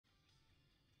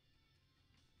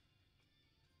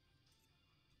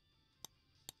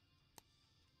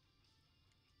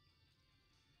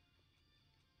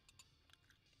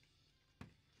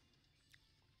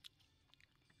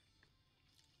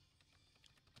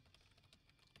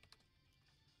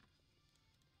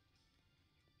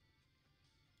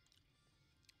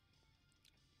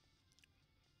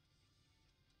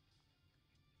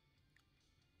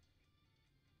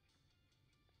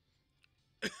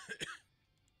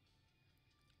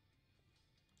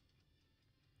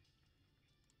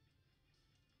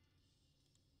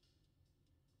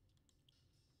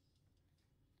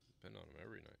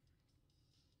every night.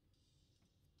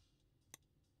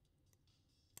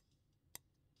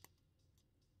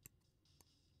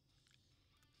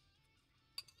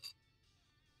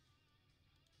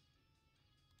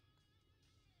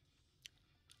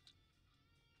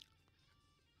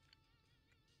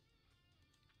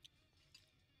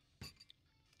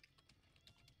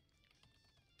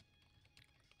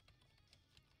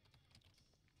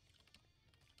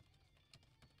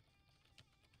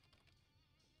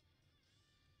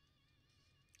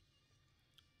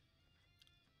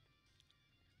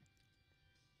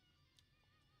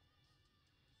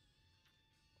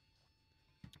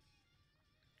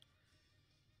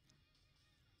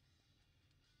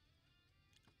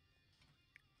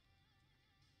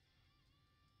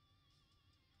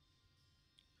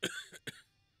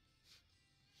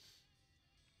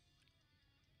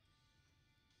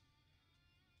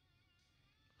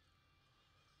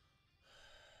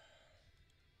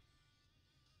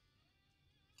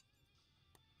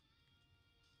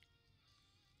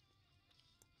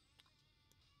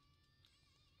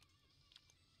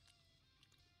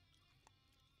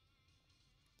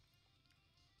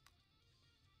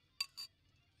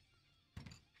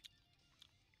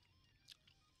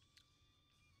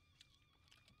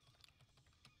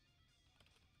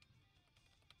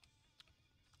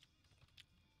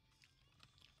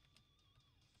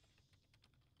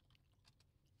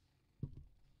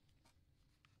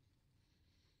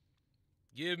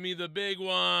 Give me the big one.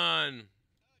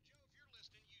 Joe, if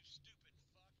you're listening, you stupid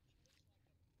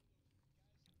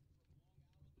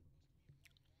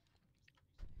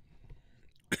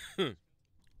fuck.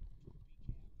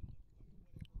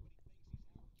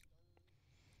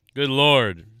 Good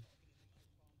Lord.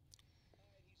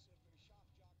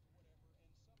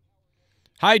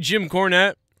 Hi, Jim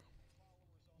Cornette.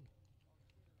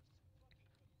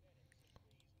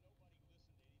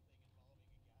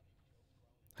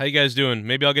 How you guys doing?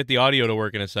 Maybe I'll get the audio to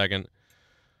work in a second.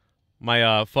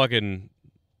 My fucking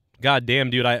goddamn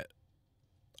dude,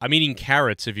 I'm eating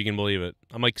carrots, if you can believe it.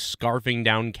 I'm like scarfing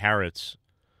down carrots.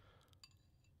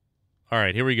 All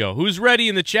right, here we go. Who's ready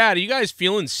in the chat? Are you guys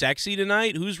feeling sexy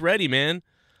tonight? Who's ready, man?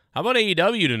 How about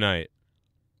AEW tonight?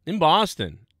 In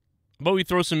Boston. How about we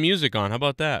throw some music on? How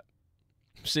about that?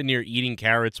 I'm sitting here eating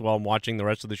carrots while I'm watching the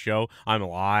rest of the show. I'm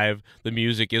live. The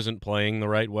music isn't playing the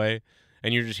right way.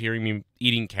 And you're just hearing me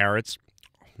eating carrots.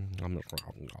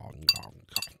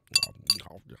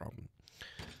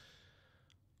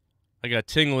 I got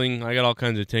tingling. I got all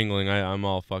kinds of tingling. I'm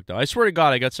all fucked up. I swear to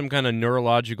God, I got some kind of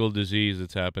neurological disease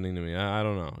that's happening to me. I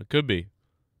don't know. It could be.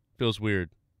 Feels weird.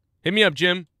 Hit me up,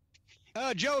 Jim.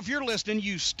 Joe, if you're listening,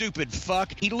 you stupid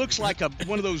fuck. He looks like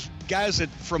one of those guys that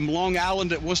from Long Island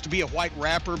that wants to be a white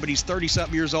rapper, but he's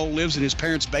 30-something years old, lives in his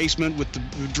parents' basement with the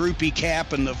droopy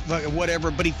cap and the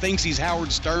whatever, but he thinks he's Howard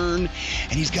Stern,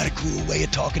 and he's got a cool way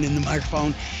of talking in the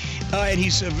microphone, and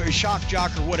he's a shock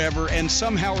jock or whatever, and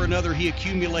somehow or another he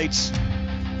accumulates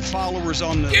followers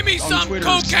on Give me some Twitter.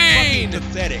 cocaine! It's fucking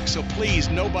pathetic. So please,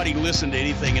 nobody listen to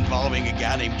anything involving a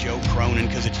guy named Joe Cronin,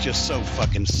 because it's just so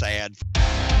fucking sad.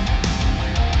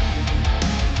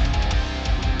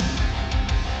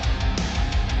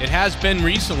 It has been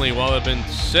recently while I've been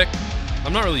sick.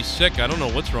 I'm not really sick. I don't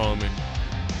know what's wrong with me.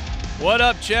 What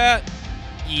up, chat?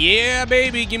 Yeah,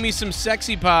 baby. Give me some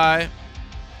sexy pie.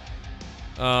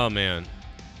 Oh, man.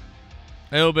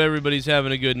 I hope everybody's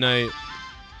having a good night.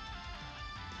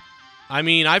 I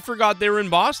mean, I forgot they were in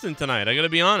Boston tonight. I gotta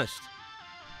be honest.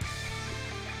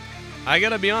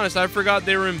 I forgot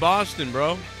they were in Boston,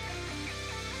 bro.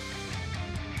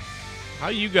 How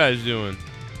you guys doing?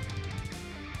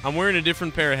 I'm wearing a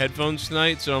different pair of headphones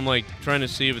tonight, so I'm like trying to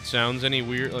see if it sounds any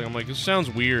weird. Like I'm like, this sounds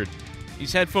weird.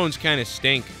 These headphones kind of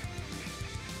stink.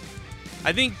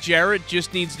 I think Jarrett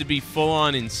just needs to be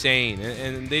full-on insane,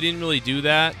 and they didn't really do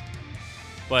that.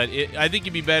 But I think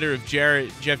it'd be better if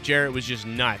Jeff Jarrett was just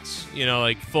nuts, you know,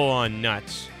 like full-on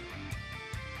nuts.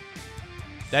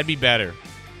 That'd be better.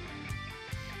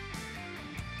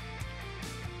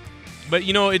 But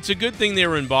you know, it's a good thing they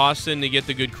were in Boston to get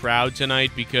the good crowd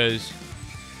tonight because.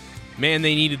 Man,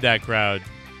 they needed that crowd.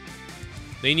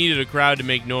 They needed a crowd to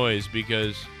make noise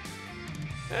because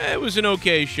it was an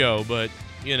okay show, but,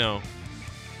 you know.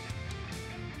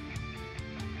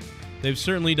 They've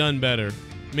certainly done better.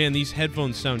 Man, these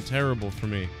headphones sound terrible for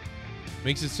me.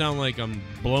 Makes it sound like I'm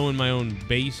blowing my own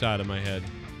bass out of my head.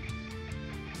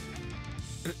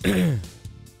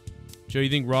 Joe, you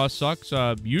think Raw sucks?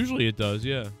 Usually it does,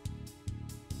 yeah.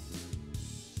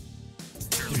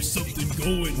 There's something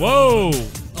going Whoa! on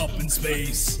up in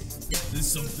space. There's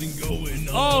something going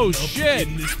on Oh, up shit.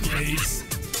 in this place.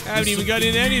 I haven't even got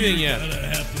into anything yet. Gotta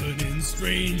happen in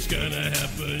strange kinda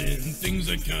happening. Things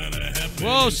are kinda happening.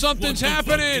 Whoa, something's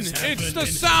happening. It's the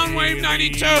Soundwave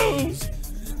 92.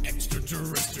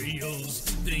 Extraterrestrials,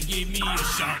 they gave me a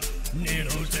shot.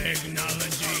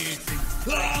 Nanotechnology.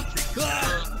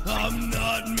 I'm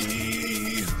not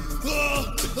me.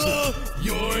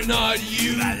 You're not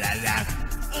you.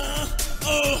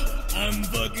 I'm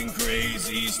fucking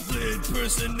crazy. Split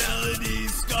personality.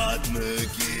 Scott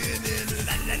McKinnon.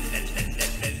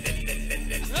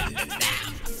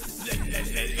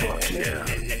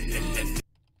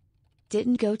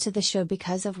 Didn't go to the show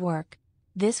because of work.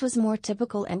 This was more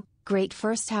typical and great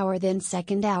first hour, then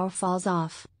second hour falls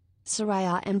off.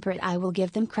 Soraya and Britt, I will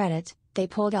give them credit, they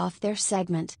pulled off their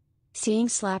segment. Seeing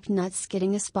Slapnuts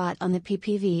getting a spot on the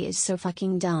PPV is so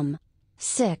fucking dumb.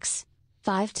 6.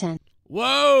 5/10.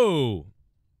 Whoa!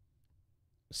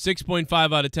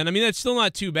 6.5 out of 10. I mean, that's still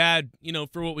not too bad, you know,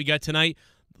 for what we got tonight.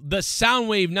 The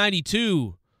Soundwave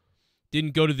 92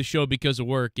 didn't go to the show because of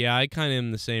work. Yeah, I kind of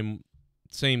am the same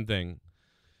thing.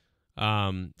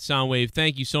 Soundwave,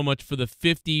 thank you so much for the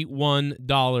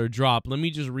 $51 drop. Let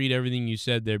me just read everything you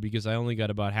said there because I only got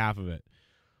about half of it.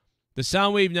 The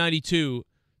Soundwave 92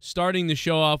 starting the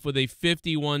show off with a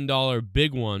 $51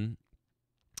 big one.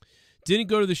 Didn't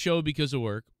go to the show because of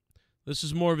work. This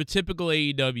is more of a typical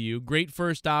AEW. Great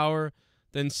first hour,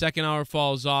 then second hour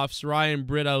falls off. Soraya and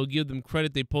Britt, I will give them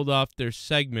credit. They pulled off their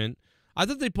segment. I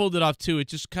thought they pulled it off too. It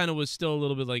just kind of was still a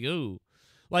little bit like, ooh.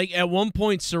 Like at one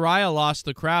point, Soraya lost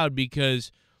the crowd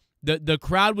because the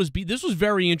crowd was this was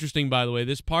very interesting, by the way.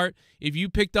 This part, if you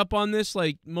picked up on this,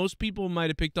 like most people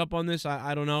might have picked up on this.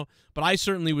 I don't know, but I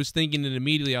certainly was thinking it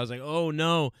immediately. I was like, oh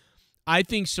no, I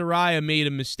think Soraya made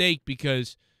a mistake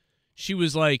because she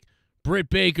was like, Britt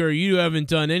Baker, you haven't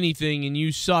done anything and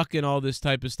you suck and all this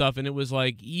type of stuff. And it was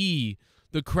like, the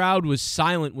crowd was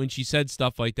silent when she said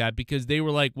stuff like that because they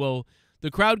were like, well,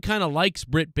 the crowd kind of likes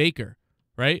Britt Baker,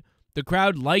 right? The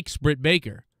crowd likes Britt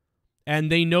Baker.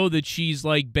 And they know that she's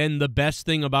like been the best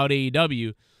thing about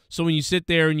AEW. So when you sit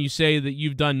there and you say that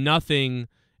you've done nothing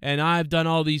and I've done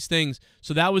all these things.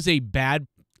 So that was a bad,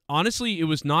 honestly, it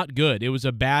was not good. It was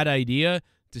a bad idea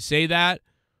to say that.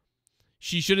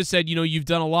 She should have said, you know, you've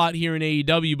done a lot here in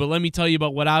AEW, but let me tell you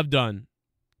about what I've done.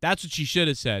 That's what she should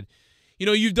have said. You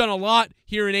know, you've done a lot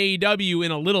here in AEW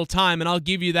in a little time, and I'll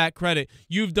give you that credit.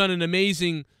 You've done an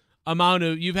amazing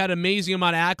you've had an amazing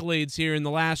amount of accolades here in the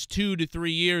last 2 to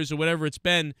 3 years or whatever it's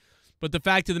been. But the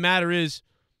fact of the matter is,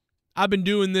 I've been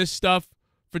doing this stuff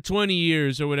for 20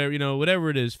 years or whatever, you know, whatever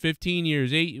it is, 15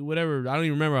 years, 8, whatever. I don't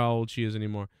even remember how old she is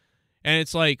anymore. And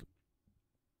it's like,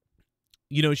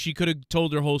 you know, she could have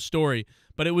told her whole story,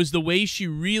 but it was the way she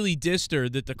really dissed her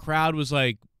that the crowd was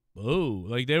like, oh,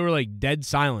 like they were like dead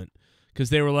silent because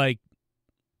they were like,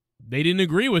 they didn't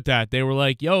agree with that. They were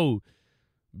like, yo,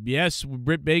 yes,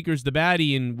 Britt Baker's the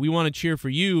baddie and we want to cheer for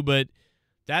you, but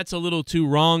that's a little too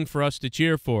wrong for us to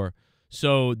cheer for.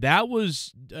 So that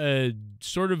was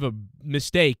sort of a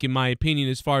mistake, in my opinion,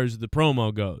 as far as the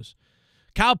promo goes.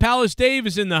 Cow Palace Dave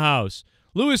is in the house.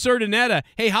 Louis Urdaneta.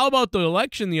 Hey, how about the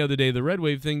election the other day? The Red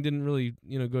Wave thing didn't really,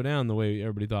 you know, go down the way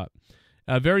everybody thought.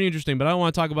 Very interesting, but I don't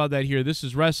want to talk about that here. This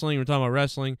is wrestling. We're talking about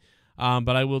wrestling,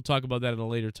 but I will talk about that at a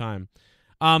later time.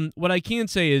 What I can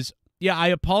say is, yeah, I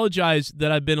apologize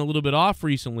that I've been a little bit off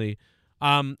recently.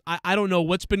 I don't know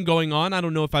what's been going on. I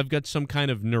don't know if I've got some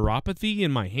kind of neuropathy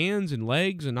in my hands and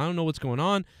legs, and I don't know what's going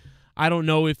on. I don't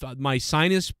know if my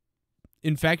sinus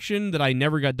infection that I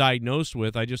never got diagnosed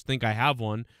with, I just think I have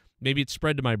one. Maybe it's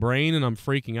spread to my brain and I'm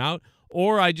freaking out.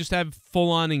 Or I just have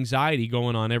full-on anxiety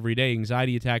going on every day,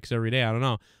 anxiety attacks every day. I don't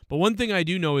know. But one thing I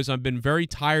do know is I've been very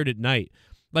tired at night.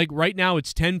 Like right now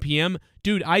it's 10 p.m.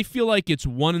 Dude, I feel like it's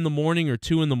 1 in the morning or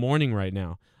 2 in the morning right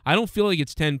now. I don't feel like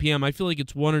it's 10 p.m. I feel like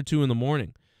it's 1 or 2 in the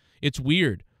morning. It's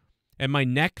weird. And my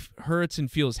neck hurts and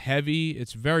feels heavy.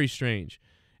 It's very strange.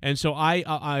 And so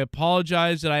I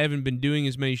apologize that I haven't been doing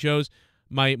as many shows.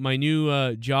 My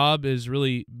new job has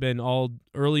really been all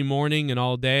early morning and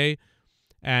all day.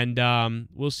 And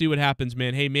we'll see what happens,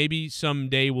 man. Hey, maybe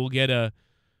someday we'll get you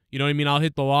know what I mean? I'll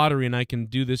hit the lottery and I can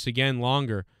do this again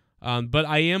longer. But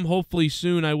I am hopefully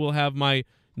soon I will have my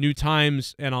new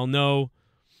times and I'll know,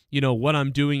 you know, what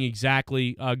I'm doing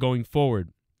exactly going forward.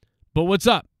 But what's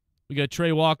up? We got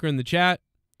Trey Walker in the chat.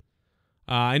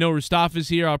 I know Rustafa's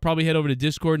here. I'll probably head over to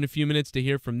Discord in a few minutes to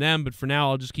hear from them. But for now,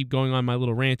 I'll just keep going on my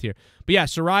little rant here. But yeah,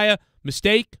 Soraya,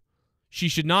 mistake. She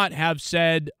should not have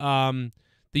said that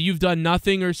you've done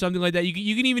nothing or something like that.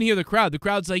 You can even hear the crowd. The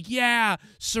crowd's like, yeah,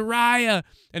 Soraya.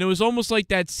 And it was almost like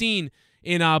that scene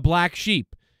in Black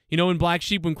Sheep. You know, in Black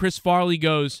Sheep when Chris Farley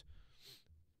goes,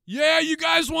 yeah, you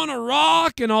guys want to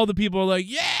rock? And all the people are like,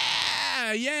 yeah.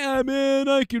 yeah, man,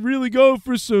 I could really go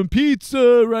for some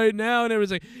pizza right now. And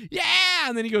everyone's like, yeah.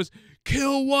 And then he goes,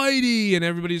 kill Whitey. And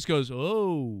everybody just goes,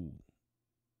 oh.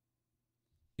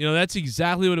 You know, that's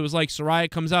exactly what it was like. Saraya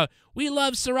comes out. We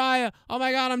love Saraya. Oh,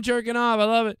 my God, I'm jerking off. I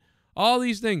love it. All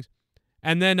these things.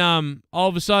 And then all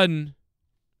of a sudden,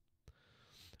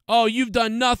 oh, you've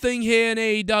done nothing here in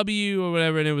AEW or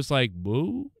whatever. And it was like,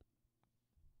 boo.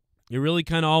 It really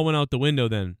kind of all went out the window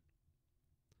then.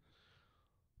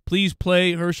 Please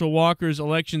play Herschel Walker's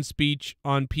election speech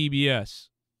on PBS.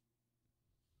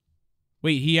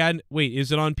 Wait,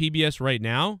 is it on PBS right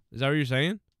now? Is that what you're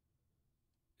saying?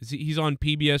 He's on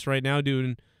PBS right now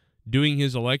doing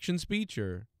his election speech,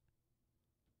 or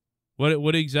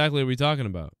what exactly are we talking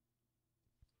about?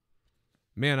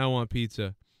 Man, I want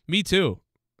pizza. Me too.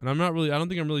 And I don't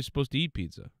think I'm really supposed to eat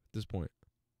pizza at this point.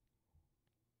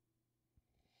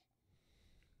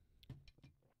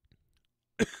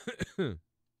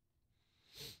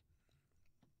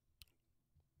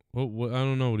 Well, I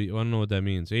don't know what that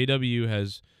means. AEW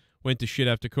has went to shit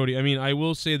after Cody. I mean, I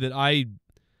will say that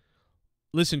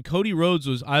listen, Cody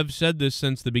Rhodes I've said this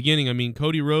since the beginning. I mean,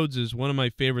 Cody Rhodes is one of my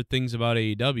favorite things about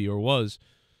AEW, or was.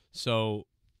 So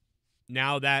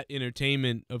now that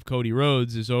entertainment of Cody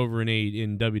Rhodes is over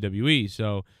in WWE.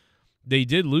 So they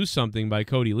did lose something by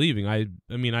Cody leaving. I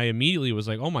mean, I immediately was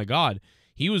like, oh my God,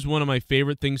 he was one of my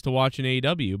favorite things to watch in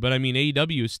AEW. But I mean,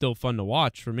 AEW is still fun to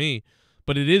watch for me,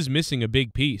 but it is missing a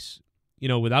big piece. You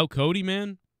know, without Cody,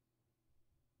 man,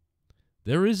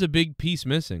 there is a big piece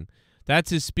missing.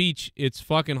 That's his speech. It's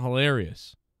fucking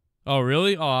hilarious. Oh,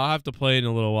 really? Oh, I'll have to play it in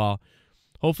a little while.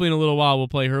 Hopefully in a little while we'll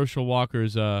play Herschel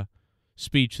Walker's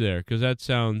speech there, because that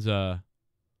sounds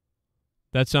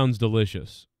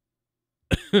delicious.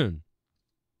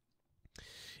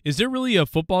 Is there really a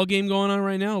football game going on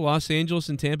right now? Los Angeles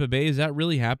and Tampa Bay? Is that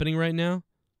really happening right now?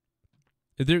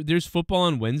 There's football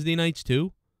on Wednesday nights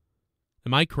too?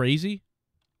 Am I crazy?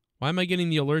 Why am I getting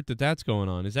the alert that that's going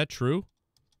on? Is that true?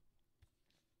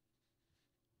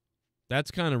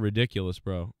 That's kind of ridiculous,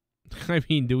 bro. I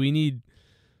mean, do we need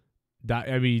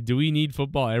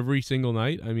football every single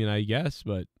night? I mean, I guess,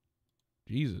 but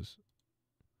Jesus.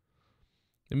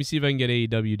 Let me see if I can get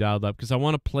AEW dialed up, because I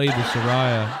want to play the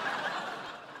Saraya.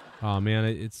 Oh, man,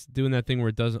 it's doing that thing where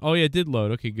it doesn't. Oh, yeah, it did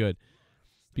load. Okay, good.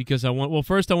 Because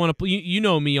first I want to, you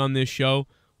know me on this show.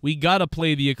 We got to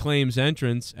play the Acclaim's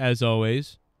entrance, as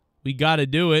always. We got to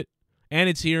do it. And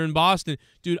it's here in Boston.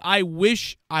 Dude, I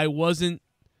wish I wasn't,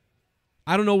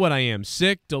 I don't know what I am.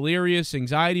 Sick, delirious,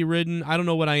 anxiety-ridden. I don't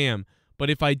know what I am. But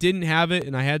if I didn't have it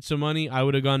and I had some money, I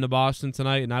would have gone to Boston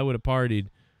tonight and I would have partied.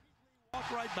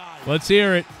 Let's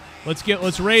hear it.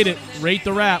 Let's rate it. Rate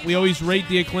the rap. We always rate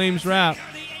the Acclaim's rap.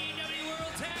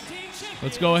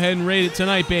 Let's go ahead and rate it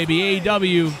tonight, baby.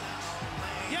 AEW.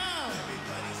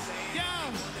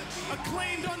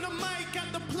 Acclaimed on the mic,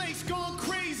 got the place going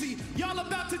crazy. Y'all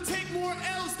about to take more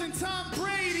L's than Tom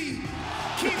Brady.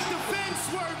 Keep the fence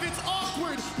swerve, it's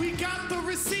awkward. We got the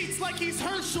receipts like he's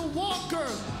Herschel Walker.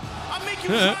 I make you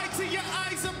cry till your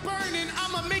eyes are burning.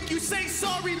 I'ma make you say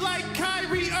sorry like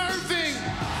Kyrie Irving.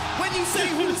 When you say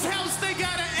whose house, they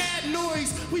gotta add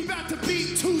noise. We about to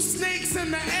beat two snakes in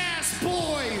the ass,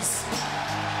 boys.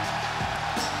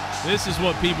 This is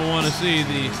what people want to see.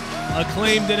 The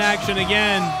Acclaimed in action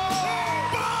again.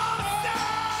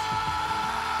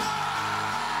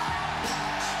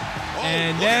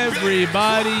 And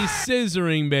everybody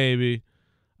scissoring, baby.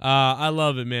 I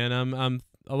love it, man. I'm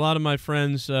a lot of my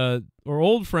friends, or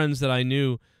old friends that I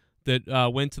knew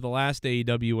that went to the last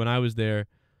AEW when I was there,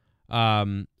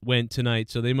 went tonight.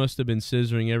 So they must have been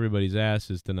scissoring everybody's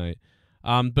asses tonight.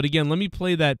 But again, let me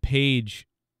play that Paige,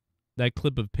 that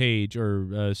clip of Paige or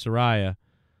Saraya,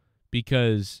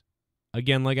 because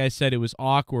again, like I said, it was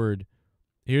awkward.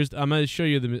 I'm going to show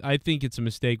you I think it's a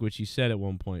mistake what she said at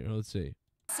one point. Let's see.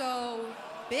 So,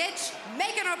 bitch,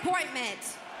 make an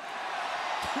appointment.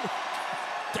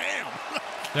 Damn.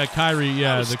 That Kyrie,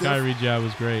 yeah, the Kyrie jab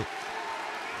was great.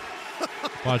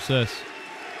 Watch this.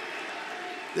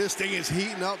 This thing is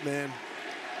heating up, man.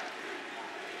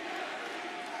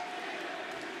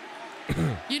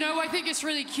 You know, I think it's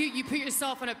really cute you put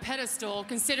yourself on a pedestal,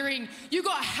 considering you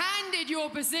got handed your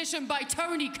position by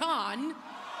Tony Khan.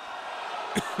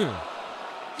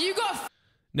 You got...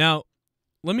 Now,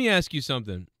 let me ask you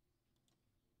something.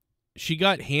 She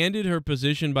got handed her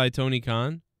position by Tony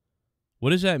Khan? What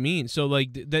does that mean? So,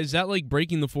 like, is that like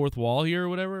breaking the fourth wall here or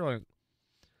whatever? Like,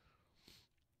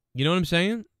 you know what I'm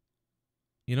saying?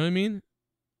 You know what I mean?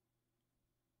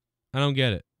 I don't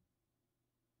get it.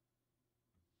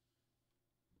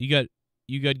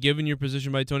 You got given your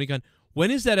position by Tony Khan. when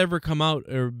has that ever come out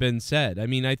or been said? I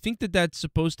mean, I think that that's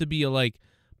supposed to be a like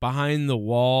behind the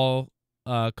wall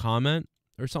comment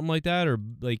or something like that, or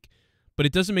like, but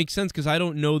it doesn't make sense because I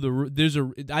don't know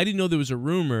I didn't know there was a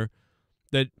rumor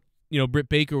that, you know, Britt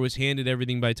Baker was handed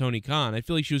everything by Tony Khan. I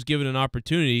feel like she was given an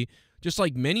opportunity, just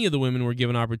like many of the women were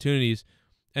given opportunities,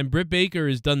 and Britt Baker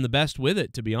has done the best with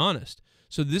it, to be honest.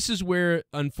 So this is where,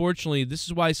 unfortunately, this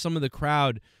is why some of the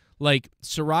crowd, like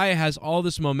Saraya has all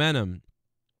this momentum,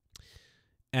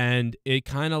 and it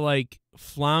kind of like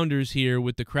flounders here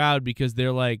with the crowd because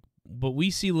they're like, but we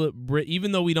see Britt,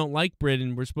 even though we don't like Britt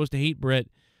and we're supposed to hate Britt,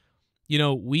 you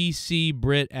know, we see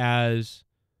Britt as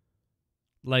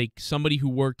like somebody who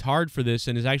worked hard for this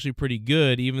and is actually pretty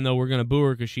good, even though we're going to boo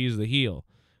her because she's the heel.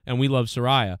 And we love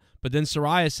Saraya. But then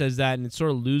Saraya says that, and it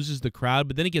sort of loses the crowd,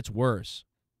 but then it gets worse.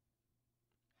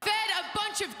 Fed a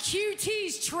bunch of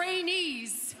QT's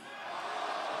trainees.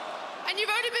 And you've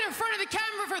only been in front of the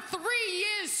camera for 3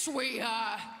 years,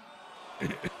 sweetheart. I've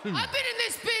been in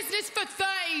this business for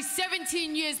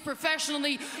 17 years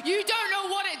professionally. You don't know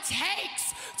what it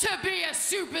takes to be a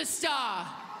superstar.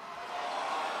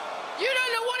 You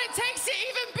don't know what it takes to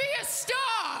even be a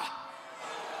star.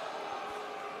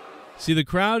 See, the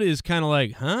crowd is kind of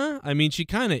like, huh? I mean, she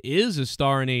kind of is a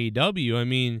star in AEW. I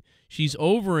mean, she's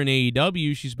over in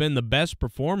AEW. She's been the best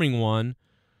performing one.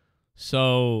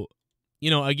 So,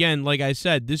 you know, again, like I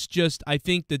said, I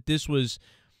think that this was,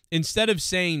 instead of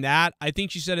saying that, I think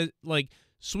she said it like,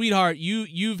 sweetheart,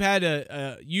 you've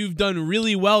done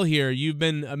really well here. You've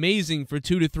been amazing for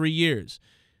 2 to 3 years.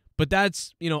 But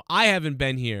that's, you know, I haven't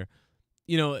been here.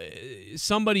 You know,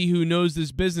 somebody who knows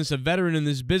this business, a veteran in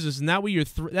this business, and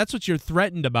that's what you're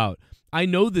threatened about. I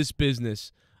know this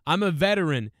business. I'm a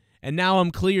veteran, and now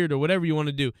I'm cleared, or whatever you want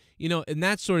to do. You know, and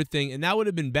that sort of thing. And that would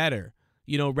have been better,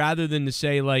 you know, rather than to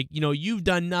say, like, you know, you've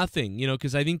done nothing, you know,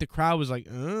 because I think the crowd was like,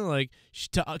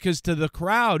 because to the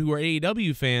crowd who are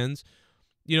AEW fans,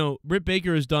 you know, Britt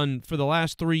Baker has done, for the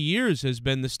last 3 years, has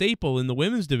been the staple in the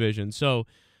women's division. So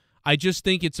I just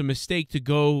think it's a mistake to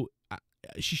go.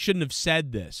 She shouldn't have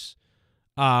said this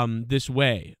this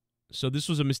way. So this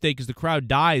was a mistake because the crowd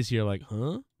dies here like,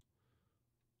 huh?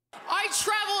 I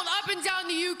traveled up and down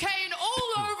the UK and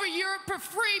all over Europe for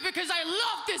free because I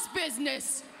love this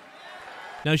business.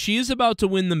 Now, she is about to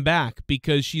win them back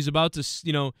because she's about to,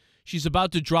 you know, she's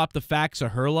about to drop the facts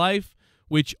of her life,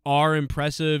 which are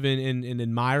impressive and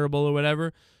admirable or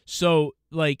whatever. So,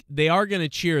 like, they are going to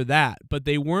cheer that, but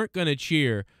they weren't going to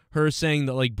cheer her saying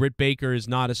that, like, Britt Baker is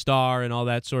not a star and all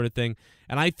that sort of thing.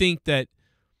 And I think that,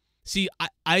 see,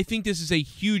 I think this is a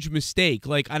huge mistake.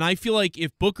 Like, and I feel like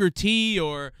if Booker T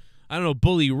or, I don't know,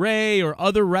 Bully Ray or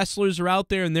other wrestlers are out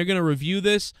there and they're going to review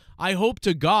this, I hope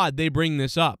to God they bring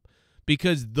this up.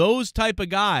 Because those type of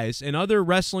guys and other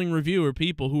wrestling reviewer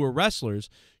people who are wrestlers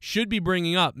should be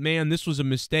bringing up, man, this was a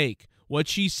mistake. What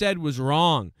she said was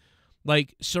wrong.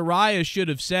 Like, Saraya should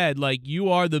have said, like, you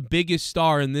are the biggest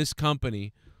star in this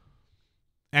company.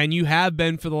 And you have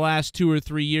been for the last 2 or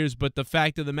 3 years, but the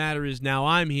fact of the matter is now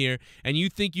I'm here, and you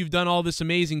think you've done all this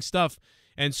amazing stuff,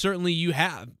 and certainly you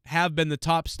have been the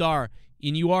top star,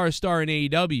 and you are a star in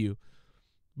AEW.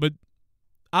 But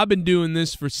I've been doing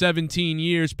this for 17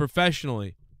 years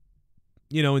professionally,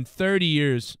 you know, in 30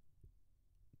 years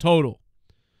total,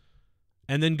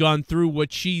 and then gone through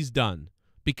what she's done,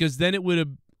 because then it would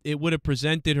have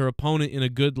presented her opponent in a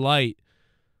good light.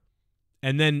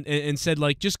 And then and said,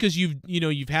 like, just because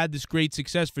you've had this great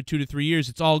success for 2 to 3 years,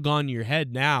 it's all gone in your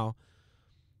head now.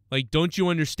 Like, don't you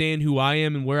understand who I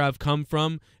am and where I've come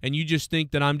from? And you just think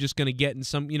that I'm just gonna get in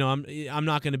some, you know, I'm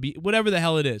not gonna be whatever the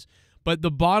hell it is. But the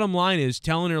bottom line is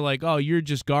telling her, like, oh, you're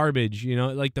just garbage. You know,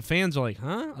 like the fans are like,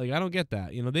 huh? Like, I don't get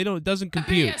that. You know, they don't. It doesn't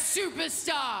compute. Be a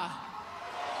superstar.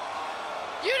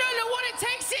 You don't know what it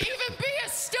takes to even be a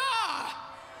star.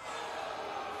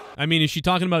 I mean, is she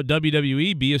talking about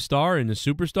WWE, be a star and a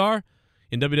superstar?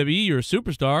 In WWE, you're a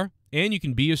superstar, and you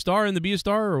can be a star in the Be a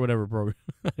Star or whatever program.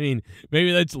 I mean,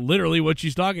 maybe that's literally what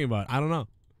she's talking about. I don't know.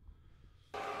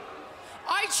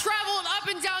 I traveled up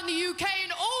and down the UK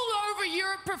and all over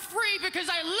Europe for free because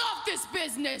I love this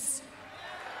business.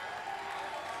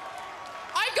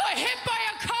 I got hit by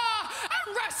a car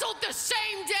and wrestled the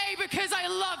same day because I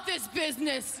love this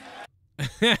business.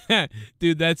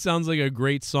 Dude, that sounds like a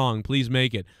great song. Please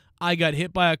make it. I got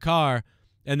hit by a car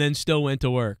and then still went to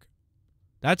work.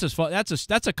 That's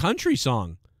a country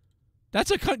song.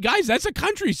 Guys, that's a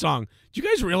country song. Do you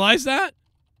guys realize that?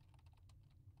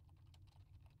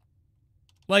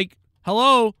 Like,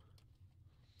 hello?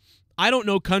 I don't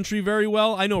know country very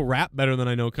well. I know rap better than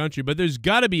I know country, but there's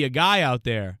got to be a guy out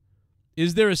there.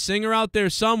 Is there a singer out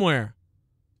there somewhere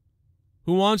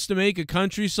who wants to make a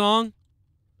country song?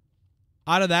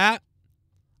 Out of that,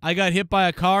 I got hit by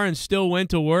a car and still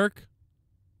went to work.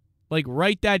 Like,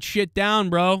 write that shit down,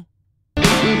 bro.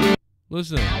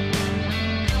 Listen.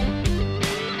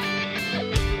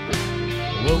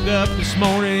 Woke up this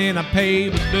morning and I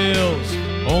paid the bills.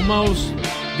 Almost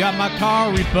got my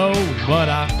car repoed, but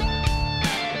I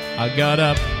got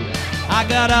up. I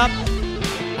got up.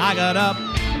 I got up.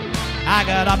 I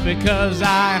got up because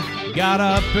I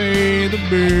gotta pay the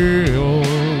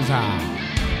bills.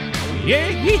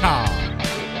 Yeah, yeehaw.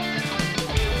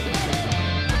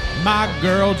 My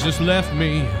girl just left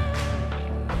me,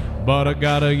 but I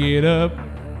gotta get up.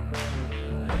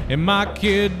 And my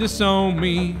kid disowned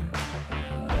me,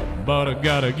 but I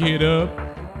gotta get up.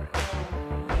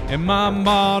 And my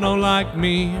ma don't like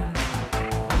me,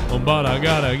 oh, but I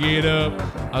gotta get up.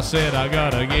 I said I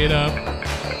gotta get up.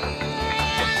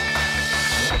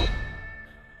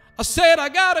 I said I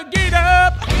gotta get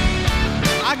up.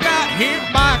 I got hit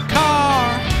by a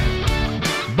car,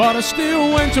 but I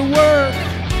still went to work.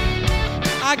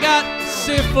 I got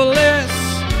syphilis,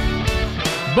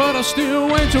 but I still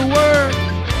went to work.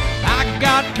 I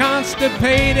got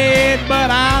constipated, but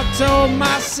I told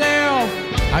myself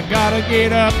I gotta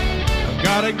get up. I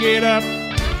gotta get up.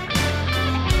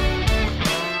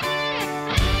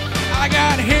 I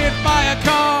got hit by a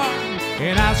car,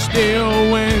 and I still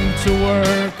went to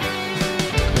work.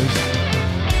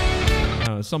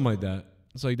 Something like that.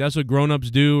 It's like, that's what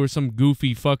grown-ups do, or some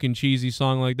goofy fucking cheesy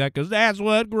song like that, because that's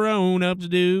what grown-ups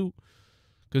do.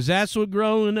 Because that's what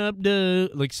grown-up do.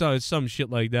 Like, so it's some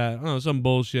shit like that. I don't know, some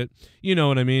bullshit. You know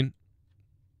what I mean?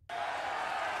 I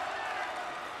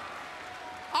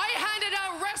handed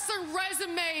out wrestling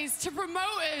resumes to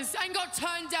promoters and got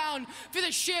turned down for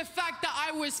the sheer fact that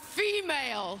I was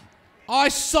female. I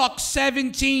sucked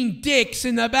 17 dicks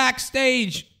in the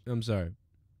backstage. I'm sorry.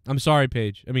 I'm sorry,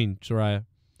 Paige. I mean, Soraya.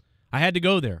 I had to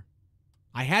go there.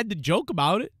 I had to joke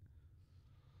about it.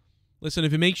 Listen,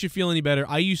 if it makes you feel any better,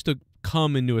 I used to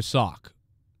come into a sock.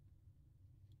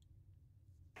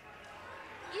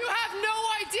 You have no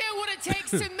idea what it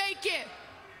takes to make it.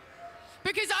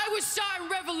 Because I was starting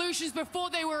revolutions before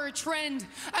they were a trend,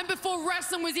 and before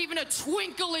wrestling was even a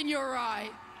twinkle in your eye.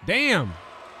 Damn.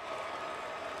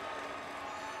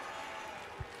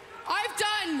 I've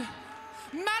done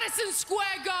Madison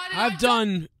Square Garden. I've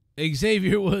done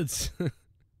Xavier Woods. The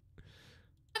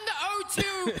O2.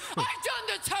 I've done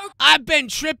the Tokyo. I've been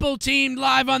triple teamed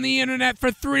live on the internet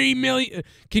for 3 million.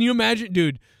 Can you imagine?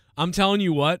 Dude, I'm telling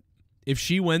you what. If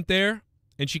she went there,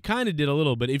 and she kind of did a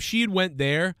little, but if she had went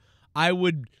there, I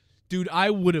would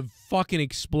have fucking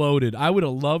exploded. I would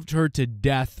have loved her to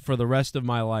death for the rest of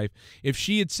my life. If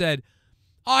she had said,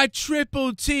 I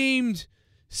triple teamed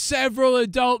several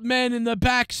adult men in the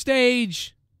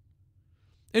backstage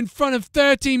in front of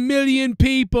 30 million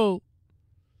people.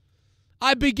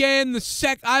 I began my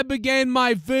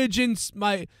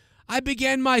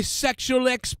sexual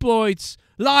exploits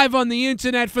live on the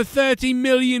internet for 30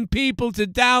 million people to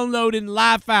download and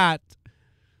laugh at.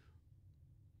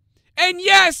 And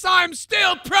yes, I'm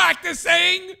still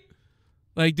practicing.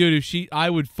 Like, dude, I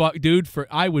would buy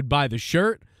the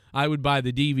shirt, I would buy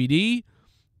the DVD.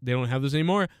 They don't have this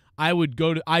anymore. I would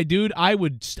go to, I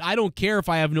don't care if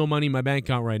I have no money in my bank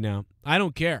account right now. I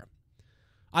don't care.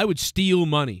 I would steal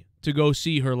money to go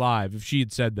see her live if she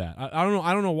had said that. I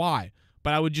don't know why,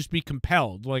 but I would just be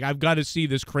compelled. Like, I've got to see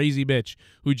this crazy bitch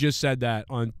who just said that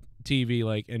on TV,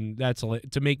 like, and that's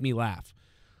to make me laugh.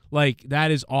 Like, that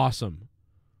is awesome.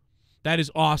 That is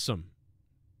awesome.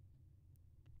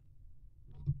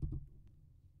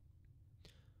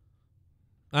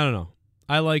 I don't know.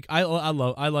 I like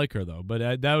her though,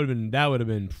 but that would have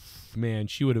been, man,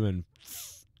 she would have been,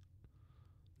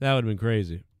 that would have been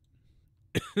crazy.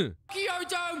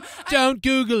 Don't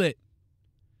Google it.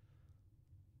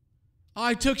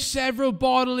 I took several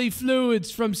bodily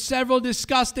fluids from several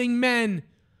disgusting men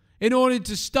in order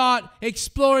to start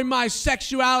exploring my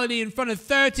sexuality in front of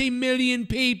 30 million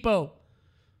people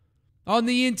on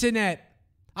the internet.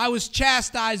 I was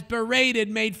chastised, berated,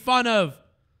 made fun of,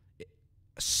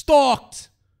 stalked.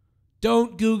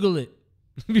 Don't Google it.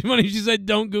 It'd be funny if she said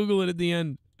don't Google it at the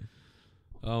end.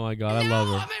 Oh my God, I love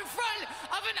her. I'm in front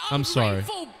of an I'm sorry.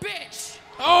 ungrateful bitch.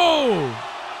 Oh!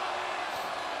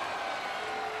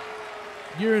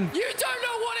 You don't know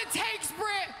what it takes,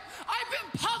 Britt. I've been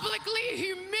publicly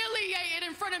humiliated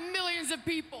in front of millions of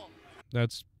people. I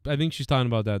think she's talking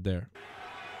about that there.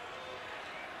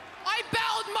 I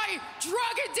battled my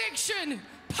drug addiction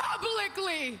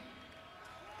publicly.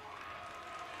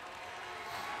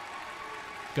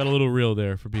 Got a little real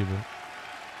there for people.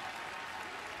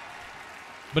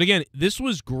 But again, this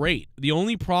was great. The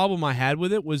only problem I had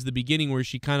with it was the beginning where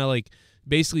she kind of like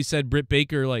basically said Britt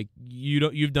Baker, like,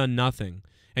 you've done nothing,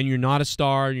 and you're not a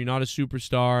star, and you're not a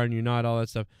superstar, and you're not all that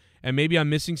stuff. And maybe I'm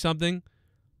missing something,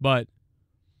 but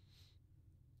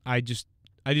I just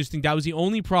think that was the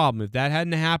only problem. If that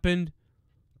hadn't happened,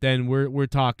 then we're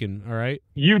talking, all right?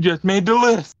 You just made the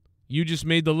list. You just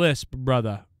made the list,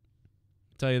 brother.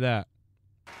 I'll tell you that.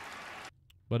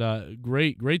 But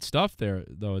great stuff there,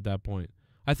 though, at that point.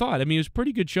 I thought, I mean, it was a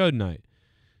pretty good show tonight.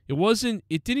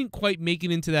 It didn't quite make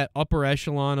it into that upper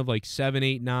echelon of like 7,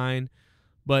 8, 9,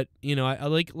 but, you know, I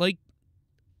like,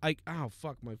 oh,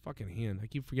 fuck, my fucking hand. I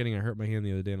keep forgetting I hurt my hand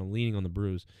the other day, and I'm leaning on the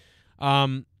bruise.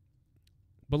 But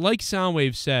like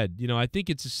Soundwave said, you know, I think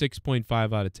it's a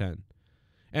 6.5 out of 10.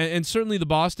 And certainly the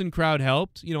Boston crowd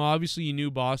helped. You know, obviously you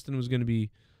knew Boston was going to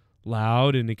be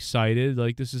loud and excited.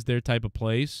 Like, this is their type of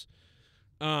place.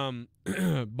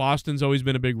 Boston's always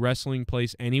been a big wrestling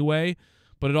place anyway,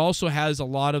 but it also has a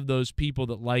lot of those people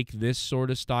that like this sort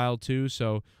of style too.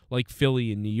 So like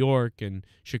Philly and New York and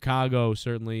Chicago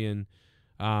certainly, and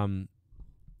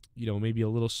you know, maybe a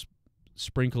little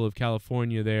sprinkle of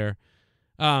California there.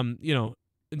 You know,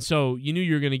 and so you knew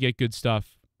you were going to get good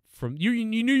stuff from you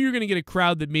knew you were going to get a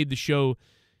crowd that made the show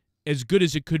as good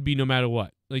as it could be no matter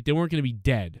what. Like, they weren't going to be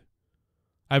dead.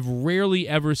 I've rarely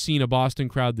ever seen a Boston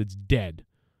crowd that's dead.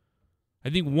 I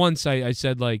think once I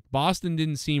said, like, Boston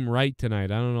didn't seem right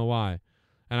tonight. I don't know why.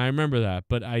 And I remember that.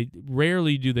 But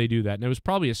rarely do they do that. And it was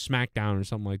probably a SmackDown or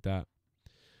something like that.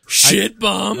 Shit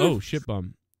bum. Oh, shit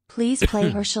bum. Please play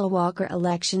Herschel Walker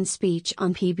election speech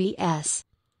on PBS.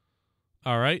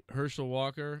 All right, Herschel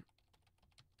Walker.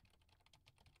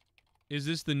 Is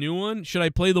this the new one? Should I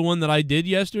play the one that I did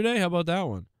yesterday? How about that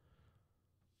one?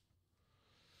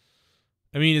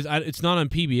 I mean, it's not on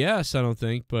PBS, I don't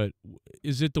think, but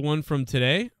is it the one from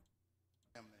today?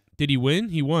 Did he win?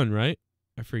 He won, right?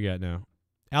 I forget now.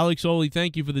 Alex Oli,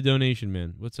 thank you for the donation,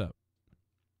 man. What's up?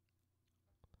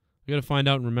 I got to find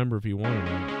out and remember if he won or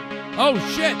not. Oh,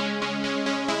 shit!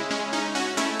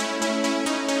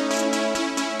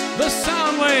 The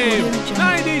Soundwave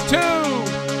 92!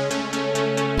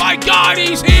 My God,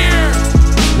 he's here!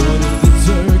 What if the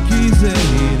turkeys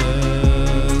ate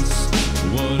us?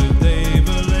 What if they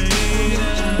belayed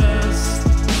us?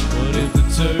 What if the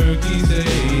turkeys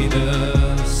ate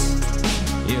us?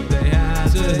 If they had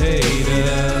to hate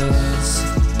us?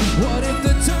 What if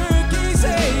the turkeys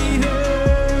ate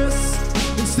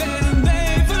us? Instead of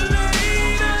they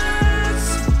belayed us?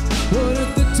 What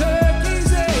if the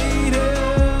turkeys ate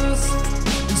us?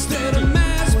 Instead of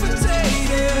mashed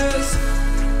potatoes?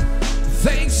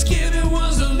 Thanksgiving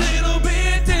was a little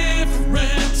bit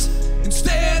different.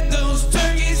 Instead, those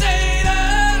turkeys ate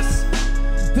us.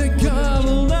 They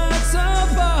gobbled us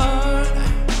apart.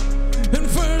 And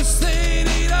first they'd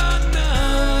eat our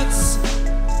nuts,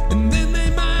 and then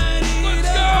they might eat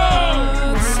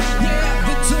us. Yeah,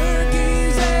 the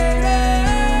turkeys ate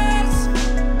us.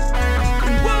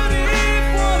 What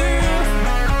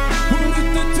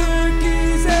if the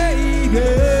turkeys ate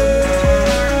us?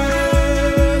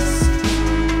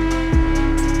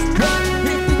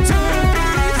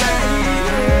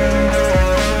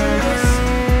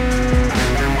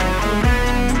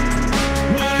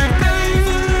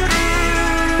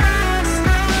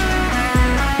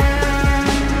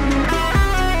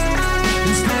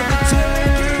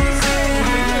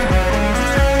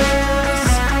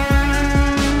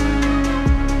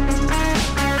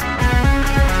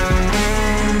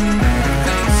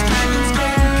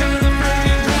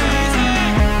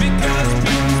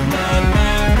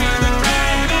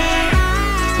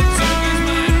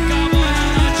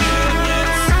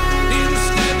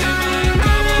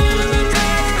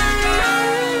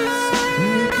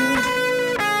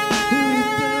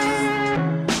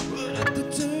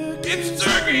 It's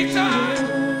turkey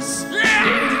time!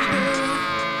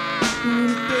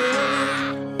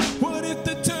 What if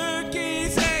the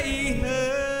turkeys ate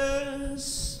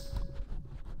us?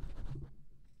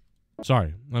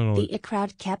 Sorry, I don't know. The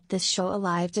crowd kept this show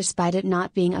alive despite it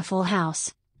not being a full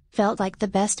house. Felt like the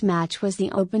best match was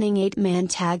the opening 8-man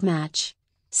tag match.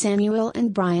 Samuel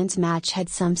and Brian's match had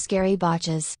some scary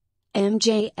botches.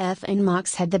 MJF and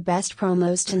Mox had the best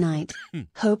promos tonight.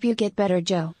 Hope you get better,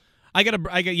 Joe.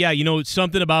 Yeah, you know,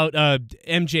 something about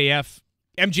MJF.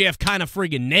 MJF kind of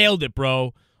friggin' nailed it,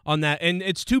 bro, on that. And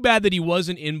it's too bad that he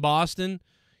wasn't in Boston,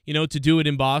 you know, to do it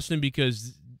in Boston,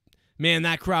 because, man,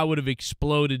 that crowd would have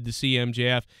exploded to see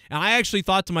MJF. And I actually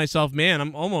thought to myself, man,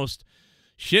 I'm almost,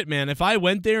 shit, man, if I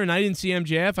went there and I didn't see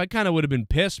MJF, I kind of would have been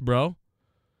pissed, bro.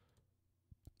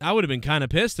 I would have been kind of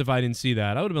pissed if I didn't see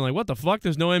that. I would have been like, what the fuck?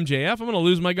 There's no MJF? I'm going to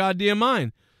lose my goddamn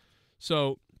mind.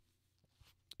 So,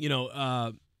 you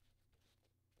know,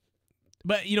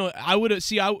 But, you know, I would have,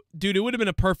 dude, it would have been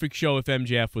a perfect show if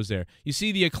MJF was there. You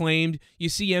see the Acclaimed, you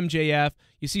see MJF,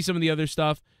 you see some of the other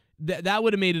stuff. That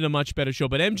would have made it a much better show.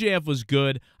 But MJF was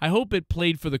good. I hope it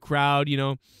played for the crowd, you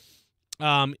know.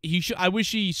 I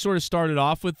wish he sort of started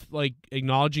off with, like,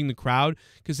 acknowledging the crowd,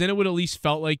 because then it would at least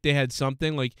felt like they had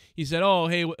something. Like, he said, oh,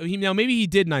 hey, now maybe he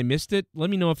did and I missed it. Let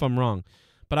me know if I'm wrong.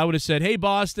 But I would have said, hey,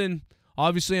 Boston,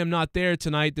 obviously I'm not there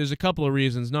tonight. There's a couple of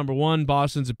reasons. Number one,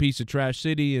 Boston's a piece of trash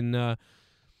city, and,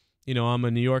 you know, I'm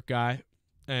a New York guy,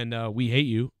 and we hate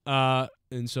you.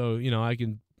 And so, you know,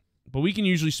 but we can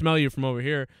usually smell you from over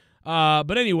here.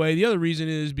 But anyway, the other reason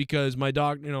is because my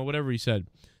dog, you know, whatever he said.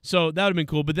 So that would have been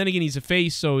cool. But then again, he's a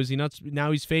face, so is he not?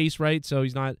 Now he's face, right? So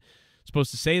he's not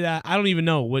supposed to say that. I don't even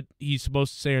know what he's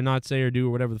supposed to say or not say or do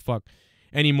or whatever the fuck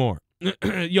anymore.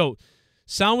 Yo,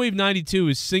 Soundwave 92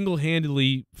 is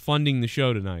single-handedly funding the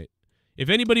show tonight. If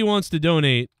anybody wants to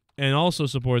donate and also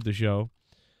support the show,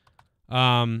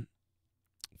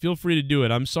 feel free to do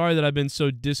it. I'm sorry that I've been so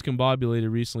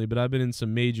discombobulated recently, but I've been in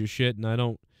some major shit, and I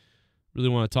don't really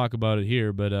want to talk about it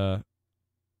here, but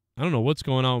I don't know what's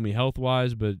going on with me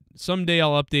health-wise, but someday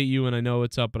I'll update you and I know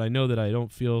what's up, but I know that I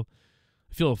feel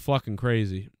fucking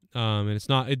crazy. And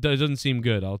it doesn't seem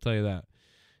good, I'll tell you that.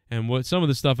 And some of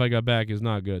the stuff I got back is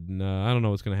not good, and I don't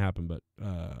know what's going to happen, but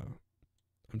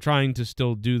I'm trying to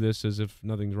still do this as if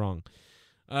nothing's wrong,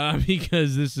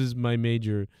 because this is my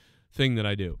major thing that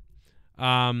I do.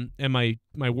 And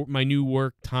my new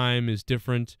work time is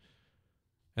different.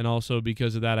 And also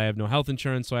because of that, I have no health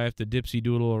insurance, so I have to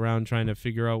dipsy-doodle around trying to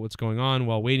figure out what's going on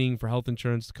while waiting for health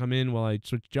insurance to come in while I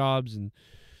switch jobs. And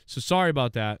so sorry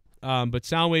about that. But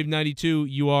Soundwave 92,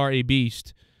 you are a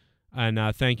beast, and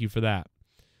thank you for that.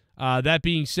 That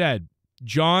being said,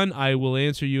 John, I will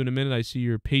answer you in a minute. I see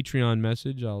your Patreon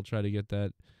message. I'll try to get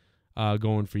that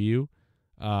going for you.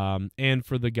 And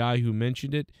for the guy who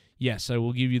mentioned it, yes, I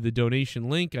will give you the donation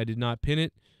link. I did not pin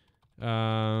it.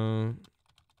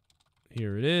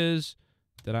 Here it is.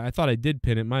 I thought I did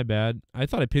pin it. My bad. I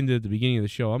thought I pinned it at the beginning of the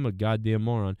show. I'm a goddamn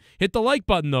moron. Hit the like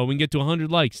button, though. We can get to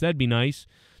 100 likes. That'd be nice.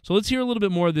 So let's hear a little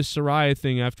bit more of this Saraya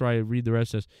thing after I read the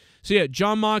rest of this. So, yeah,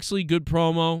 Jon Moxley, good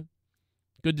promo.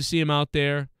 Good to see him out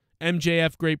there.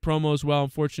 MJF, great promo as well.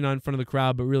 Unfortunately, not in front of the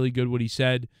crowd, but really good what he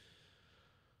said.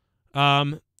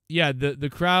 Yeah, the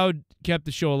crowd kept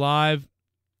the show alive.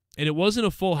 And it wasn't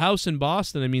a full house in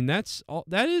Boston. I mean, that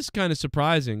is kind of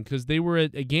surprising because they were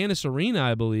at Agganis Arena,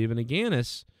 I believe. And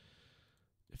Agganis,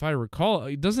 if I recall,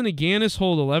 doesn't Agganis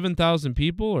hold 11,000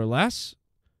 people or less?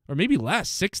 Or maybe less.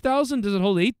 6,000? Does it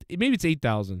hold 8? Maybe it's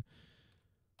 8,000.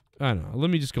 I don't know. Let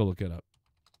me just go look it up.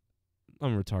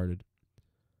 I'm retarded.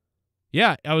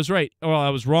 Yeah, I was right. Well, I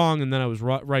was wrong, and then I was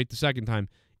right the second time.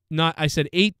 I said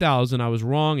 8,000. I was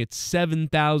wrong. It's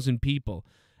 7,000 people.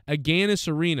 Agganis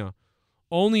Arena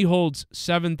only holds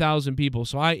 7,000 people,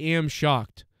 so I am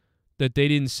shocked that they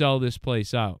didn't sell this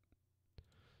place out.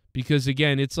 Because,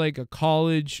 again, it's like a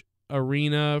college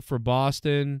arena for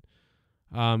Boston.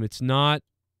 It's not,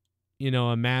 you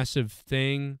know, a massive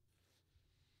thing.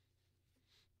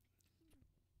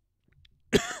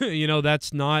 You know,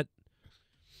 it's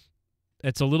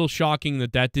a little shocking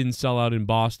that didn't sell out in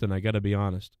Boston, I got to be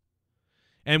honest.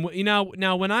 And, you know,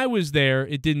 now when I was there,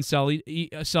 it didn't sell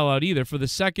out either. For the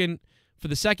second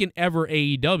ever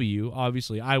AEW,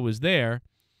 obviously, I was there,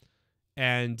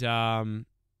 and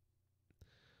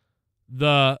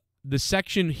the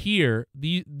section here,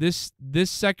 this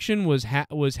section was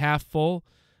half full.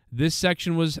 This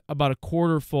section was about a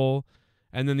quarter full,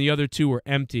 and then the other two were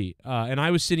empty. And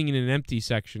I was sitting in an empty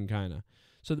section, kind of.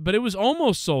 So, but it was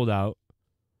almost sold out.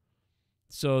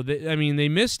 So they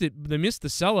missed it. They missed the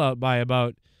sellout by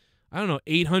about, I don't know,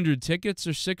 800 tickets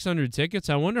or 600 tickets.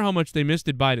 I wonder how much they missed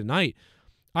it by tonight.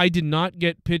 I did not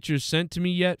get pictures sent to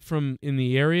me yet from in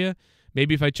the area.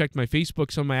 Maybe if I checked my Facebook,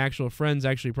 some of my actual friends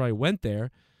actually probably went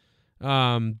there.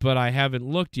 But I haven't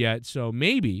looked yet, so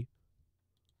maybe.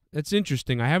 That's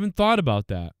interesting. I haven't thought about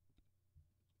that.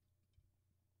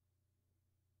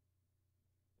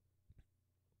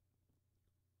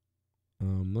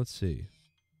 Let's see.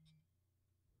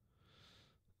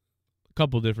 A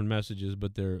couple different messages,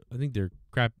 but I think they're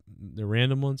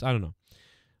random ones. I don't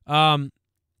know.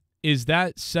 Is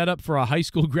that set up for a high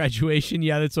school graduation?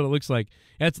 Yeah, that's what it looks like.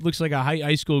 It looks like a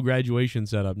high school graduation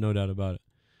setup, no doubt about it.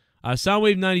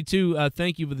 Soundwave 92,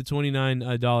 thank you for the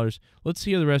 $29. Let's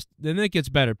hear the rest. Then it gets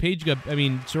better.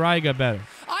 Saraya got better.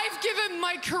 I've given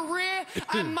my career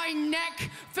and my neck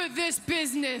for this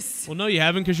business. Well, no, you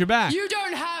haven't because you're back. You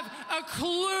don't have a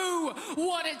clue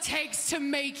what it takes to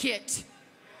make it.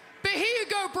 But here you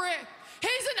go, Britt.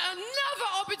 Here's another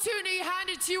opportunity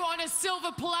handed to you on a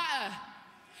silver platter.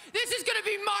 This is going to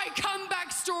be my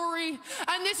comeback story,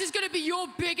 and this is going to be your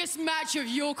biggest match of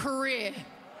your career.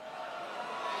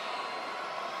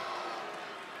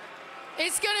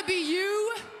 It's going to be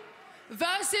you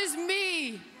versus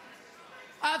me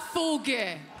at Full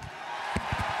Gear.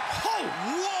 Oh,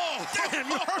 whoa! Damn,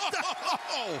 you heard that?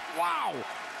 Oh, wow!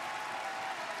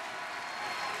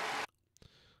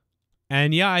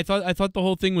 And yeah, I thought the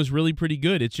whole thing was really pretty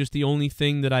good. It's just the only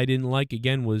thing that I didn't like,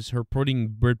 again, was her putting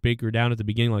Britt Baker down at the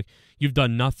beginning, like, you've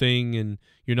done nothing and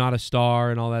you're not a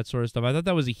star and all that sort of stuff. I thought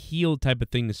that was a heel type of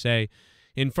thing to say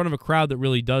in front of a crowd that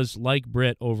really does like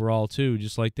Britt overall too,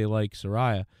 just like they like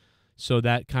Saraya. So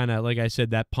that kind of, like I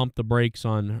said, that pumped the brakes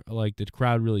on, like, the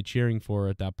crowd really cheering for her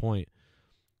at that point.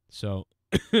 So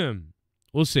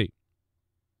we'll see.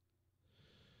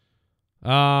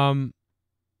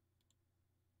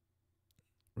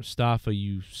 Mustafa,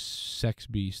 you sex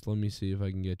beast. Let me see if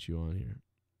I can get you on here.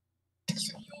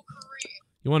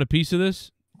 You want a piece of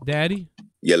this, Daddy?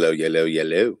 Yellow, yellow,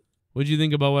 yellow. What did you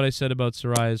think about what I said about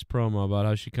Saraya's promo, about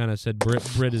how she kind of said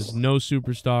Britt is no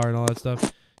superstar and all that stuff?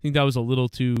 I think that was a little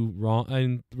too wrong. I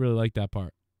didn't really like that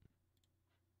part.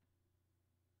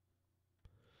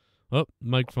 Oh,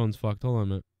 microphone's fucked. Hold on a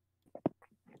minute.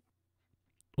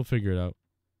 We'll figure it out.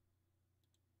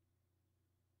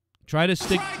 Try to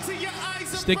stick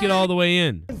it all the way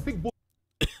in.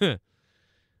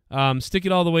 Stick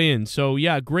it all the way in. So,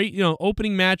 yeah, great.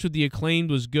 Opening match with the Acclaimed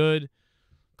was good.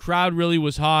 Crowd really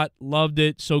was hot. Loved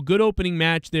it. So, good opening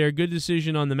match there. Good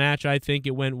decision on the match. I think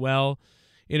it went well.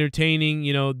 Entertaining.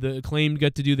 The Acclaimed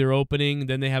got to do their opening.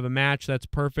 Then they have a match. That's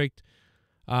perfect.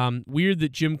 Weird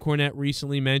that Jim Cornette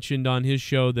recently mentioned on his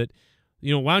show that,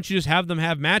 why don't you just have them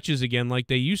have matches again like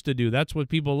they used to do? That's what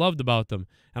people loved about them.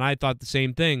 And I thought the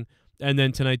same thing. And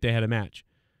then tonight they had a match.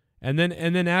 And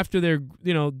then after their,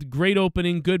 great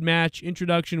opening, good match,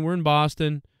 introduction, we're in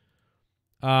Boston.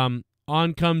 On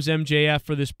comes MJF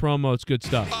for this promo. It's good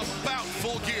stuff. About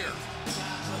Full Gear.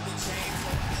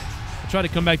 I'll try to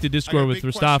come back to Discord with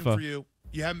Mustafa.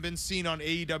 You haven't been seen on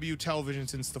AEW television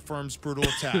since the firm's brutal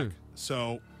attack.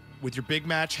 So, with your big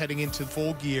match heading into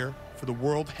Full Gear for the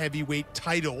World Heavyweight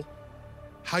title,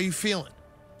 how you feeling?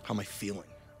 How am I feeling?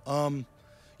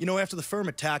 After the firm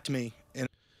attacked me.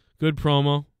 Good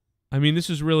promo. I mean, this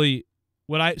is really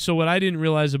what I didn't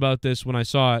realize about this when I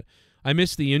saw it. I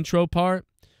missed the intro part.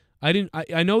 I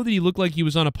know that he looked like he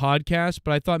was on a podcast,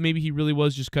 but I thought maybe he really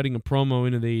was just cutting a promo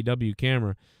into the AEW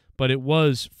camera. But it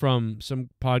was from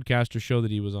some podcast or show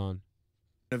that he was on.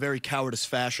 In a very cowardice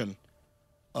fashion,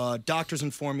 doctors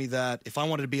informed me that if I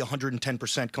wanted to be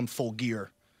 110% come Full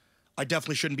Gear, I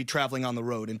definitely shouldn't be traveling on the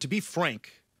road. And to be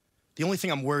frank, the only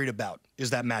thing I'm worried about is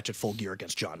that match at Full Gear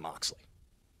against Jon Moxley.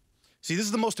 See, this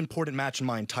is the most important match in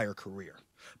my entire career.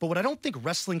 But what I don't think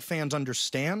wrestling fans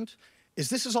understand is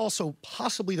this is also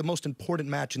possibly the most important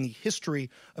match in the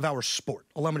history of our sport.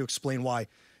 Allow me to explain why.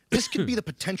 This could be the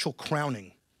potential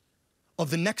crowning of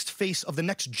the next face of the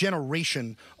next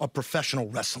generation of professional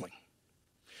wrestling.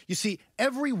 You see,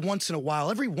 every once in a while,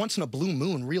 every once in a blue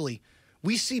moon, really,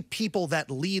 we see people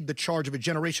that lead the charge of a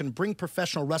generation bring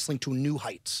professional wrestling to new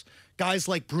heights. Guys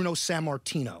like Bruno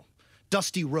Sammartino,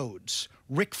 Dusty Rhodes,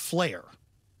 Ric Flair,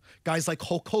 guys like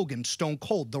Hulk Hogan, Stone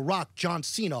Cold, The Rock, John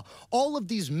Cena. All of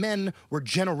these men were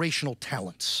generational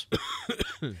talents.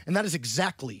 And that is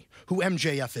exactly who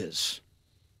MJF is.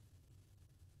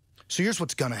 So here's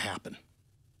what's gonna happen.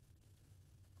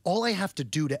 All I have to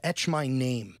do to etch my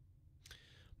name.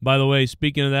 By the way,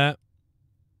 speaking of that,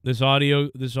 this audio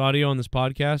on this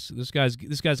podcast, this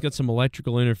guy's got some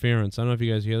electrical interference. I don't know if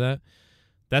you guys hear that.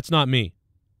 That's not me.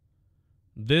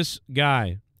 This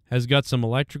guy has got some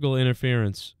electrical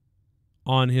interference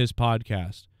on his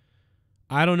podcast.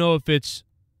 I don't know if it's,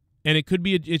 and it could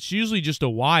be, it's usually just a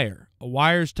wire. A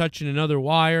wire's touching another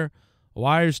wire. A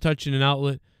wire's touching an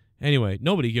outlet. Anyway,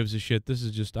 nobody gives a shit. This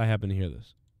is just, I happen to hear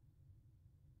this.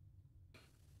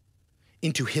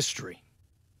 Into history.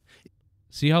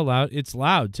 See how loud? It's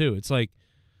loud, too. It's like,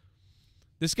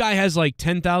 this guy has like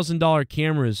 $10,000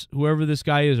 cameras. Whoever this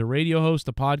guy is, a radio host,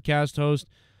 a podcast host,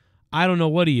 I don't know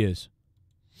what he is.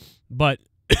 But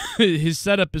his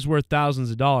setup is worth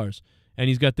thousands of dollars, and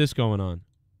he's got this going on.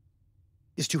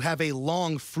 Is to have a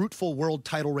long, fruitful world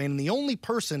title reign, and the only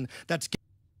person that's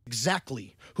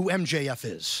exactly who MJF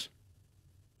is.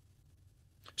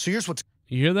 So here's what's...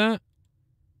 You hear that?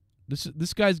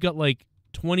 This guy's got like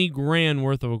 20 grand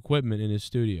worth of equipment in his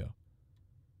studio.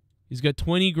 He's got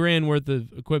 20 grand worth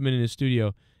of equipment in his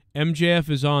studio. MJF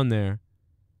is on there.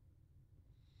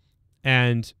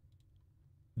 And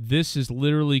this is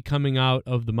literally coming out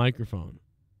of the microphone.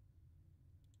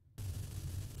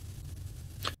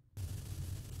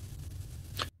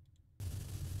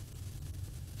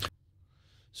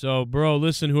 So, bro,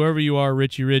 listen, whoever you are,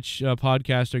 Richie Rich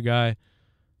podcaster guy,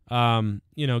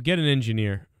 you know, get an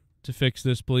engineer to fix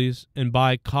this, please, and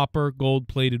buy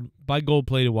gold-plated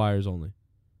wires only.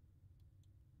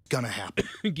 Gonna happen.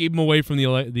 Keep them away from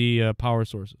the power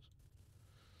sources.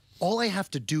 All I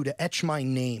have to do to etch my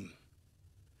name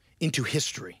into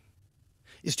history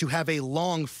is to have a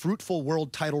long, fruitful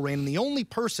world title reign, and the only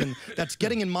person that's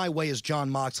getting in my way is Jon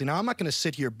Moxley. Now, I'm not going to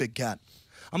sit here, Big Cat.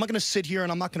 I'm not going to sit here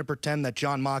and I'm not going to pretend that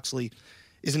Jon Moxley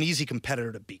is an easy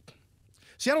competitor to beat.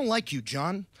 See, I don't like you,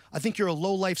 John. I think you're a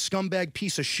low-life scumbag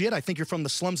piece of shit. I think you're from the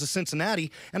slums of Cincinnati,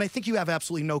 and I think you have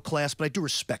absolutely no class, but I do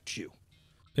respect you.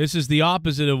 This is the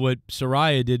opposite of what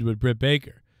Saraya did with Britt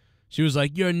Baker. She was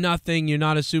like, you're nothing, you're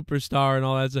not a superstar, and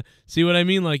all that stuff. See what I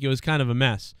mean? Like, it was kind of a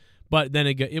mess. But then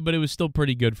it was still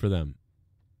pretty good for them.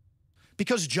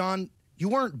 Because, John, you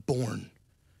weren't born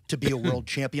to be a world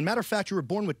champion. Matter of fact, you were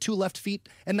born with 2 left feet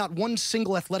and not one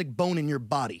single athletic bone in your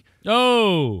body.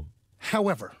 Oh.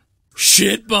 However,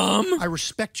 shit bum. I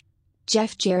respect you.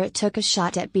 Jeff Jarrett took a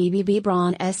shot at BBB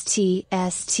Braun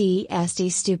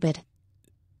ST stupid.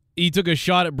 He took a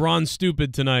shot at Braun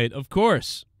stupid tonight. Of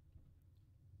course.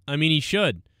 I mean, he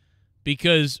should.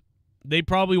 Because they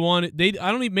probably wanted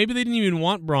maybe they didn't even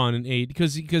want Braun in 8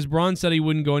 because Braun said he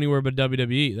wouldn't go anywhere but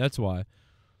WWE. That's why.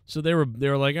 So they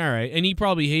were like, all right. And he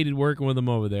probably hated working with him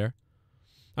over there.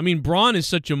 I mean, Braun is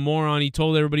such a moron. He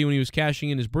told everybody when he was cashing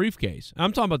in his briefcase.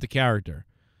 I'm talking about the character.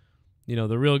 You know,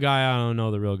 the real guy, I don't know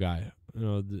the real guy. You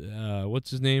know,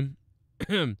 what's his name?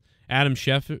 Adam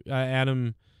Shear? I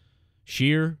don't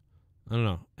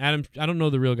know. I don't know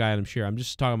the real guy, Adam Shear. I'm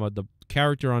just talking about the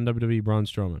character on WWE, Braun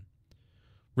Strowman.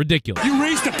 Ridiculous. You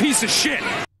raised a piece of shit.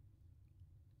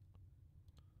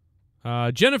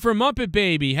 Jennifer Muppet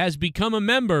Baby has become a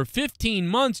member. 15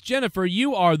 months. Jennifer,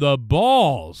 you are the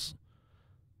balls.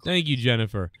 Thank you,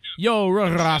 Jennifer. Yo,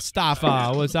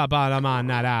 Rostafa. What's up,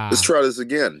 Adamanada? Let's try this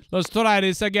again. Let's try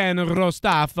this again,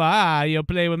 Rostafa. You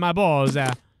play with my balls.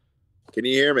 Can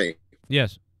you hear me?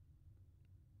 Yes.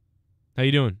 How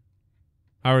you doing?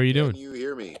 How are you doing? Can you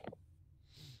hear me?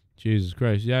 Jesus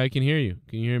Christ. Yeah, I can hear you.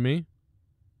 Can you hear me?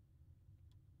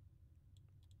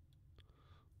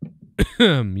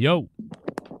 Yo.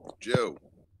 Joe.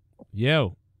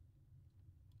 Yo.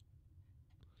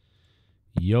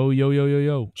 Yo.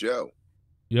 Joe.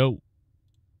 Yo.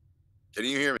 Can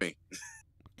you hear me?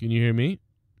 Can you hear me?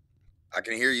 I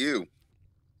can hear you.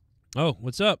 Oh,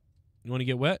 what's up? You want to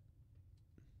get wet?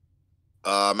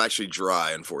 I'm actually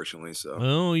dry, unfortunately. So.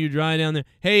 Oh, you're dry down there.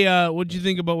 Hey, what did you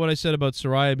think about what I said about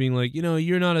Saraya being like, you know,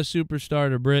 you're not a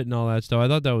superstar to Brit and all that stuff? I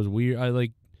thought that was weird.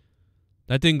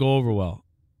 That didn't go over well.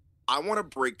 I want to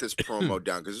break this promo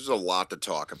down because there's a lot to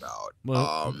talk about.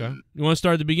 Well, okay. You want to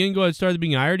start at the beginning? Go ahead, start at the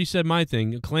beginning. I already said my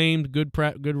thing. Acclaimed, good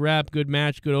rap, good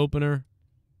match, good opener.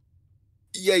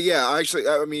 Yeah. Actually,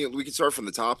 I mean, we can start from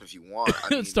the top if you want.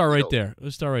 Let's start right there.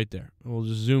 Let's start right there. We'll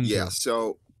just zoom. Yeah.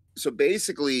 through. So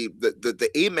basically, the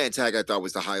 8-man tag I thought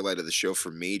was the highlight of the show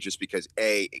for me, just because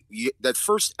that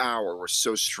first hour was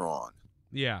so strong.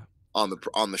 Yeah. On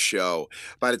the show.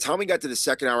 By the time we got to the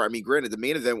second hour, I mean, granted, the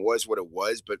main event was what it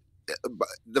was, but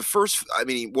the first, I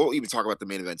mean, we'll even talk about the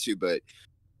main event too, but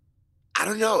I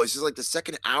don't know. It's just like the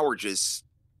second hour just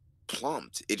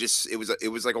plumped. It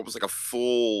was like almost like a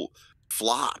full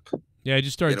flop. Yeah, I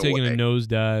just started taking a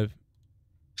nosedive.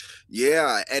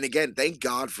 Yeah, and again, thank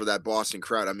God for that Boston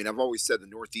crowd. I mean, I've always said the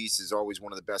Northeast is always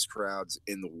one of the best crowds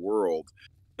in the world,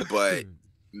 but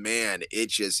man,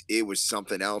 it was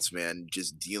something else, man,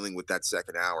 just dealing with that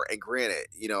second hour. And granted,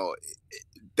 you know,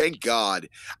 thank God.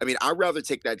 I mean, I'd rather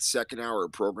take that second hour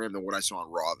program than what I saw on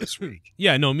Raw this week.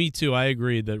 Yeah, no, me too. I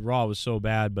agree that Raw was so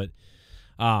bad, but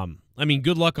I mean,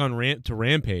 good luck on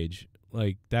Rampage.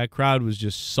 Like, that crowd was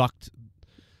just sucked.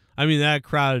 I mean, that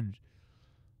crowd,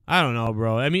 I don't know,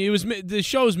 bro. I mean, the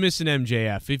show's missing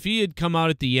MJF. If he had come out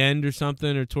at the end or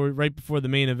something, or right before the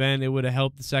main event, it would have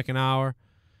helped the second hour.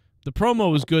 The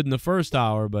promo was good in the first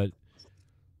hour, but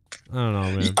I don't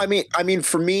know, man. I mean,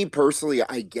 for me personally,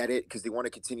 I get it because they want to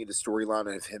continue the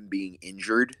storyline of him being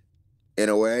injured in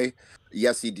a way.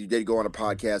 Yes, he did go on a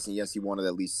podcast, and yes, he wanted to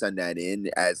at least send that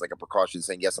in as like a precaution,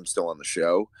 saying, yes, I'm still on the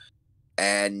show.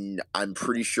 And I'm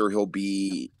pretty sure he'll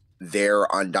be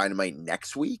there on Dynamite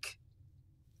next week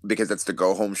because that's the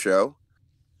go-home show.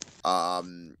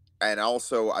 And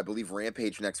also, I believe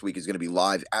Rampage next week is going to be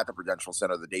live at the Prudential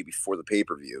Center the day before the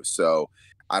pay-per-view. So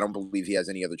I don't believe he has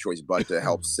any other choice but to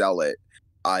help sell it.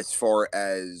 As far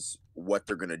as what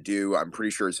they're going to do, I'm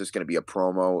pretty sure it's just going to be a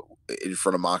promo in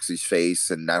front of Moxley's face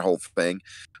and that whole thing,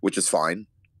 which is fine.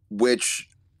 Which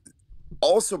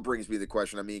also brings me to the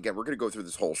question. I mean, again, we're going to go through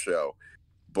this whole show,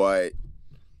 but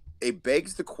it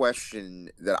begs the question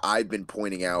that I've been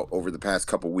pointing out over the past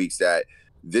couple weeks, that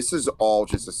this is all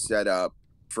just a setup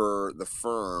for the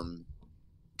firm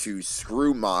to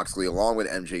screw Moxley along with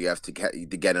MJF to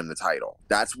get him the title.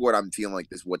 That's what I'm feeling like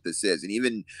what this is. And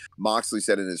even Moxley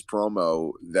said in his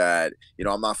promo that,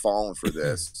 I'm not falling for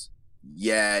this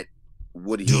yet.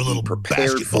 Would he do a little be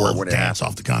prepared for it when it dance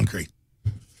happens? off the concrete?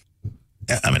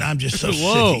 I mean, I'm just so sick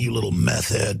of you little meth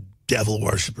head devil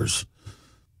worshippers.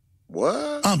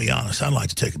 What? I'll be honest. I'd like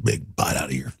to take a big bite out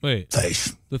of your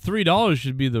face. The $3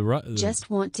 should be the Just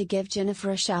want to give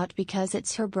Jennifer a shout because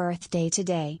it's her birthday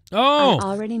today. Oh!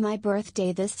 Already my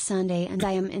birthday this Sunday, and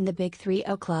I am in the Big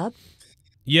 3-0 Club.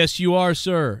 Yes, you are,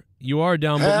 sir. You are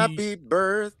down below. Happy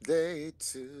birthday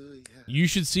to you. You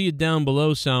should see it down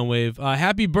below, Soundwave.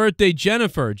 Happy birthday,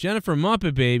 Jennifer. Jennifer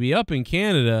Muppet Baby up in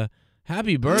Canada.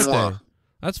 Happy birthday. Mwah.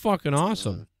 That's fucking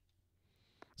awesome.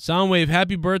 Soundwave,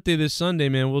 happy birthday this Sunday,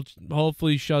 man. We'll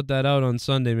hopefully shout that out on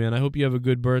Sunday, man. I hope you have a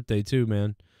good birthday, too,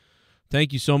 man.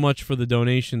 Thank you so much for the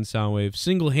donation, Soundwave.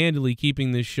 Single-handedly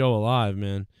keeping this show alive,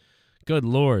 man. Good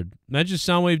Lord. Imagine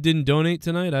Soundwave didn't donate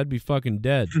tonight. I'd be fucking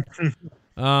dead.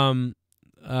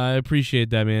 I appreciate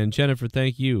that, man. Jennifer,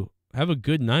 thank you. Have a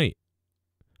good night.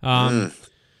 Don't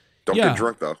get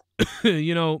drunk,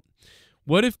 though.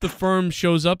 What if the firm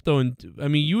shows up, though? And I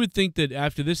mean, you would think that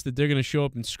after this that they're going to show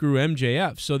up and screw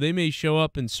MJF. So they may show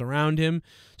up and surround him.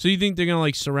 So you think they're going to,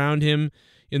 like, surround him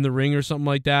in the ring or something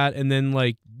like that, and then,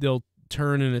 like, they'll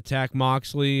turn and attack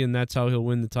Moxley, and that's how he'll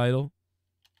win the title?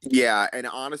 Yeah, and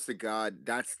honest to God,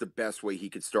 that's the best way he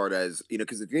could start, as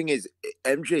because the thing is,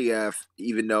 MJF,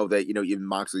 even though that even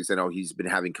Moxley said, he's been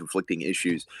having conflicting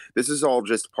issues, this is all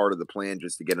just part of the plan,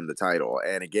 just to get him the title.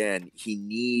 And again, he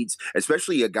needs,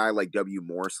 especially a guy like W.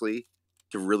 Morrisley,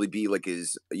 to really be like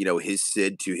his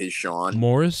Sid to his Sean.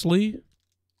 Morrisley,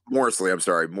 I'm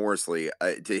sorry, Morrisley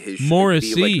to his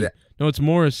Morrissey. Like no, it's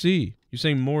Morrissey. You're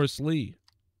saying Morrisley.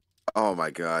 Oh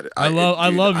my God, I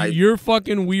love your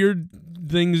fucking weird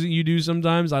things that you do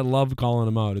sometimes. I love calling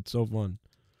them out. It's so fun.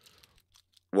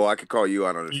 Well, I could call you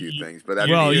out on a few things, but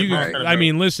that's I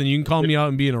mean, listen, you can call me out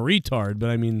and being a retard, but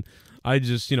I mean, I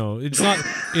just it's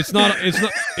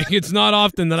not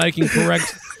often that I can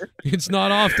correct. It's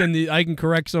not often that I can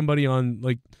correct somebody on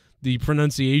like the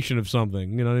pronunciation of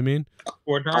something. You know what I mean?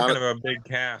 We're talking about Big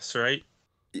Cass, right?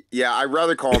 Yeah, I'd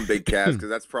rather call him Big Cass because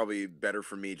that's probably better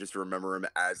for me, just to remember him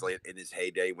as like in his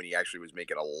heyday when he actually was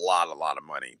making a lot of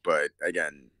money. But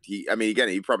again, he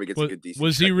probably gets a good decent.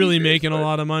 Was he really making a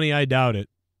lot of money? I doubt it.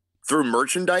 Through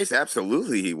merchandise,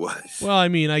 absolutely he was. Well, I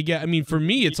mean, for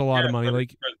me, it's a lot of money.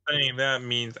 Like saying that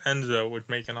means Enzo was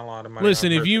making a lot of money.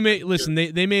 Listen, if you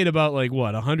they made about like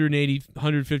what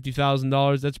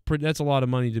 $150,000. That's a lot of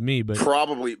money to me. But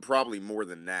probably more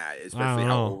than that, especially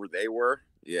how over they were.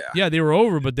 Yeah, they were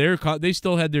over, but they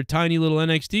still had their tiny little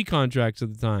NXT contracts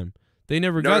at the time. They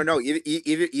never got. No.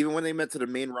 Even when they met to the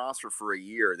main roster for a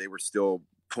year, they were still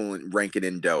ranking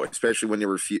in dough, especially when they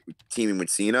were teaming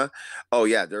with Cena. Oh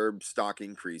yeah, their stock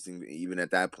increasing even at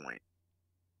that point.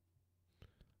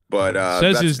 But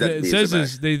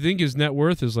they think his net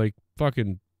worth is like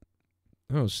fucking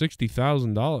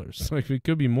 $60,000. Like it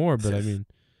could be more, but I mean.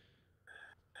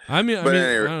 I mean, I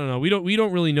don't know. We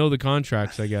don't really know the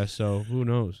contracts, I guess. So who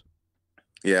knows?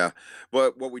 Yeah,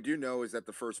 but what we do know is that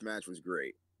the first match was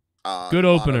great. Good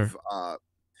opener.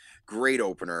 Great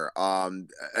opener.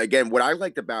 Again, what I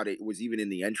liked about it was even in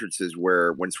the entrances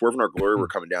where when Swerve and Our Glory were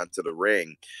coming down to the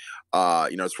ring,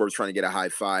 Swerve's trying to get a high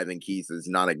five and Keith is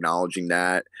not acknowledging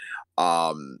that.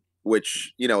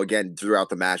 Which again throughout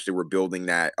the match they were building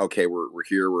that. Okay, we're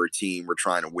here. We're a team. We're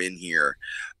trying to win here.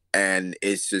 And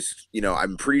it's just,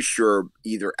 I'm pretty sure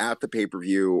either at the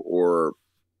pay-per-view or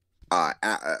during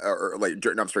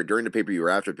the pay-per-view or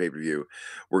after the pay-per-view,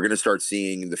 we're going to start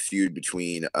seeing the feud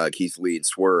between Keith Lee and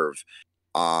Swerve.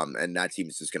 And that team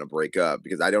is just going to break up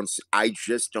because I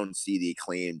just don't see the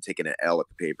Acclaim taking an L at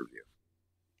the pay-per-view.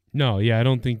 No, yeah, I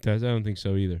don't think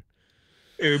so either.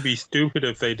 It would be stupid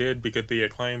if they did because the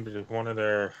Acclaimed is one of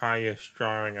their highest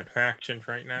drawing attractions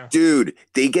right now. Dude,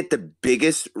 they get the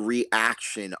biggest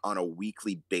reaction on a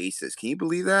weekly basis. Can you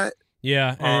believe that?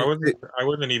 Yeah. I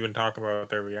wasn't even talking about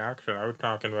their reaction. I was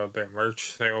talking about their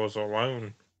merch sales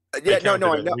alone. Yeah, no,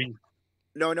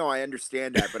 I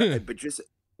understand that, but just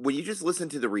when you just listen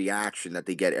to the reaction that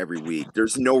they get every week,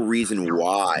 there's no reason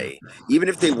why. Even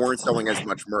if they weren't selling as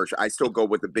much merch, I still go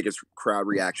with the biggest crowd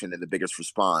reaction and the biggest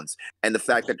response. And the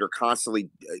fact that they're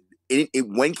constantly,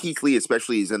 when Keith Lee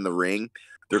especially is in the ring,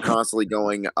 they're constantly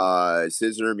going,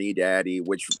 "Scissor me, daddy,"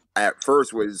 which at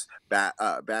first was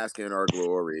basking in our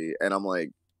glory. And I'm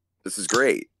like, this is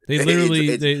great. They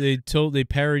literally they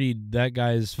parodied that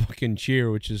guy's fucking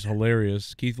cheer, which is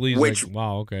hilarious. Keith Lee's like,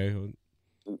 wow, okay.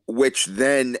 Which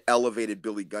then elevated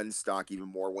Billy Gunn's stock even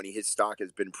more when his stock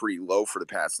has been pretty low for the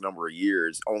past number of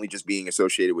years, only just being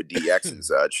associated with DX and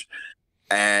such.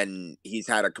 And he's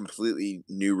had a completely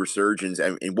new resurgence.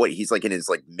 And what he's like in his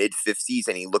like mid-50s,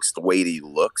 and he looks the way that he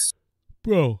looks.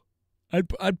 Bro,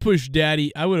 I'd push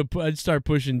Daddy. I'd start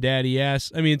pushing Daddy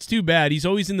ass. I mean, it's too bad. He's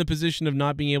always in the position of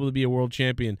not being able to be a world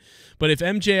champion. But if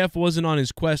MJF wasn't on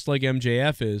his quest like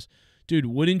MJF is, dude,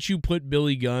 wouldn't you put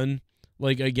Billy Gunn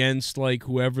like against like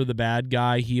whoever the bad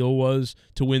guy heel was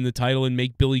to win the title and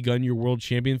make Billy Gunn your world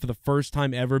champion for the first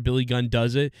time ever? Billy Gunn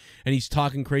does it, and he's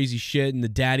talking crazy shit and the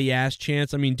daddy ass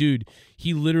chants. I mean, dude,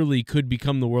 he literally could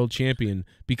become the world champion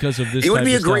because of this. He would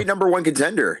be a great #1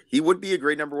 contender. He would be a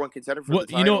great #1 contender for the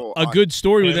title. You know, a good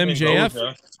story with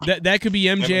MJF. That could be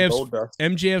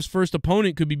MJF's first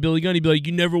opponent. Could be Billy Gunn. He'd be like,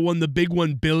 "You never won the big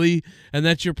one, Billy, and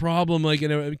that's your problem." Like,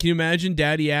 can you imagine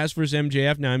Daddy ass versus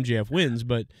MJF? Now MJF wins,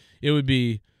 but that'd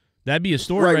be a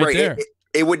story right there.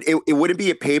 It wouldn't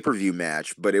be a pay-per-view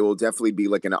match, but it will definitely be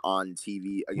like an on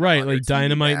TV, right? Like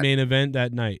Dynamite main event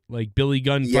that night, like Billy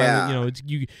Gunn. Finally, you know, it's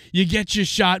you get your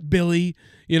shot, Billy.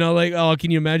 You know, like, oh,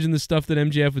 can you imagine the stuff that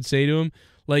MJF would say to him?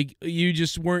 Like, you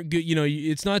just weren't good. You know,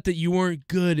 it's not that you weren't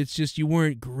good. It's just you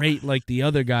weren't great like the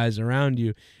other guys around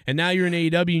you. And now you're in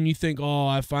AEW and you think, oh,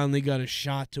 I finally got a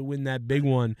shot to win that big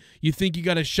one. You think you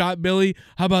got a shot, Billy?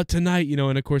 How about tonight? You know,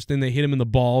 and of course then they hit him in the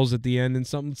balls at the end and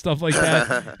stuff like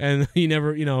that. And he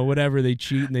never, you know, whatever, they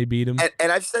cheat and they beat him.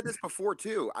 And I've said this before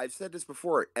too.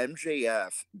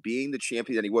 MJF being the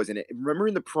champion that he was, and remember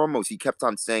in the promos he kept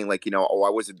on saying like, you know, oh,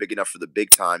 I wasn't big enough for the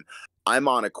big time. I'm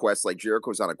on a quest, like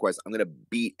Jericho's on a quest. I'm going to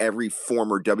beat every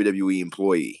former WWE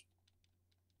employee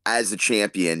as a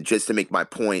champion just to make my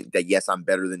point that, yes, I'm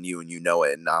better than you and you know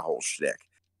it and not whole shtick.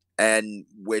 And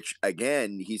which,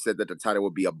 again, he said that the title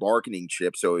would be a bargaining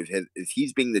chip. So if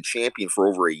he's being the champion for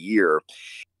over a year,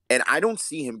 and I don't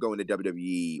see him going to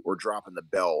WWE or dropping the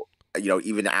belt, you know,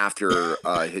 even after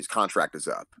his contract is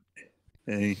up.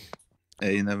 Hey,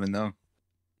 you never know.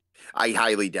 I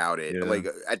highly doubt it. Yeah. Like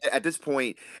at this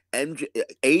point,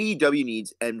 AEW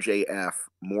needs MJF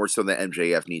more so than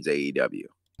MJF needs AEW.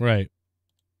 Right.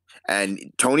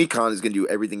 And Tony Khan is going to do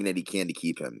everything that he can to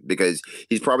keep him because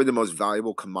he's probably the most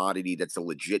valuable commodity that's a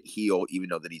legit heel, even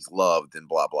though that he's loved and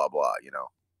blah, blah, blah, you know?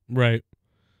 Right.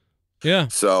 Yeah.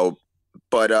 So,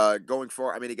 but going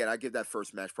forward, I mean, again, I give that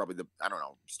first match probably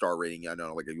star rating. I don't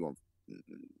know, like if you want, I'll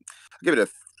give it a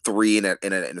 3 and a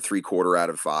 3/4 out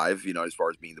of 5, you know, as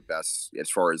far as being the best, as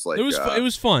far as like it was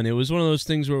fun. It was one of those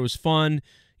things where it was fun.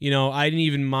 You know, I didn't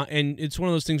even mind, and it's one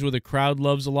of those things where the crowd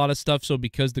loves a lot of stuff. So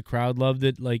because the crowd loved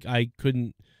it, like I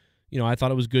couldn't, you know, I thought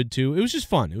it was good too. It was just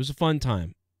fun. It was a fun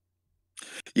time.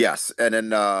 Yes, and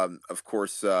then of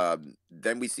course,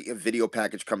 then we see a video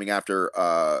package coming after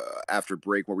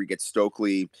break where we get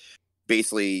Stokely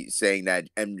basically saying that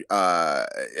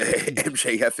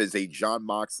MJF is a John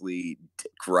Moxley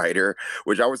dick rider,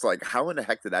 which I was like, how in the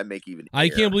heck did that make even air? I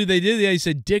can't believe they did that. He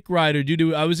said dick rider,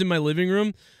 dude. I was in my living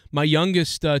room. My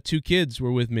youngest 2 kids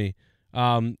were with me.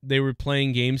 They were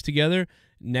playing games together,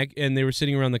 and they were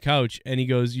sitting around the couch, and he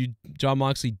goes, "You John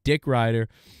Moxley dick rider."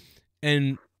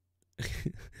 And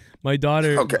my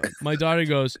daughter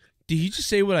goes, "Did he just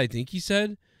say what I think he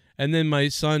said?" And then my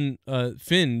son,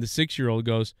 Finn, the 6-year-old,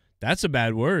 goes, "That's a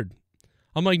bad word."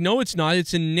 I'm like, "No, it's not.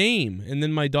 It's a name." And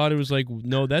then my daughter was like,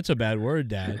 "No, that's a bad word,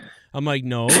 Dad." I'm like,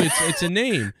 "No, it's a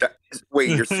name." Wait,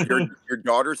 your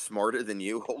daughter's smarter than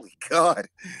you? Holy God!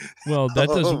 Well, that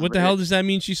doesn't. What the hell does that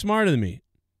mean? She's smarter than me.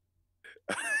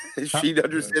 She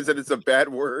understands that it's a bad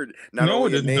word. Not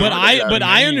only a name, but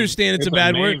I understand it's a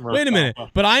bad word. Wait a minute.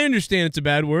 But I understand it's a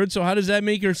bad word. So how does that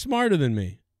make her smarter than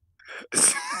me?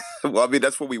 Well, I mean,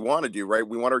 that's what we want to do, right?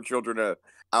 We want our children to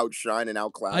outshine and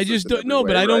outclass. I just don't know,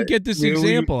 but I don't get this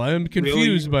example. I'm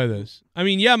confused by this. I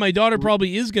mean, yeah, my daughter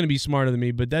probably is going to be smarter than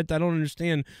me, but that I don't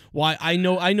understand why. I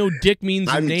know dick means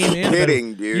a name. I'm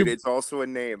kidding, dude. It's also a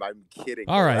name. I'm kidding.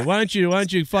 All right, why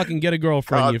don't you fucking get a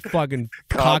girlfriend? You fucking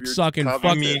cocksucking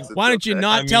fuck. Why don't you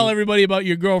not tell everybody about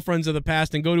your girlfriends of the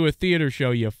past and go to a theater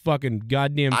show? You fucking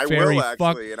goddamn fairy fuck. I will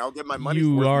actually, and I'll get my money's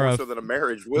worth more so than a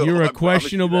marriage will. You're a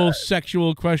questionable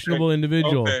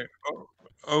individual.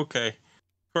 Okay.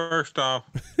 First off,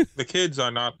 the kids are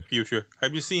not the future.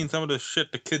 Have you seen some of the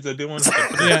shit the kids are doing?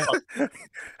 Yeah.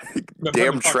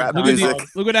 Damn trap music.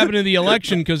 Look what happened to the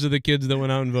election because of the kids that went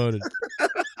out and voted.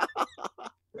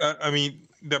 I mean,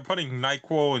 they're putting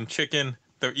NyQuil and chicken.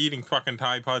 They're eating fucking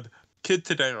Tide Pod. Kids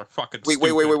today are fucking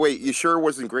stupid. Wait. You sure it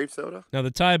wasn't grape soda? Now,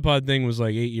 the Tide Pod thing was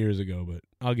like 8 years ago, but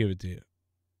I'll give it to you.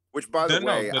 Which, by the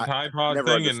way, the I Tide Pod never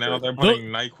thing, and now understood. they're putting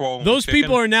NyQuil in Those chicken.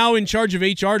 people are now in charge of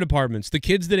HR departments. The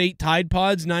kids that ate Tide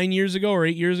Pods 9 years ago or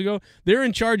 8 years ago, they're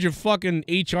in charge of fucking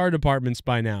HR departments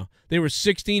by now. They were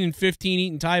 16 and 15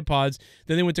 eating Tide Pods.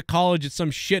 Then they went to college at some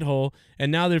shithole,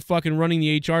 and now they're fucking running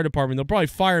the HR department. They'll probably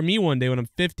fire me one day when I'm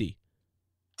 50.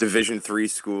 Division III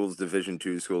schools, Division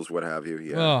II schools, what have you.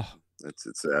 Yeah, Ugh. it's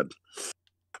sad.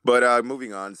 But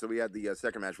moving on. So we had the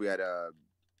second match. We had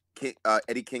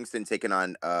Eddie Kingston taking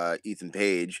on Ethan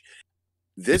Page.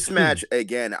 This match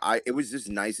again, it was just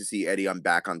nice to see Eddie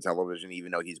back on television,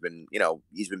 even though he's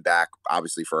been back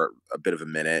obviously for a bit of a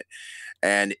minute,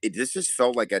 and this just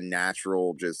felt like a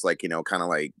natural, just like kind of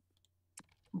like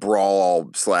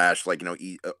brawl / like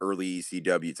early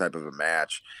ECW type of a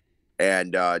match.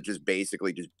 And just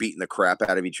basically just beating the crap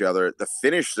out of each other. The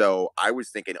finish, though, I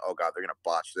was thinking, oh, God, they're going to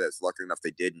botch this. Luckily enough,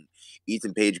 they didn't.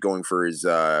 Ethan Page going for his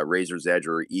Razor's Edge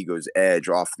or Ego's Edge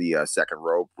off the second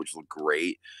rope, which looked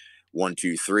great. 1,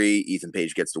 2, 3. Ethan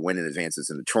Page gets the win and advances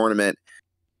in the tournament.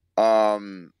 I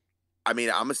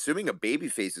mean, I'm assuming a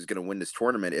babyface is going to win this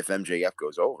tournament if MJF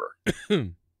goes over.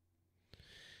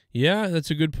 Yeah,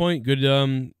 that's a good point. Good.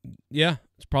 Yeah,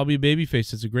 it's probably a babyface.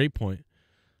 That's a great point.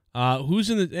 Who's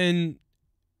in the, and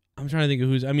I'm trying to think of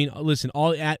who's, I mean, listen,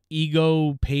 all at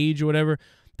Ego Page or whatever,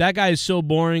 that guy is so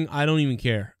boring, I don't even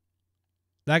care.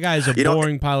 That guy is a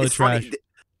boring pile of trash. Funny,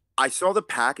 I saw the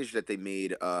package that they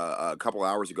made a couple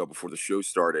hours ago before the show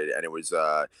started, and it was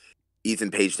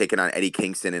Ethan Page taking on Eddie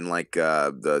Kingston in like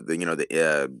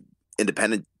the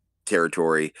independent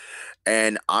territory,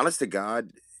 and honest to God,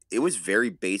 it was very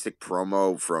basic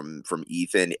promo from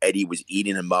Ethan. Eddie was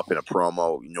eating him up in a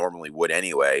promo, normally would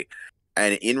anyway.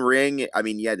 And in ring, I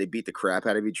mean, yeah, they beat the crap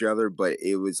out of each other, but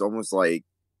it was almost like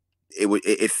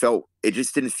it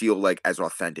just didn't feel like as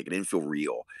authentic. It didn't feel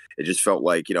real. It just felt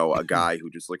like, a guy who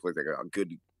just looked like a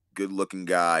good looking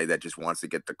guy that just wants to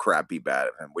get the crap beat out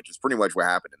of him, which is pretty much what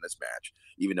happened in this match,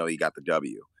 even though he got the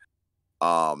W.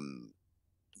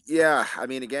 Yeah, I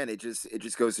mean, again, it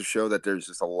just goes to show that there's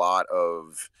just a lot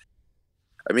of.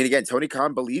 I mean, again, Tony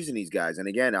Khan believes in these guys, and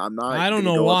again, I don't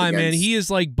know why, man. He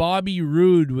is like Bobby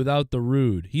Roode without the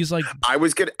rude. He's like. I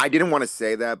didn't want to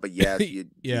say that, but yes,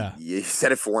 you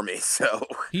said it for me. So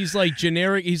he's like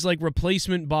generic. He's like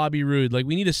replacement Bobby Roode. Like,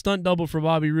 we need a stunt double for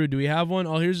Bobby Roode. Do we have one?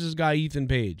 Oh, here's this guy Ethan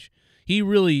Page. He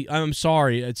really, I'm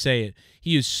sorry, I'd say it.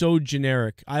 He is so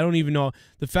generic. I don't even know.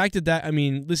 The fact that I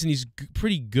mean, listen, he's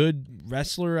pretty good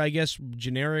wrestler, I guess,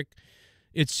 generic.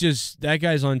 It's just, that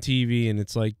guy's on TV, and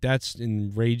it's like, that's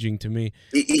enraging to me.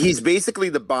 He's basically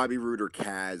the Bobby Roode or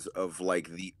Kaz of, like,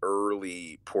 the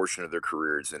early portion of their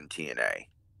careers in TNA.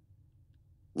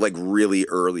 Like, really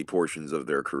early portions of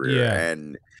their career. Yeah.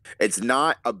 And it's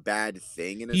not a bad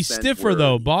thing in a He's sense. stiffer,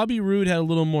 though. Bobby Roode had a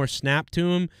little more snap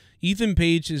to him. Ethan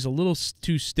Page is a little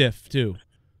too stiff, too,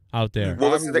 out there.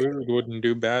 Well, Bobby Roode wouldn't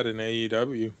do bad in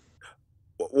AEW.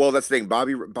 Well, that's the thing.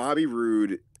 Bobby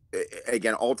Roode,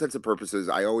 again, all intents and purposes,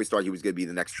 I always thought he was going to be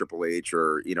the next Triple H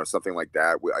or, something like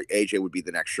that. AJ would be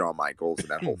the next Shawn Michaels and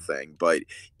that whole thing. But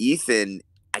Ethan,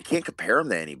 I can't compare him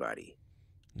to anybody.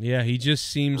 Yeah, he just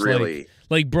seems really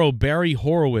like bro, Barry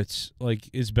Horowitz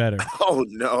is better. Oh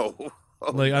no.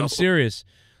 No. I'm serious.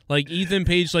 Like Ethan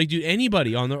Page, like, dude,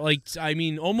 anybody on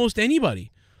the almost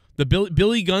anybody. The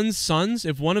Billy Gunn's sons,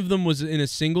 if one of them was in a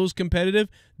singles competitive,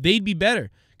 they'd be better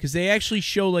because they actually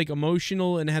show like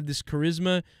emotional and have this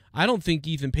charisma. I don't think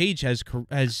Ethan Page has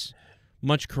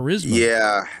much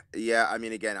charisma. Yeah. I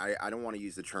mean, again, I don't want to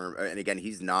use the term, and again,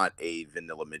 he's not a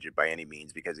vanilla midget by any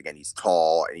means because again, he's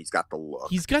tall and he's got the look.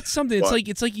 He's got something.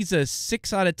 It's like he's a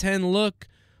 6 out of 10 look,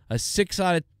 a 6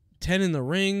 out of 10 in the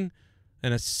ring,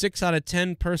 and a 6 out of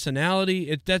 10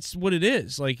 personality. That's what it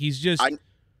is. Like he's just.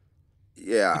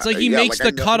 It's like he makes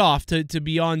the cutoff to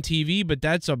be on TV, but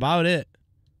that's about it.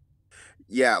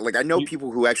 Yeah, like I know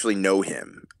people who actually know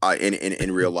him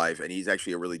in real life, and he's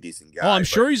actually a really decent guy. Oh, I'm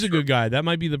sure he's a good guy. That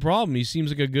might be the problem. He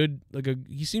seems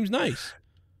he seems nice.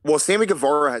 Well, Sammy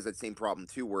Guevara has that same problem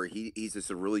too, where he's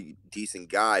just a really decent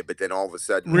guy, but then all of a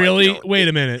sudden, really, wait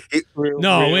a minute,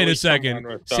 wait a second.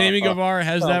 Sammy Guevara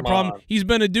has that problem. He's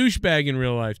been a douchebag in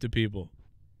real life to people.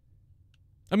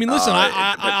 I mean, listen,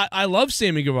 I love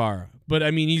Sammy Guevara, but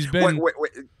I mean, he's been. Wait.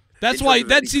 That's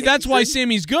why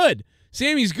Sammy's good.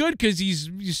 Sammy's good because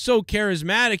he's so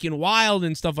charismatic and wild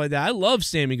and stuff like that. I love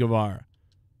Sammy Guevara.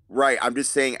 Right. I'm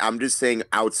just saying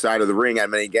outside of the ring. I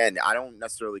mean, again, I don't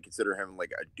necessarily consider him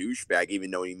like a douchebag,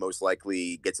 even though he most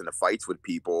likely gets into fights with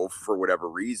people for whatever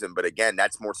reason. But again,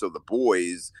 that's more so the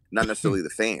boys, not necessarily the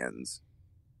fans.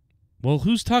 Well,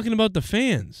 who's talking about the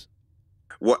fans?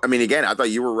 Well, I mean, again, I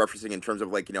thought you were referencing in terms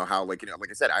of like, how, like, like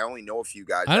I said, I only know a few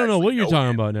guys. I don't know what you're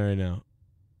talking about right now.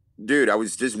 Dude, I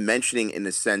was just mentioning in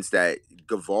the sense that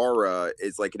Guevara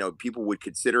is like, people would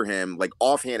consider him like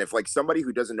offhand, if like somebody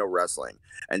who doesn't know wrestling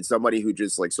and somebody who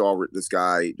just like saw this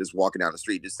guy just walking down the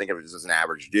street, just think of it as an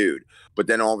average dude. But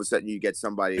then all of a sudden you get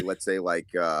somebody, let's say like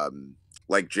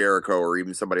Jericho or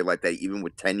even somebody like that, even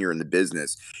with tenure in the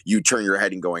business, you turn your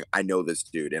head and going, I know this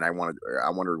dude and I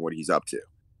wonder what he's up to.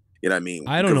 You know what I mean?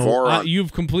 I don't know.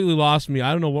 You've completely lost me.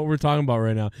 I don't know what we're talking about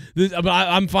right now. But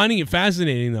I'm finding it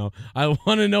fascinating, though. I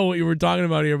want to know what you were talking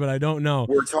about here, but I don't know.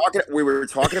 We were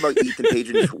talking about Ethan Page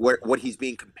and what he's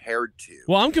being compared to.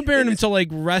 Well, I'm comparing him to like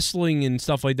wrestling and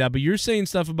stuff like that, but you're saying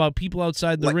stuff about people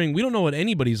outside the ring. We don't know what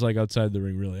anybody's like outside the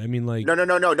ring, really. I mean, like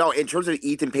no. In terms of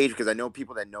Ethan Page, because I know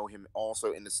people that know him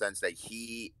also in the sense that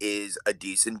he is a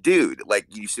decent dude. Like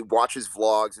you should watch his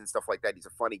vlogs and stuff like that. He's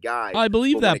a funny guy. I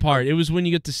believe that part. It was when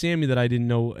you get to Sammy that I didn't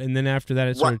know, and then after that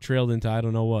it sort of trailed into I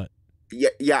don't know what.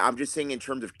 Yeah. I'm just saying in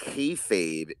terms of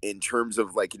kayfabe, in terms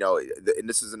of like and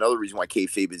this is another reason why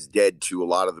kayfabe is dead to a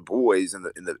lot of the boys in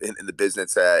the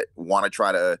business that want to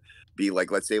try to be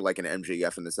like, let's say like an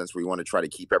MJF in the sense where you want to try to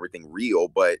keep everything real,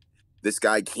 but this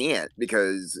guy can't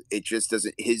because it just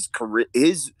doesn't. His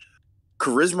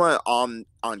charisma on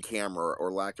camera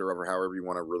or lack thereof, or however you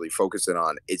want to really focus it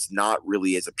on, it's not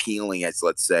really as appealing as,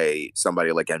 let's say,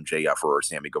 somebody like MJF or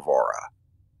Sammy Guevara.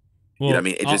 Well, you know what I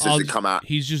mean? It just doesn't come out.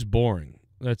 He's just boring.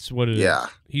 That's what it is.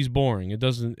 He's boring.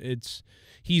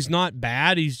 He's not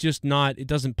bad. He's just not. It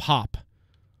doesn't pop.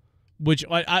 But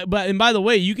by the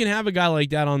way, you can have a guy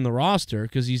like that on the roster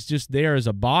because he's just there as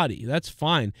a body. That's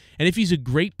fine. And if he's a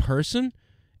great person,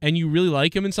 and you really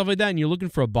like him and stuff like that, and you're looking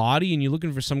for a body, and you're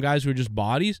looking for some guys who are just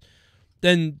bodies,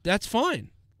 then that's fine.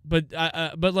 But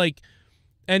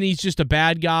and he's just a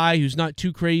bad guy who's not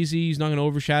too crazy. He's not going to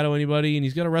overshadow anybody, and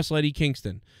he's going to wrestle Eddie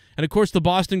Kingston. And of course, the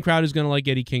Boston crowd is going to like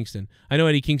Eddie Kingston. I know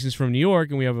Eddie Kingston's from New York,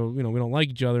 and we have we don't like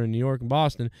each other in New York and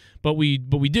Boston, but we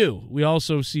do. We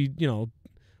also see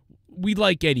we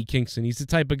like Eddie Kingston. He's the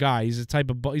type of guy. He's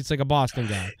like a Boston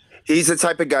guy. He's the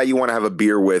type of guy you want to have a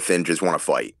beer with and just want to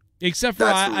fight. Except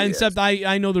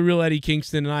I know the real Eddie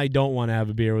Kingston, and I don't want to have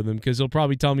a beer with him because he'll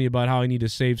probably tell me about how I need to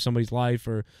save somebody's life,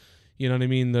 or you know what I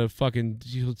mean. I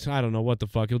don't know what the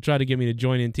fuck. He'll try to get me to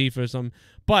join Antifa or something.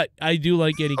 But I do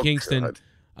like Eddie Kingston.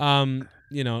 God.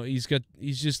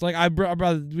 He's just like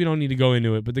brother. We don't need to go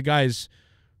into it, but the guy's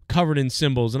covered in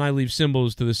symbols, and I leave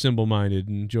symbols to the symbol-minded.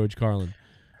 And George Carlin.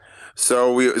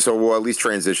 So we'll at least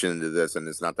transition into this, and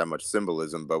it's not that much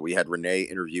symbolism, but we had Renee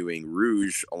interviewing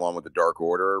Rouge along with the Dark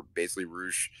Order. Basically,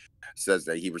 Rouge says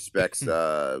that he respects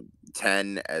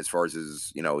 10 as far as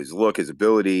his his look, his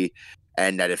ability,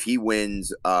 and that if he wins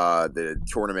the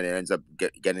tournament and ends up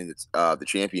getting the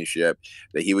championship,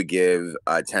 that he would give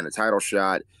 10 a title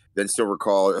shot. Then still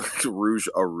recall Rouge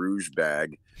a Rouge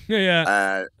bag.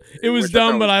 Yeah. It was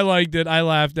dumb, but I liked it. I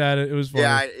laughed at it. It was funny.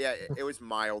 Yeah, it was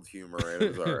mild humor, and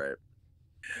it was all right.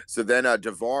 So then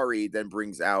Daivari then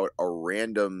brings out a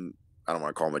random, I don't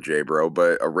want to call him a J-bro,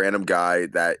 but a random guy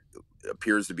that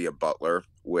appears to be a butler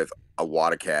with a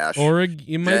wad of cash. Or a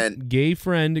gay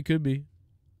friend, it could be.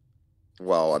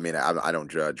 Well, I mean, I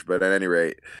don't judge, but at any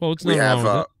rate, we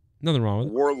have nothing wrong with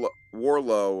it.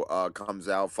 Wardlow comes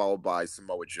out, followed by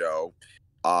Samoa Joe.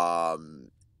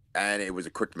 And it was a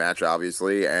quick match,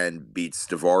 obviously, and beats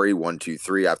Daivari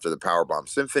 1-2-3 after the Powerbomb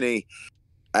Symphony.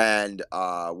 And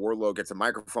Wardlow gets a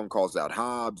microphone, calls out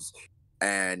Hobbs,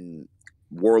 and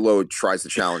Wardlow tries to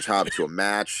challenge Hobbs to a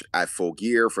match at Full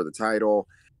Gear for the title.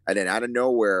 And then out of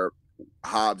nowhere,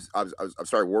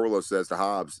 Wardlow says to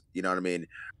Hobbs, you know what I mean?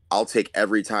 I'll take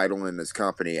every title in this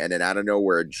company. And then out of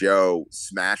nowhere, Joe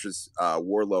smashes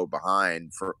Wardlow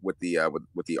behind with the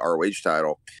ROH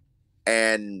title.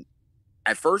 And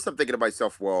at first, I'm thinking to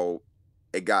myself, well,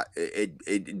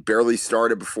 it barely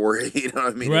started before, you know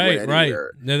what I mean? Right.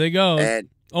 There they go. And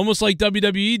almost like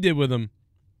WWE did with him.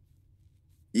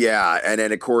 Yeah, and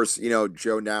then, of course,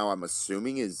 Joe now, I'm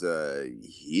assuming, is a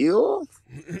heel?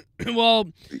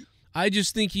 Well, I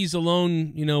just think he's a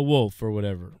lone, wolf or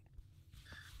whatever.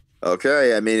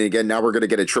 Okay, I mean, again, now we're going to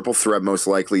get a triple threat, most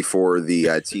likely, for the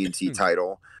TNT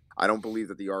title. I don't believe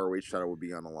that the ROH title would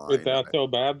be on the line. Is that so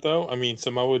bad, though? I mean,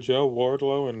 Samoa Joe,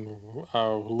 Wardlow, and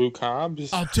Luke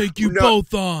Hobbs. I'll take you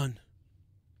both on.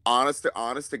 Honest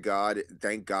to God,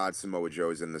 thank God Samoa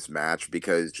Joe is in this match,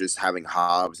 because just having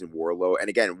Hobbs and Wardlow, and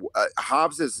again,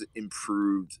 Hobbs has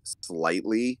improved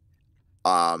slightly,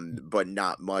 but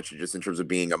not much, just in terms of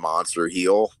being a monster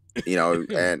heel,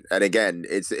 and again,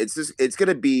 it's going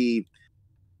to be,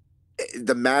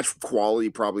 the match quality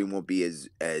probably won't be as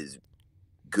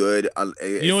good.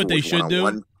 You know what they should do?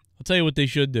 I'll tell you what they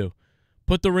should do.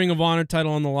 Put the Ring of Honor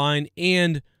title on the line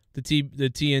and the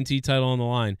TNT title on the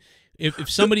line. if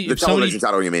somebody the if somebody television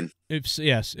title, you mean?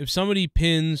 if somebody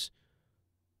pins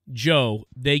Joe,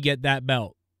 they get that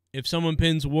belt. If someone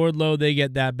pins Wardlow, they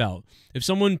get that belt. If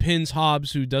someone pins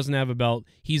Hobbs, who doesn't have a belt,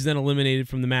 he's then eliminated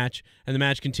from the match, and the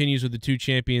match continues with the 2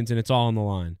 champions, and it's all on the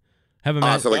line. Have a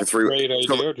match. So like a 3. Great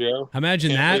idea, Joe.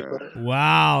 Imagine that.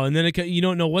 Wow. And then you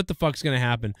don't know what the fuck's going to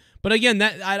happen. But again,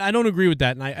 that I don't agree with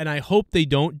that, and I hope they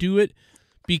don't do it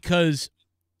because,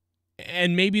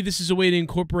 and maybe this is a way to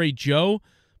incorporate Joe,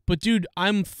 but dude,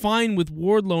 I'm fine with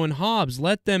Wardlow and Hobbs.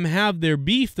 Let them have their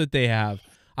beef that they have.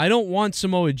 I don't want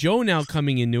Samoa Joe now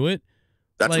coming into it.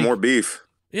 That's more beef.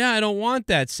 Yeah, I don't want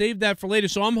that. Save that for later.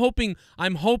 So I'm hoping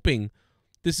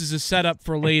this is a setup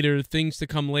for later, things to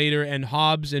come later, and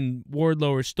Hobbs and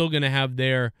Wardlow are still going to have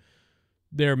their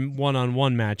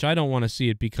one-on-one match. I don't want to see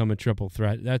it become a triple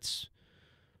threat. That's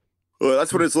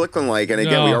what it's looking like. And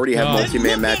again, we already have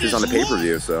multi-man matches on the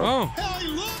pay-per-view. So.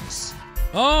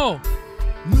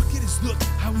 Look at his look,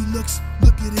 how he looks.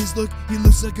 Look at his look, he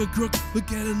looks like a crook.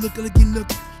 Look at him, look like he look.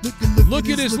 Look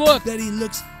at his look. That he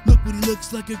looks. Look what he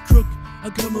looks like a crook. I'm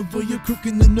coming for your crook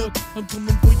in the nook. I'm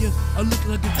coming for you. I look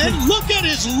like a crook. And look at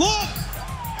his look,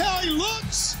 how he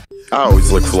looks. I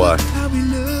always look flush. How he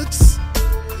looks.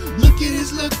 Look at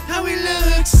his look, how he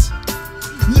looks.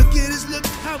 Look at his look,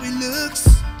 how he looks.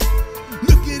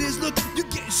 Look at his look, you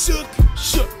get shook.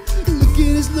 Look at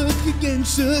his look, you getting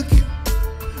shook.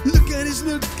 Look at his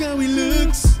look, how he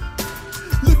looks.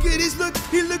 Look at his look,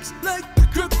 he looks like a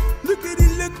crook. Look at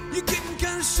his look, you're getting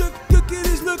kind of shook. Look at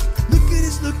his look,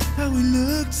 how he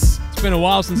looks. It's been a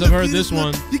while since I've heard this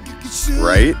one.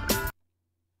 Right?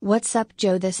 What's up,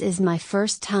 Joe? This is my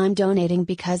first time donating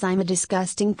because I'm a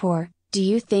disgusting poor. Do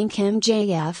you think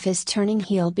MJF is turning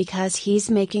heel because he's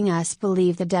making us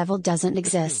believe the devil doesn't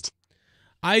exist?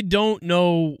 I don't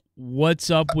know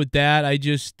what's up with that. I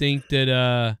just think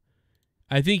that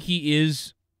I think he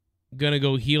is gonna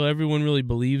go heel. Everyone really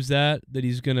believes that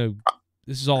he's gonna.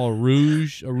 This is all a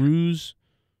ruse.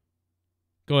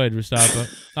 Go ahead, Rustapa.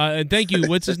 And thank you.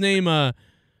 What's his name?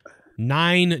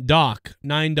 Nine Doc.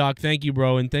 Thank you,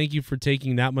 bro, and thank you for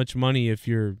taking that much money. If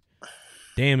you're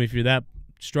that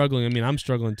struggling. I mean, I'm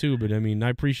struggling too, but I mean, I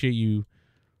appreciate you,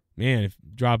 man. If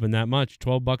dropping that much,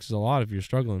 $12 is a lot if you're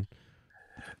struggling.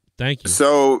 Thank you.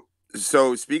 So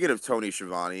speaking of Tony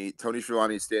Schiavone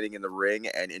is standing in the ring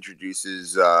and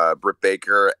introduces Britt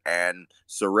Baker and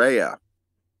Saraya.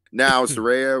 Now,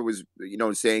 Saraya was,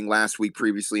 saying last week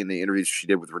previously in the interview she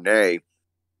did with Renee,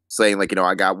 saying like,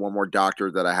 I got one more doctor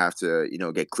that I have to,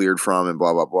 get cleared from and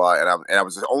blah, blah, blah. And I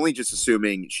was only just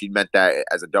assuming she meant that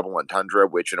as a double entendre,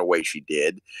 which in a way she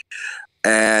did.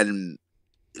 And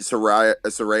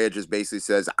Saraya just basically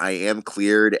says, I am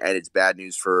cleared, and it's bad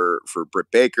news for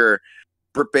Britt Baker.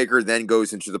 Britt Baker then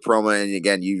goes into the promo, and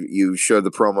again, you showed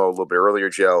the promo a little bit earlier,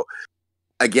 Joe.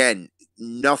 Again,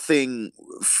 nothing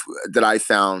that I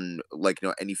found like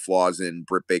any flaws in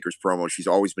Britt Baker's promo. She's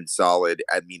always been solid.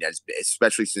 I mean,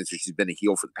 especially since she's been a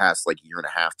heel for the past like year and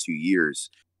a half, 2 years,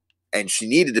 and she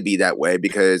needed to be that way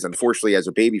because unfortunately, as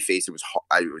a babyface, it was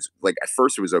like at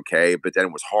first it was okay, but then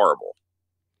it was horrible.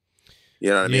 You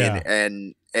know what I mean?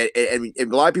 And a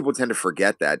lot of people tend to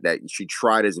forget that she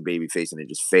tried as a babyface and it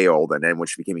just failed, and then when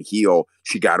she became a heel,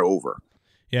 she got over.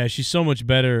 Yeah, she's so much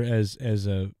better as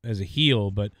a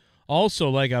heel, but also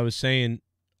like I was saying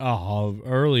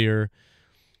earlier,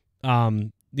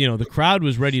 the crowd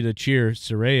was ready to cheer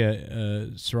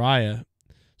psoriasis,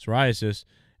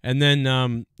 and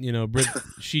then Britt,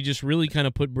 she just really kind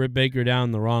of put Britt Baker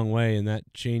down the wrong way, and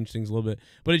that changed things a little bit.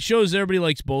 But it shows everybody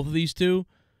likes both of these two.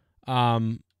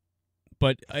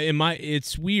 But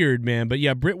it's weird, man. But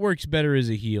yeah, Britt works better as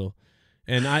a heel,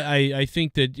 and I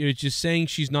think that it's just saying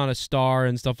she's not a star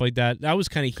and stuff like that. That was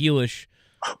kind of heelish.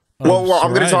 Well,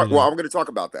 I'm going to talk. Well, I'm going to talk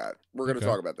about that. We're going to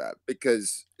talk about that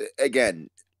because again,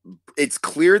 it's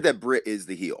clear that Britt is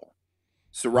the heel.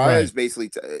 Saraya is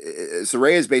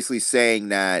basically saying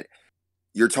that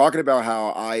you're talking about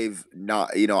how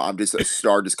I'm just a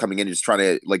star just coming in and just trying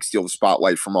to like steal the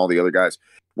spotlight from all the other guys.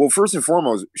 Well, first and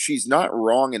foremost, she's not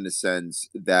wrong in the sense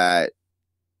that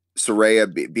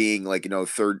Saraya being like,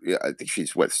 third, I think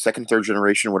she's second, third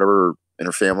generation, whatever in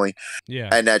her family. Yeah.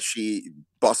 And that she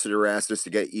busted her ass just to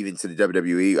get even to the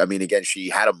WWE. I mean, again, she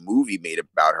had a movie made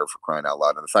about her, for crying out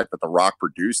loud. And the fact that The Rock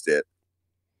produced it.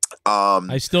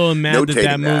 I still am mad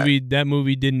that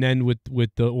movie didn't end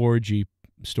with the orgy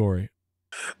story.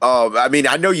 I mean,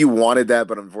 I know you wanted that,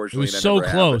 but unfortunately, it was so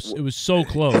close. It was so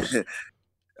close.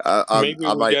 Maybe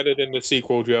we get it in the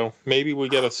sequel, Joe. Maybe we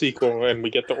get a sequel and we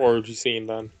get the orgy scene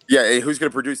then. Yeah, who's going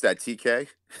to produce that? TK?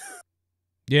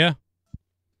 Yeah.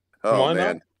 Oh,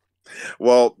 man.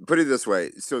 Well, put it this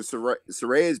way. So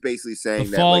Saraya is basically saying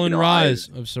The that, fall like, and rise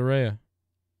of Saraya.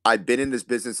 I've been in this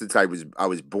business since I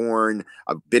was born.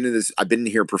 I've been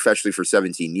here professionally for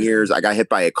 17 years. I got hit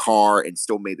by a car and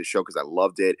still made the show because I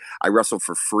loved it. I wrestled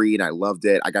for free and I loved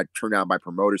it. I got turned down by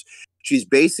promoters. She's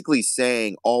basically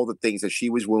saying all the things that she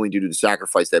was willing to do to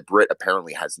sacrifice that Britt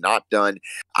apparently has not done.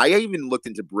 I even looked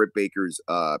into Britt Baker's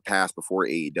past before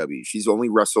AEW. She's only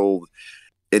wrestled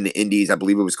in the Indies. I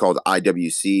believe it was called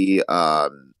IWC.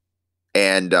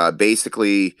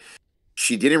 Basically,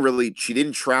 she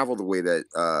didn't travel the way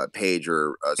that Paige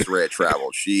or Saraya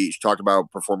traveled. She talked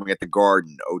about performing at the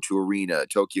Garden, O2 Arena,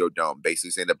 Tokyo Dome,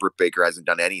 basically saying that Britt Baker hasn't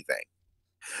done anything.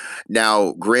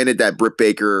 Now, granted that Britt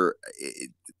Baker,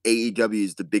 AEW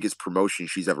is the biggest promotion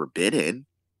she's ever been in.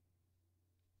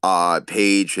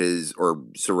 Saraya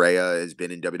has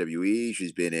been in WWE.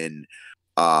 She's been in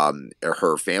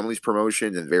her family's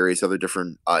promotions and various other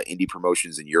different indie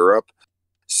promotions in Europe.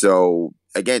 So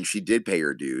again, she did pay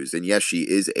her dues, and yes, she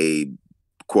is a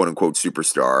quote unquote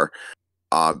superstar.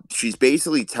 She's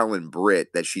basically telling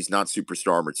Britt that she's not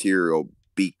superstar material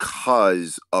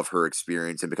because of her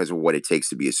experience and because of what it takes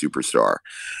to be a superstar.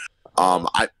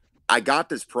 I got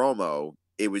this promo.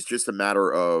 It was just a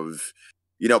matter of,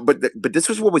 but this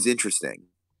was what was interesting.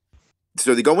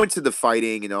 So they go into the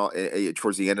fighting,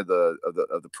 towards the end of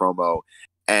the promo,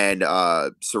 and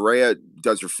Saraya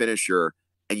does her finisher,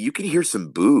 and you can hear some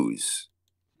boos.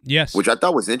 Yes. Which I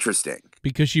thought was interesting.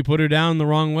 Because she put her down the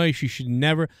wrong way. She should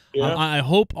never. Yeah. I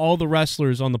hope all the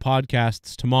wrestlers on the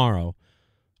podcasts tomorrow,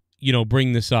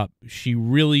 bring this up. She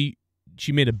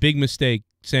made a big mistake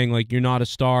saying, like, you're not a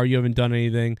star, you haven't done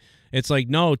anything. It's like,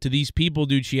 no, to these people,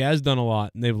 dude, she has done a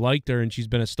lot, and they've liked her, and she's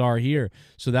been a star here.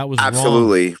 So that was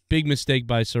absolutely wrong. Big mistake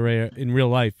by Saraya in real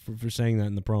life for saying that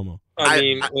in the promo. I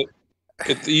mean,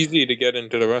 it's easy to get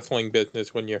into the wrestling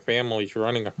business when your family's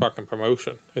running a fucking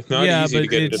promotion. It's not easy to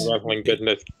get into the wrestling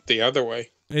business the other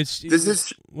way. This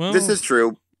is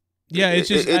true. Yeah, it's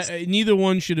just neither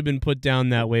one should have been put down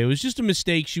that way. It was just a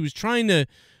mistake. She was trying to.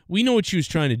 We know what she was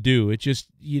trying to do. It just,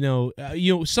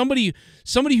 somebody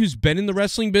who's been in the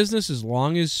wrestling business as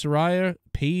long as Saraya,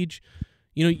 Paige,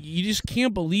 you just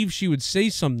can't believe she would say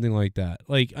something like that.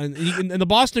 Like, and the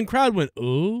Boston crowd went,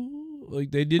 oh,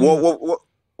 like they didn't. Well,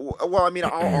 I mean,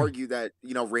 I'll argue that,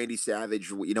 Randy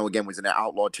Savage, again, was in an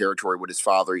outlaw territory with his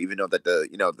father, even though that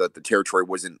the territory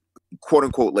wasn't quote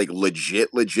unquote like legit,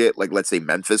 like let's say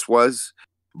Memphis was.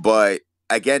 But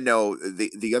again, no,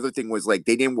 the other thing was like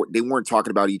they weren't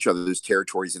talking about each other's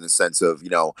territories in the sense of,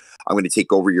 I'm going to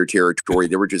take over your territory.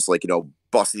 They were just like,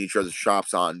 busting each other's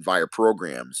chops on via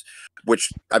programs,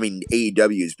 which I mean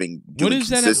AEW has been doing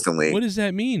consistently. What does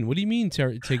that mean? What do you mean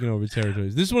taking over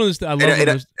territories? This is one of the I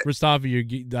love Mustafa.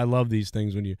 I love these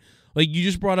things when you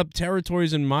just brought up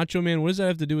territories and Macho Man. What does that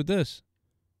have to do with this?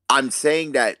 I'm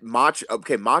saying that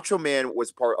Macho Man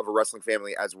was part of a wrestling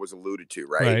family, as was alluded to,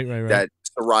 right? Right. That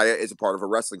Saraya is a part of a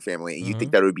wrestling family, and you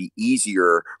think that it would be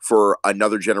easier for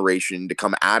another generation to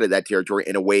come out of that territory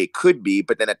in a way it could be,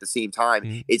 but then at the same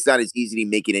time, it's not as easy to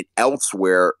making it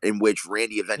elsewhere, in which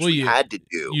Randy eventually had to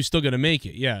do. You still got to make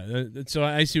it, yeah. So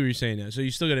I see what you're saying now. So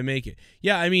you still got to make it,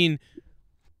 yeah. I mean,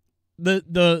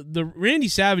 the Randy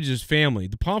Savage's family,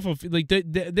 the Pomfo, like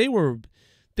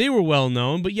they were well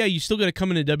known, but yeah, you still got to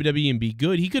come into WWE and be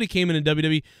good. He could have came into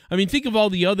WWE. I mean, think of all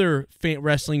the other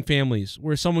wrestling families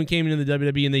where someone came into the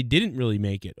WWE and they didn't really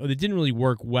make it, or they didn't really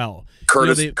work well.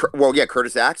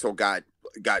 Curtis Axel got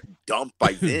dumped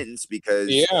by Vince because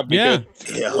they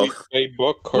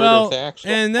booked Curtis Axel.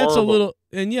 And that's a little,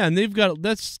 and they've got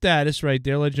that's status right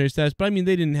there, legendary status. But I mean,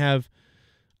 they didn't have.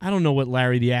 I don't know what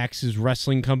Larry the Axe's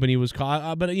wrestling company was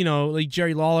called, but like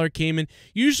Jerry Lawler came in.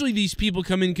 Usually these people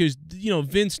come in because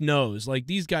Vince knows, like,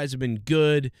 these guys have been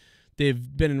good. They've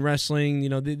been in wrestling.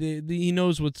 He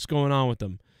knows what's going on with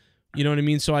them. You know what I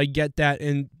mean? So I get that.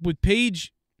 And with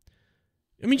Paige,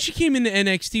 I mean, she came into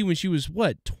NXT when she was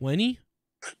what, 20?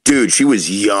 Dude, she was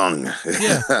young.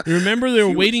 Yeah, remember they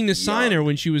were waiting to sign her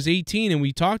when she was 18, and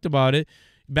we talked about it.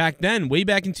 Back then, way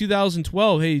back in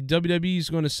 2012, hey, WWE is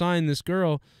going to sign this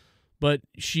girl, but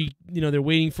she, they're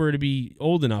waiting for her to be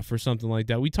old enough or something like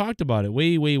that. We talked about it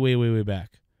way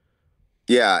back.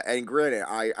 Yeah, and granted,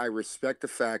 I respect the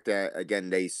fact that, again,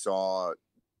 they saw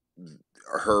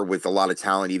her with a lot of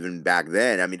talent even back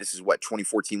then. I mean, this is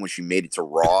 2014 when she made it to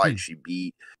Raw and she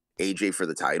beat AJ for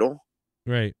the title.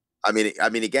 Right. I mean,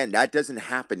 again, that doesn't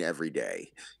happen every day.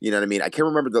 You know what I mean? I can't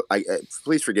remember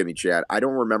please forgive me, Chad. I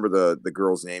don't remember the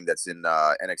girl's name that's in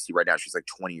NXT right now. She's like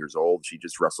 20 years old. She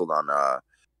just wrestled on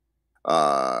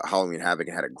Halloween Havoc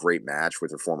and had a great match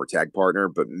with her former tag partner.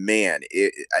 But man,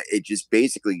 it just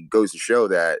basically goes to show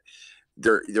that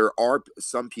there are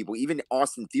some people, even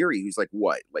Austin Theory, who's like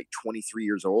 23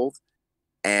 years old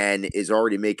and is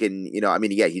already making, I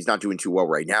mean, yeah, he's not doing too well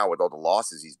right now with all the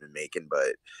losses he's been making,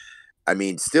 but I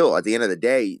mean, still at the end of the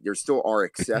day, there still are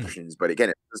exceptions, but again,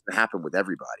 it doesn't happen with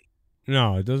everybody.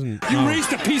 No, it doesn't. You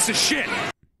raised a piece of shit.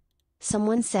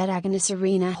 Someone said Agnes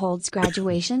Arena holds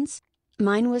graduations.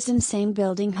 Mine was in same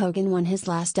building Hogan won his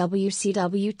last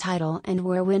WCW title and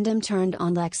where Wyndham turned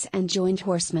on Lex and joined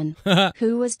Horseman,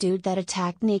 who was dude that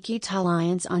attacked Nikita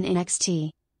Lyons on NXT.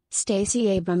 Stacey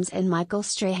Abrams and Michael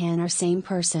Strahan are same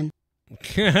person.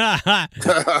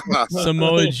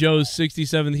 Samoa Joe's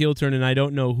 67th heel turn, and I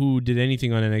don't know who did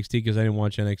anything on NXT because I didn't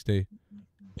watch NXT.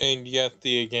 And yes,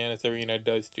 the Agganis Arena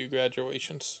does do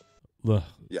graduations. Ugh.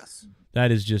 Yes.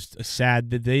 That is just sad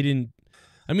that they didn't.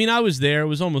 I mean, I was there. It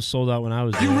was almost sold out when I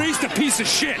was there. You raised a piece of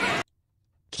shit.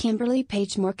 Kimberly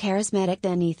Page more charismatic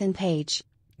than Ethan Page.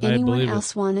 Anyone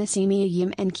else want to see Mia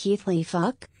Yim and Keith Lee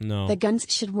fuck? No. The Guns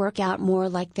should work out more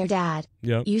like their dad.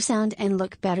 Yep. You sound and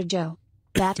look better, Joe.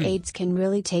 That AIDS can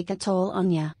really take a toll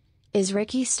on ya. Is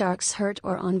Ricky Starks hurt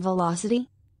or on Velocity?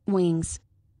 Wings.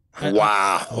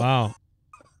 Wow. Wow.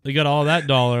 They got all that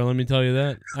dollar, let me tell you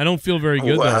that. I don't feel very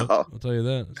good, though. I'll tell you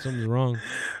that. Something's wrong.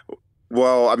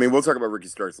 Well, I mean, we'll talk about Ricky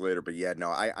Starks later, but yeah, no,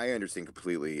 I understand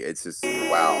completely. It's just,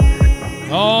 wow.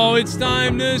 Oh, it's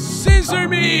time to scissor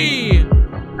me!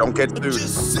 Don't get sued.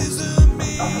 Scissor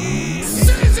me!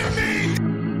 Scissor me!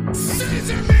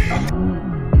 Scissor me!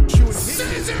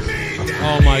 Scissor me!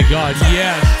 Oh my God,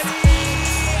 yes!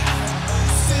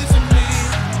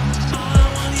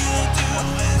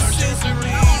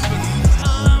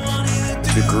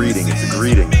 It's a greeting. It's a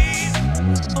greeting.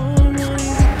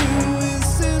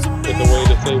 It's a way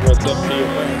to say what's up to your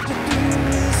friend.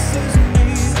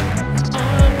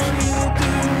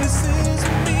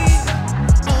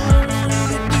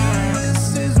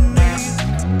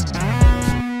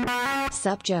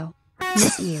 Sup, Joe?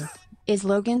 Miss you. Is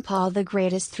Logan Paul the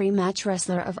greatest three-match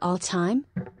wrestler of all time?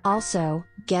 Also,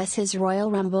 guess his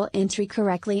Royal Rumble entry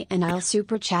correctly and I'll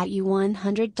super chat you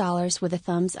 $100 with a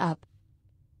thumbs up.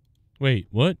 Wait,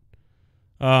 what?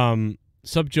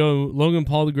 Sup, Joe? Logan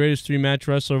Paul the greatest three-match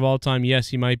wrestler of all time? Yes,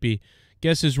 he might be.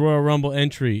 Guess his Royal Rumble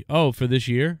entry. Oh, for this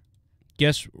year?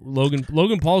 Guess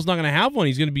Logan Paul's not going to have one.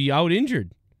 He's going to be out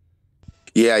injured.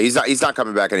 Yeah, he's not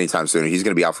coming back anytime soon. He's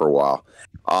going to be out for a while.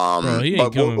 He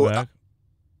ain't coming back.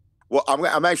 Well,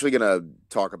 I'm actually going to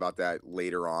talk about that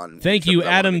later on. Thank you,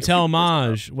 Adam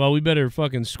Telmaj. Well, we better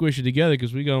fucking squish it together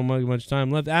because we got much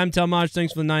time left. Adam Telmaj,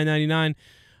 thanks for the $9.99.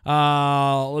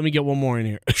 Let me get one more in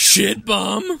here. Shit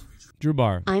bum. Drew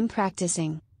Barr. I'm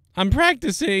practicing in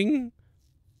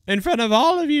front of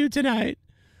all of you tonight.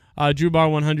 Drew Barr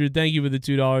 100, thank you for the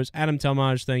 $2. Adam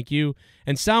Telmaj, thank you.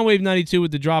 And Soundwave 92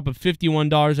 with the drop of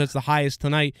 $51. That's the highest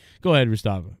tonight. Go ahead,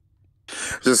 Rustava.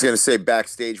 Just going to say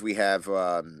backstage we have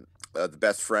the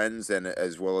best friends and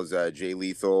as well as Jay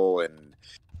Lethal and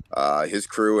his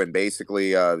crew, and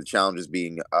basically the challenge is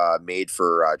being made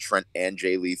for Trent and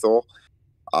Jay Lethal.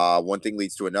 One thing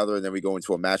leads to another, and then we go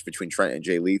into a match between Trent and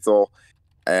Jay Lethal.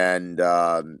 And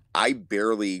I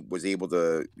barely was able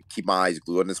to keep my eyes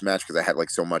glued on this match because I had like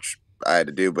so much I had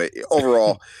to do. But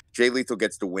overall, Jay Lethal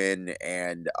gets the win,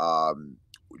 and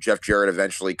Jeff Jarrett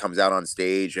eventually comes out on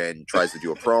stage and tries to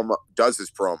do a promo, does his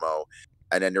promo.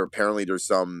 And then there's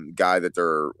some guy that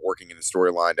they're working in the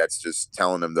storyline that's just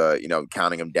telling him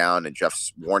counting him down, and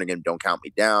Jeff's warning him, "Don't count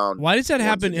me down." Why does that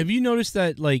happen? Have you noticed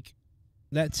that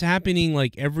that's happening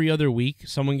like every other week?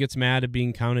 Someone gets mad at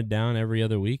being counted down every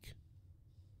other week.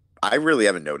 I really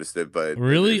haven't noticed it, but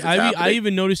really, I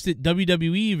even noticed it.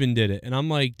 WWE even did it, and I'm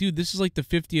like, dude, this is like the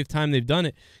 50th time they've done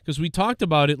it, because we talked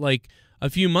about it like a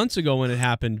few months ago when it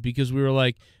happened, because we were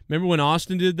like, remember when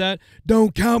Austin did that?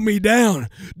 Don't count me down,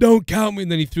 don't count me,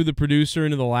 and then he threw the producer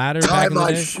into the ladder. Tie back in the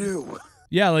my day. shoe.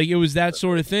 Yeah, like it was that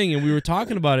sort of thing, and we were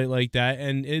talking about it like that,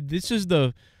 and this is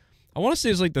I want to say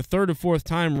it's like the third or fourth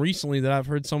time recently that I've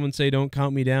heard someone say "Don't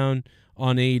count me down"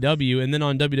 on AEW, and then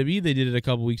on WWE they did it a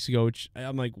couple weeks ago, which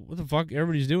I'm like, what the fuck?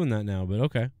 Everybody's doing that now, but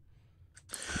okay.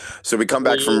 So we come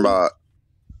back from go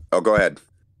ahead.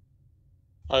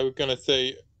 I was gonna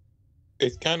say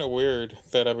it's kind of weird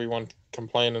that everyone's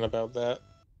complaining about that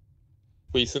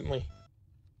recently.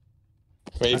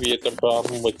 Maybe it's a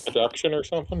problem with production or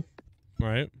something.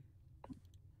 Right.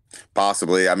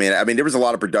 Possibly. I mean, there was a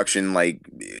lot of production, like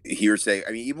hearsay.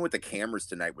 I mean, even with the cameras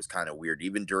tonight was kind of weird.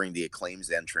 Even during the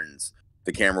Acclaim's entrance,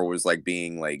 the camera was like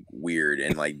being like weird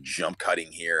and like jump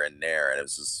cutting here and there, and it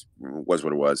was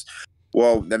what it was.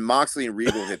 Well, then Moxley and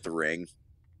Regal hit the ring,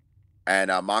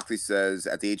 and Moxley says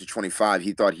at the age of 25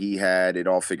 he thought he had it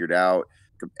all figured out,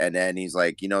 and then he's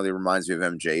like, it reminds me of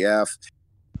MJF.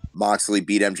 Moxley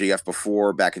beat MJF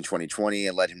before back in 2020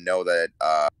 and let him know that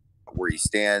where he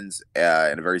stands in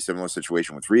a very similar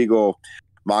situation with Regal.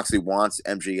 Moxley wants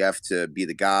MJF to be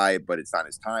the guy, but it's not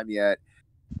his time yet.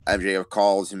 MJF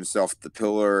calls himself the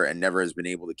pillar and never has been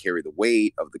able to carry the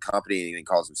weight of the company, and he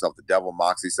calls himself the devil.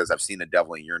 Moxley says, I've seen the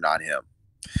devil and you're not him.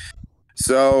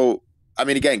 So, I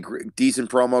mean, again, decent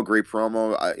promo, great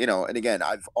promo, and again,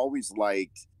 I've always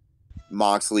liked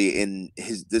Moxley in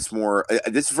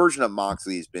this version of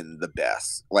Moxley has been the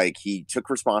best. Like, he took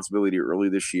responsibility early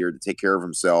this year to take care of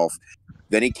himself.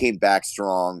 Then he came back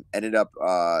strong, ended up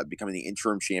becoming the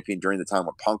interim champion during the time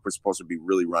when Punk was supposed to be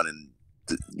really running,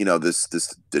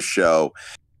 this show.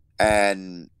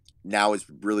 And now it's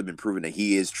really been proven that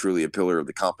he is truly a pillar of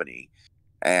the company.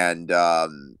 And, I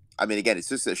mean, again, it's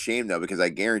just a shame, though, because I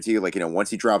guarantee you, once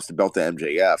he drops the belt to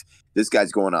MJF, this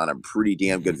guy's going on a pretty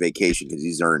damn good vacation because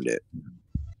he's earned it.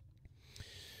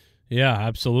 Yeah,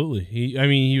 absolutely.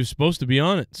 He was supposed to be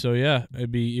on it, so yeah,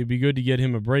 it'd be good to get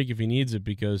him a break if he needs it,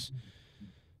 because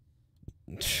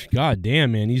God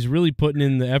damn, man, he's really putting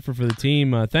in the effort for the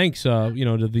team. Thanks, to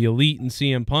the Elite and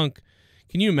CM Punk.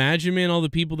 Can you imagine, man, all the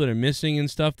people that are missing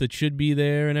and stuff that should be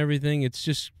there and everything? It's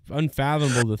just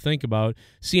unfathomable to think about.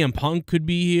 CM Punk could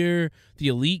be here. The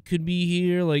Elite could be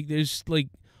here. And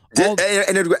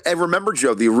remember,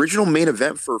 Joe, the original main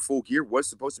event for Full Gear was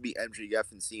supposed to be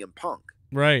MJF and CM Punk.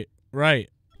 Right.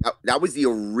 That was the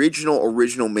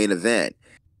original main event.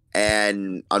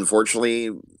 And unfortunately,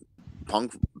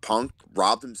 Punk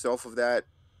robbed himself of that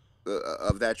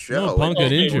show. No, Punk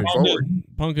got injured.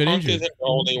 Punk isn't the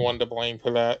only one to blame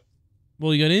for that.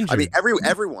 Well, he got injured. I mean,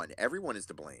 everyone is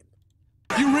to blame.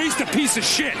 You raised a piece of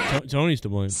shit. Tony's to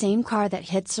blame. Same car that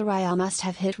hit Saraya must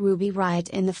have hit Ruby right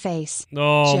in the face.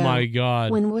 Oh, Joe, my God.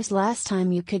 When was last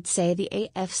time you could say the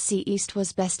AFC East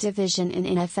was best division in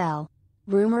NFL?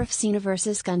 Rumor of Cena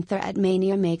versus Gunther at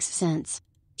Mania makes sense.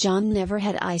 John never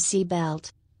had IC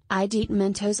belt. I'd eat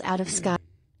Mentos out of Sky.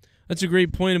 That's a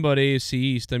great point about AFC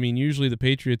East. I mean, usually the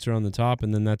Patriots are on the top,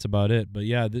 and then that's about it. But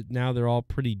yeah, now they're all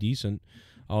pretty decent.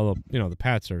 Although, the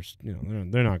Pats are,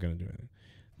 they're not going to do anything.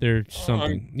 They're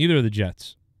something. Neither are the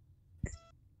Jets.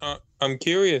 I'm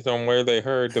curious on where they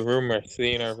heard the rumor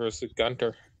Cena versus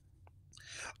Gunther.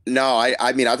 No,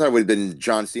 I mean, I thought it would have been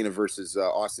John Cena versus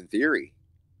Austin Theory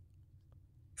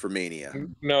for Mania.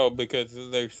 No, because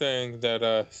they're saying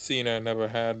that Cena never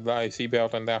had the IC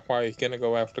belt, and that's why he's going to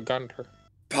go after Gunther.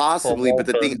 Possibly, but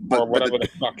the thing, whatever the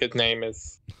fuck his name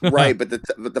is, right? But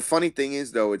the funny thing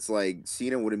is, though, it's like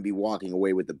Cena wouldn't be walking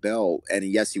away with the belt, and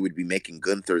yes, he would be making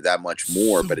Gunther that much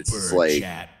more. But it's just like,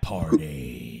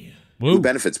 who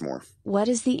benefits more? What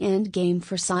is the end game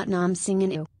for Satnam Singh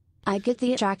and U? I get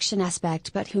the attraction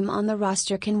aspect, but whom on the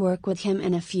roster can work with him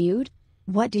in a feud?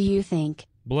 What do you think?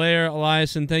 Blair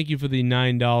Eliason, thank you for the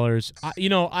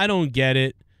 $9. I don't get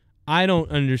it. I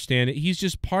don't understand it. He's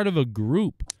just part of a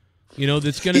group.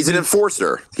 That's gonna. He's an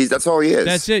enforcer. That's all he is.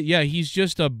 That's it. Yeah, he's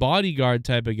just a bodyguard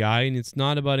type of guy, and it's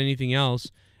not about anything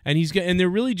else. And they're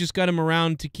really just got him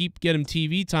around to get him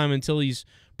TV time until he's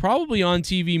probably on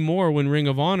TV more when Ring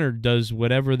of Honor does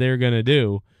whatever they're gonna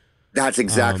do. That's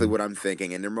exactly what I'm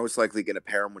thinking, and they're most likely gonna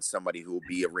pair him with somebody who will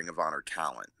be a Ring of Honor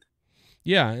talent.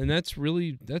 Yeah, and that's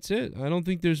it. I don't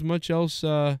think there's much else.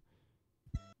 To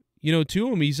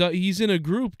him. He's in a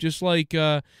group just like.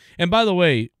 And by the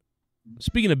way.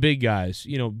 Speaking of big guys,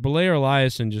 Blair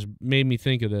Eliason just made me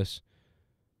think of this.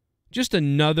 Just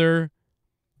another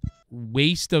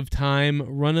waste of time,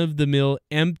 run-of-the-mill,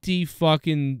 empty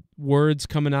fucking words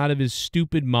coming out of his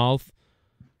stupid mouth.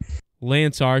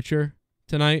 Lance Archer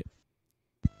tonight.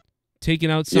 Taking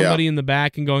out somebody in the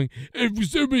back and going,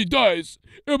 everybody dies.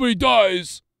 Like,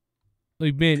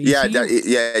 man.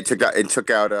 It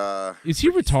took out. Is he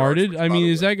retarded? I mean,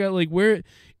 is that guy, like, where...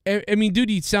 I mean,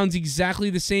 dude, he sounds exactly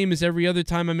the same as every other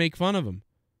time I make fun of him.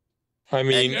 I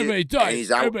mean, everybody dies.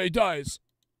 Everybody dies.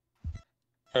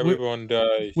 Everyone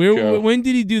dies. When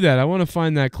did he do that? I want to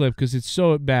find that clip because it's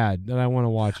so bad that I want to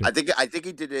watch it. I think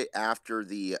he did it after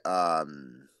the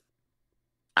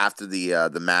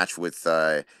match with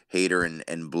Hater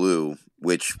and Blue,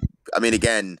 which, I mean,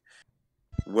 again,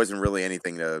 wasn't really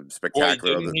anything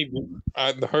spectacular.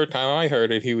 The first time I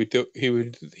heard it,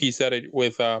 he said it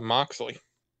with Moxley.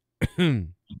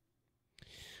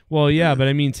 Well, yeah, but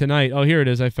I mean tonight. Oh, here it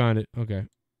is. I found it. Okay.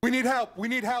 We need help.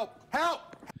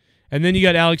 Help! And then you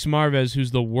got Alex Marvez, who's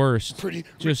the worst.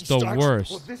 Just the worst.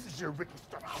 Well, this is your Ricky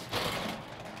Starks.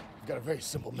 I've got a very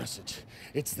simple message.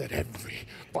 It's that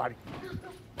everybody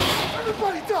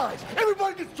dies.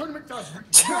 Everybody gets tournament dies.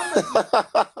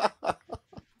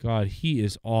 God, he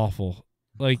is awful.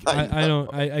 Like,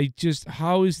 I just,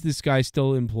 how is this guy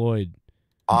still employed?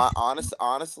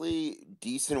 Honestly,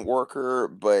 decent worker,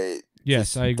 but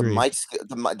yes, I agree.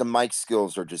 The mic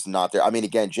skills are just not there. I mean,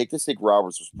 again, Jake the Snake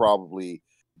Roberts was probably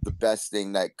the best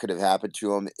thing that could have happened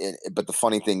to him. But the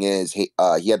funny thing is, he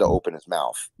had to open his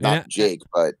mouth. Not Jake,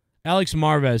 but Alex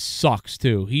Marvez sucks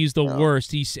too. He's the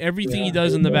worst. He's everything he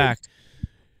does in the back.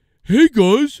 Hey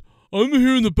guys, I'm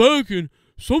here in the back and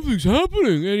something's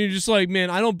happening, and you're just like, man,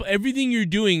 everything you're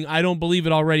doing, I don't believe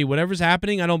it already. Whatever's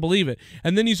happening, I don't believe it.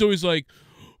 And then he's always like,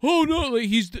 oh no, like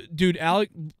dude,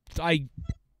 Alex,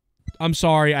 I'm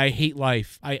sorry, I hate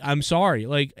life. I'm sorry.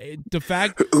 Like the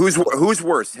fact who's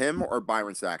worse, him or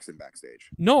Byron Saxton backstage?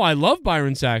 No, I love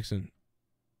Byron Saxton.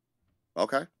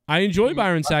 Okay. I enjoy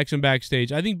Byron Saxton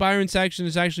backstage. I think Byron Saxton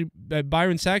is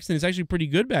actually pretty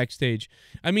good backstage.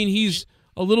 I mean, he's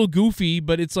a little goofy,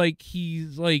 but it's like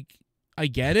I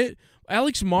get it.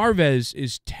 Alex Marvez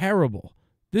is terrible.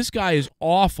 This guy is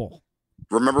awful.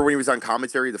 Remember when he was on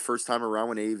commentary the first time around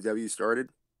when AEW started?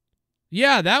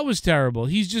 Yeah, that was terrible.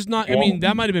 He's just not. I mean,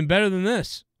 that might have been better than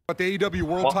this. But the AEW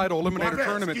World Title Eliminator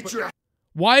Tournament.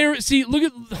 Why are look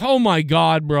at? Oh my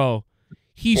God, bro.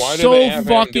 He's so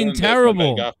fucking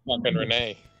terrible.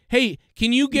 Hey,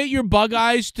 can you get your bug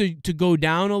eyes to go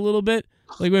down a little bit?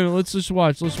 Like, wait a minute, let's just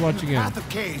watch. Let's watch again.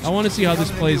 I want to see how this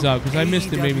plays out because I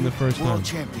missed it maybe the first time.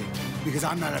 Because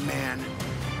I'm not a man,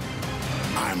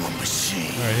 I'm a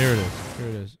machine. All right, here it is. Here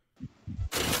it is.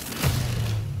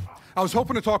 I was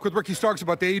hoping to talk with Ricky Starks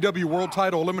about the AEW World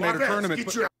Title Eliminator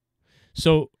Tournament.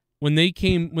 So when they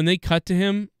cut to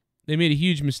him, they made a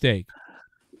huge mistake.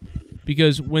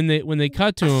 Because when they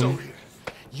cut to him,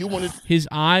 his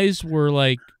eyes were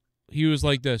like, he was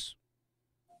like this.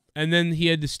 And then he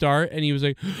had to start, and he was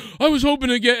like, I was hoping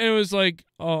to get, and it was like,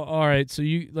 oh, all right. So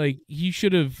he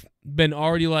should have been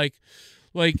already like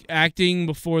acting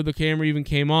before the camera even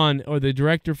came on, or the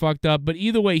director fucked up. But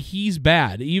either way, he's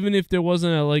bad. Even if there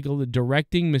wasn't a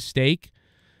directing mistake,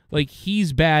 like,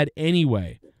 he's bad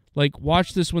anyway. Like,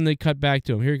 watch this when they cut back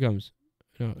to him. Here it comes.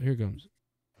 No, here it comes.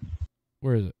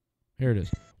 Where is it? Here it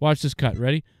is. Watch this cut.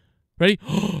 Ready? Ready?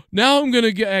 Now I'm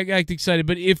going to act excited.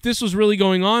 But if this was really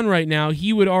going on right now,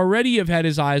 he would already have had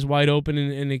his eyes wide open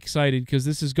and excited because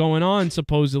this is going on,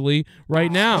 supposedly,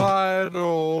 right now.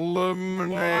 Title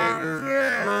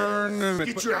Eliminator.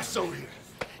 Get your ass over here.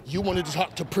 You wanted to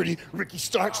talk to pretty Ricky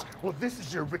Starks? Well, this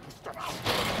is your Ricky Starks.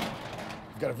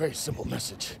 I've got a very simple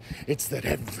message. It's that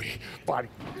everybody dies.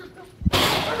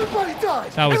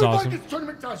 That was Everybody awesome. This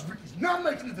tournament dies. Ricky's not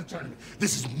making it to the tournament.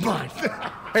 This is mine.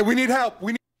 Hey, we need help.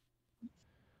 We need.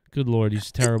 Good Lord,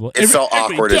 he's terrible. It's so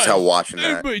awkward as hell watching that.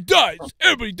 Everybody dies.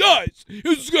 Everybody dies.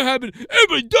 This is going to happen.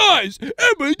 Everybody dies.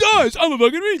 Everybody dies. I'm a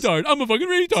fucking retard. I'm a fucking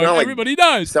retard. Everybody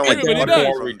dies. Everybody dies.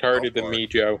 More retarded than me,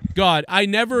 Joe. God, I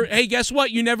never. Hey, guess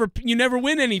what? You never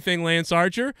win anything, Lance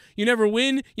Archer. You never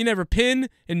win. You never pin,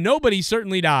 and nobody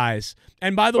certainly dies.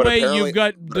 And by the way, you've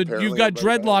got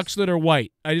dreadlocks that are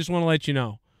white. I just want to let you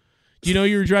know. Do you know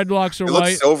your dreadlocks are white? It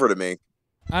looks silver to me.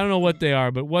 I don't know what they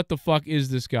are, but what the fuck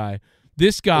is this guy?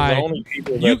 This guy. The only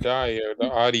people that die are the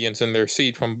audience in their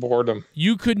seat from boredom.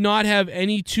 You could not have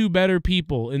any two better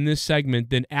people in this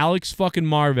segment than Alex fucking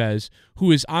Marvez,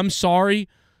 who is, I'm sorry,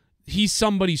 he's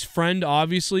somebody's friend,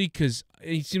 obviously, because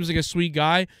he seems like a sweet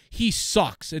guy. He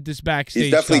sucks at this backstage.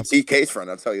 He's definitely stuff. TK's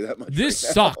friend, I'll tell you that much. This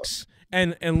right now. sucks.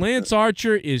 And Lance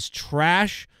Archer is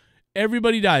trash.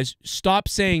 Everybody dies. Stop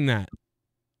saying that.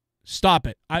 Stop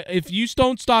it. If you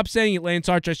don't stop saying it, Lance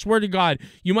Archer, I swear to God,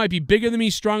 you might be bigger than me,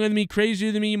 stronger than me,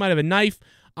 crazier than me. You might have a knife.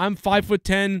 I'm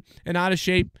 5'10" and out of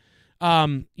shape.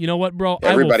 You know what, bro?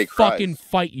 Everybody I will fucking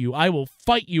fight you. I will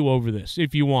fight you over this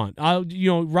if you want.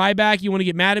 Ryback, you want to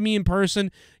get mad at me in person?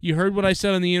 You heard what I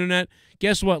said on the internet.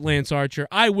 Guess what, Lance Archer?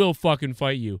 I will fucking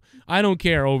fight you. I don't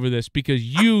care over this because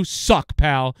you suck,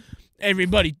 pal.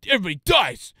 Everybody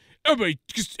dies.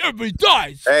 Everybody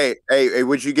dies. Hey,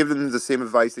 would you give them the same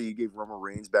advice that you gave Roman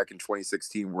Reigns back in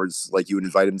 2016, where it's like you would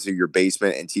invite him to your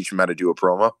basement and teach him how to do a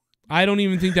promo? I don't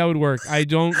even think that would work. I'd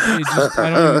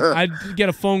get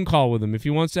a phone call with him if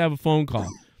he wants to have a phone call.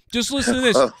 Just listen to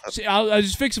this. I'll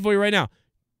just fix it for you right now.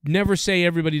 Never say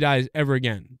everybody dies ever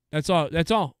again. That's all.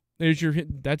 There's your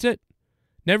hit. That's it.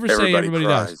 Never say everybody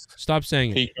dies. Stop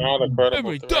saying it.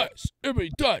 Everybody dies. Everybody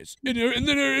dies. And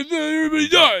then everybody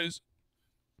dies.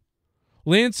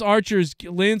 Lance Archer's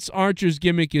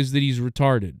gimmick is that he's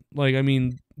retarded. Like, I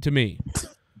mean, to me.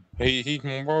 He's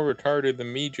more retarded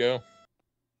than me, Joe.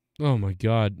 Oh my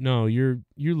God, no! You're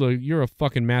a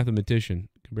fucking mathematician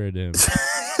compared to him.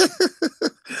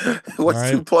 What's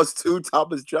right? 2 + 2?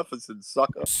 Thomas Jefferson,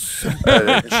 sucker.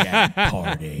 Chat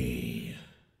party.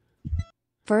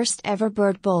 First ever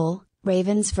Bird Bowl: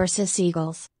 Ravens versus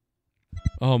Eagles.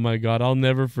 Oh my God, I'll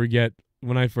never forget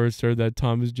when I first heard that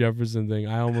Thomas Jefferson thing.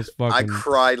 I almost I fucking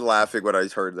cried laughing when I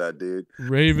heard that, dude.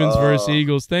 Ravens versus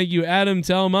Eagles. Thank you, Adam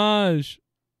Telmaj.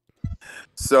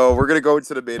 So we're gonna go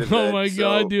into the main event. Oh my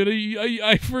god, dude!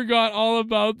 I forgot all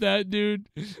about that, dude.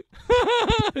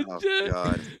 Oh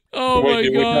god. Oh Wait, my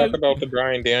did god! we talk about the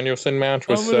Bryan Danielson match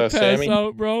with I'm gonna pass Sammy?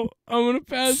 out, bro. I'm gonna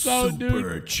pass out, dude.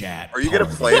 Super chat. Are you gonna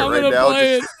play it I'm right gonna now?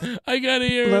 play Just- it. I gotta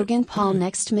hear it. Logan Paul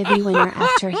next maybe winner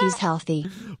after he's healthy.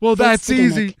 Well, Fix that's the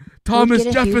gimmick. easy. Would Thomas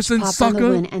get a huge Jefferson, pop on the sucker.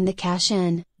 win and the cash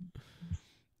in.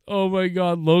 Oh my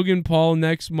god, Logan Paul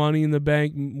next Money in the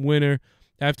Bank winner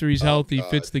after he's healthy God.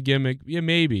 fits the gimmick. Yeah,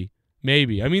 maybe.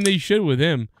 I mean, they should with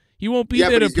him. He won't be yeah,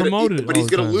 there but to he's gonna, promote it. but all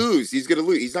he's the gonna time. lose. He's gonna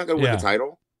lose. He's not gonna win Yeah. the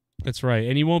title. That's right,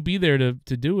 and he won't be there to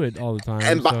do it all the time.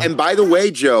 And by, so. and by the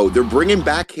way, Joe, they're bringing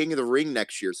back King of the Ring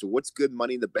next year. So what's good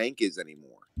Money in the Bank is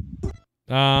anymore?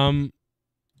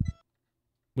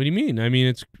 What do you mean? I mean,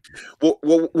 it's Well,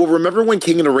 remember when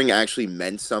King of the Ring actually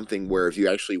meant something? Where if you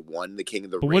actually won the King of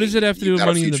the but Ring, what does it have to do you with got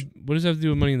a money in the? future- What does it have to do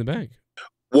with Money in the Bank?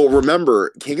 Well,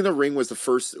 remember, King of the Ring was the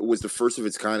first of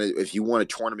its kind. If you won a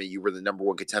tournament, you were the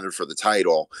 #1 contender for the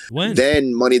title. When?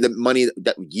 Then money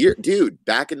that year, dude.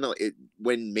 Back in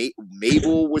when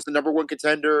Mabel was the #1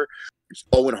 contender,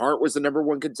 Owen Hart was the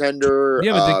 #1 contender.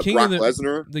 Yeah, but the King Brock of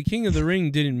Lesnar. the King of the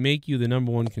Ring didn't make you the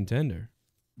 #1 contender.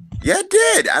 Yeah, it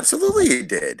did. Absolutely, it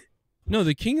did. No,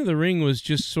 the King of the Ring was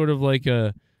just sort of like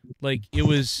it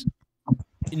was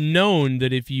known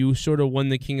that if you sort of won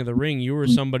the King of the Ring, you were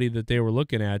somebody that they were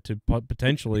looking at to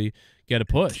potentially get a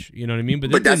push. You know what I mean?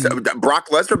 But that's Brock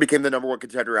Lesnar became the #1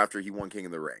 contender after he won King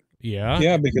of the Ring.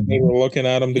 Yeah, because they were looking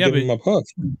at him to give him a push.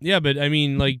 Yeah, but I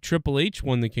mean, like Triple H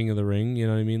won the King of the Ring. You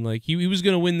know what I mean? Like he was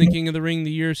going to win the King of the Ring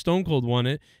the year Stone Cold won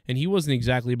it, and he wasn't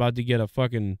exactly about to get a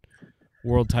fucking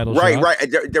world title shot. Right.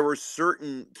 There were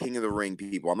certain King of the Ring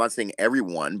people. I'm not saying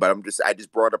everyone, but I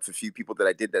just brought up a few people that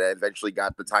I did that eventually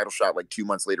got the title shot like 2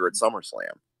 months later at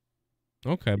SummerSlam.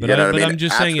 Okay, but, You know what I mean? I'm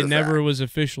just saying After it never was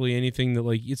officially anything that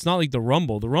it's not like the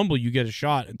Rumble. The Rumble, you get a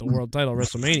shot at the world title at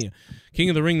WrestleMania. King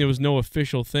of the Ring, there was no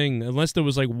official thing unless there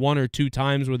was like 1 or 2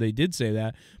 times where they did say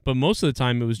that. But most of the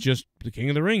time, it was just the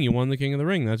King of the Ring. You won the King of the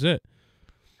Ring. That's it.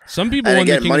 Some people won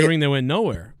the King of the Ring. They went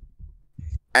nowhere.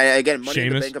 And again, Money in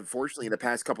the Sheamus. Bank, unfortunately, in the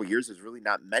past couple of years, has really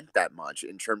not meant that much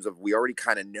in terms of we already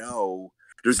kind of know.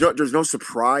 There's no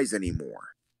surprise anymore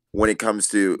when it comes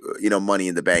to Money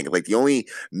in the Bank. Like the only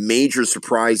major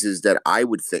surprises that I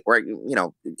would think, or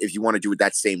if you want to do it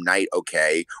that same night,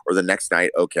 okay, or the next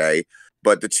night, okay.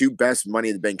 But the 2 best Money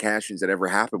in the Bank cash-ins that ever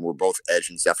happened were both Edge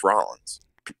and Seth Rollins,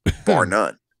 bar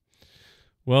none.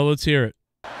 Well, let's hear it.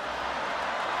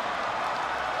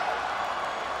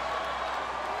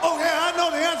 Oh, yeah, I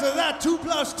know the answer to that. 2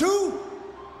 + 2.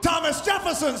 Thomas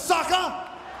Jefferson, sucker.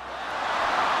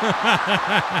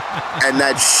 And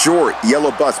that short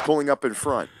yellow bus pulling up in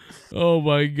front. Oh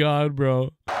my God,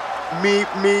 bro.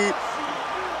 Meep.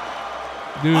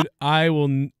 Dude, I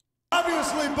will.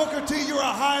 Obviously, Booker T, you're a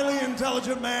highly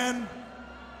intelligent man.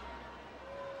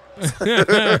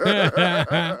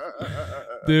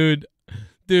 Dude,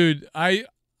 I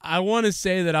want to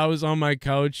say that I was on my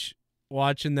couch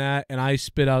watching that and I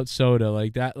spit out soda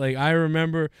like that. Like I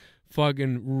remember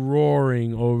fucking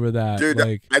roaring over that. Dude,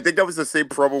 like I think that was the same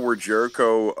promo where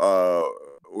Jericho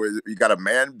where you got a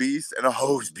man beast and a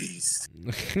hose beast.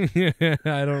 I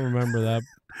don't remember that.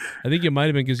 I think it might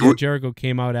have been because Jericho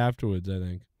came out afterwards, I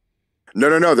think.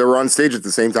 No, they were on stage at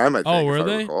the same time, I think. Oh, were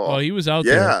they? Oh, he was out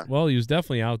there. Well, he was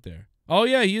definitely out there. Oh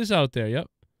yeah, he is out there. Yep.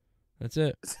 That's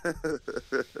it.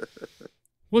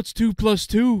 What's 2 +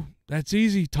 2? That's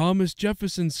easy. Thomas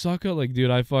Jefferson, sucker. Like, dude,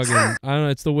 I don't know.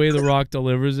 It's the way The Rock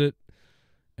delivers it.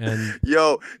 And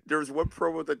yo, there was one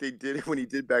promo that they did when he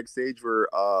did backstage where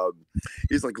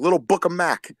he's like, "Little Book of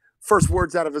Mac." First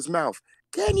words out of his mouth,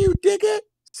 "Can you dig it,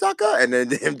 sucker?" And then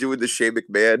him doing the Shane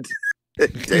McMahon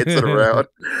dancing around.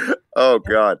 Oh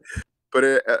God. But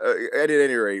at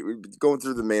any rate, going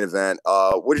through the main event,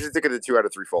 what did you think of the 2 out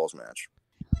of 3 falls match?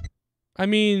 I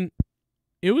mean,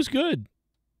 it was good.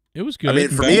 It was good. I mean,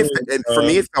 for me,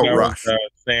 it felt rushed.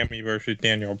 Sammy versus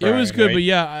Daniel Bryan. It was good, right? but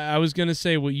yeah, I was gonna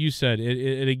say what you said.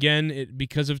 It again,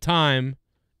 because of time,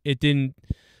 it didn't.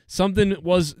 Something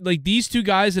was like these 2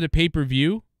 guys at a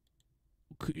pay-per-view.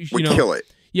 Would kill it.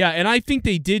 Yeah, and I think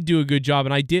they did do a good job,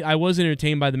 and I was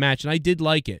entertained by the match, and I did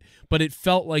like it, but it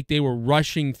felt like they were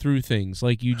rushing through things,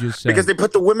 like you just said. Because they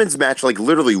put the women's match like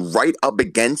literally right up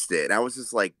against it, and I was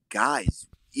just like, guys,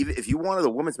 even if you wanted the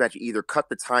women's match, either cut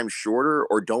the time shorter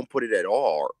or don't put it at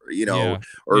all,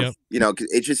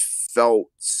 it just felt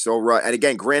so right. And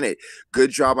again, granted, good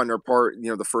job on their part.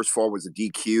 The first fall was a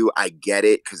DQ. I get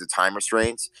it because of time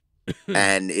restraints.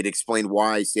 And it explained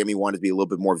why Sammy wanted to be a little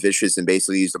bit more vicious and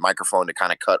basically used the microphone to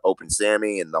kind of cut open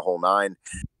Sammy and the whole nine.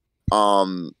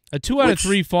 A 2 out of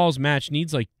 3 falls match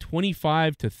needs like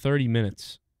 25 to 30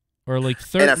 minutes. Or like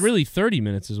really 30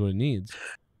 minutes is what it needs.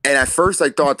 And at first I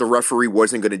thought the referee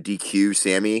wasn't going to DQ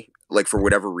Sammy, like for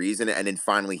whatever reason. And then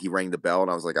finally he rang the bell and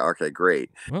I was like, okay,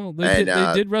 great. Well, they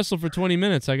did wrestle for 20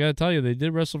 minutes. I got to tell you, they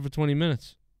did wrestle for 20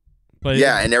 minutes. But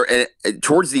yeah, and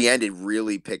towards the end, it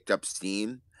really picked up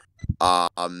steam.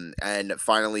 And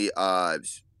finally,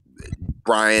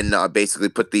 Brian basically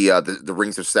put the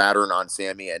rings of Saturn on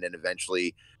Sammy, and then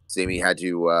eventually Sammy had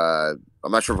to.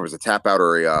 I'm not sure if it was a tap out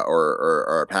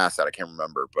or a pass out. I can't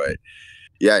remember, but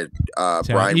yeah,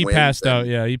 Brian. He wins passed out.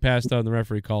 Yeah, he passed out, and the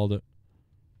referee called it.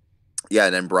 Yeah,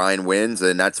 and then Brian wins,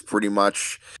 and that's pretty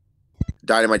much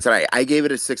Dynamite tonight. I gave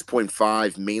it a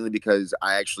 6.5 mainly because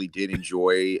I actually did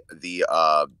enjoy the.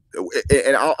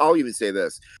 And I'll even say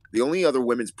this: the only other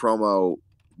women's promo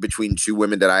between two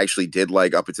women that I actually did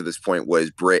like up until this point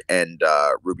was Britt and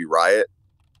Ruby Riott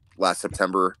last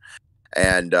September,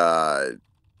 and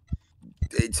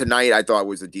tonight I thought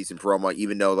was a decent promo,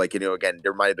 even though again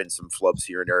there might have been some flubs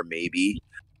here and there, maybe.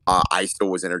 I still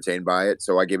was entertained by it,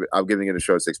 so I'm giving it a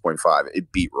show 6.5.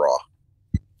 It beat Raw.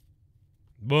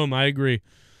 Boom, I agree.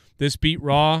 This beat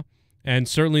Raw, and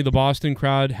certainly the Boston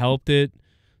crowd helped it.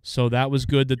 So that was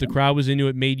good that the crowd was into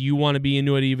it, made you want to be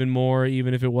into it even more,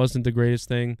 even if it wasn't the greatest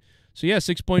thing. So, yeah,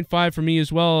 6.5 for me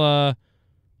as well.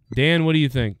 Dan, what do you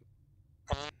think?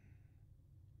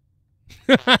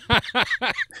 Did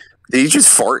he just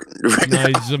fart?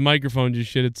 No, the microphone just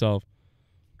shit itself.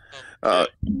 Is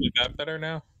that better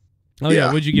now? Oh, yeah.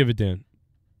 What'd you give it, Dan?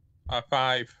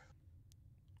 5.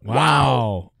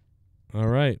 Wow. All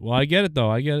right. Well, I get it, though.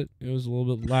 I get it. It was a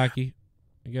little bit lackey.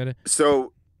 I get it.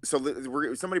 So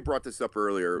somebody brought this up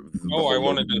earlier. Oh, I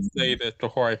wanted to say this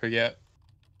before I forget.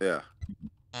 Yeah.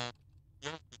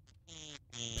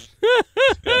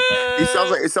 It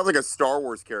sounds like a Star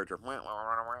Wars character.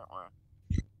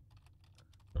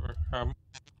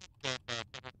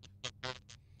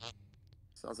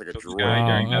 Sounds like a droid.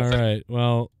 Wow. All right.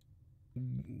 Well,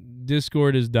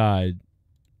 Discord has died.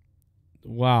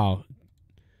 Wow.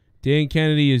 Dan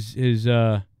Kennedy his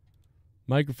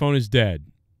microphone is dead.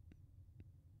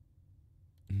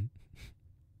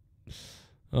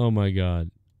 Oh my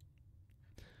God.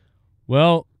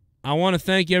 Well, I want to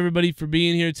thank everybody for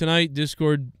being here tonight.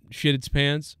 Discord shit its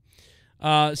pants.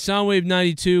 Soundwave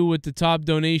 92 with the top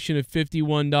donation of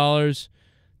 $51.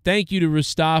 Thank you to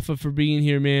Mustafa for being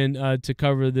here, man, to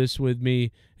cover this with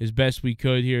me as best we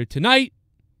could here tonight.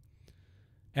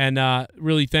 And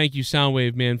really thank you,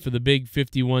 Soundwave, man, for the big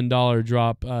 $51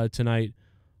 drop tonight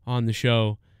on the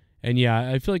show. And yeah,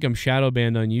 I feel like I'm shadow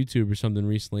banned on YouTube or something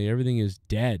recently. Everything is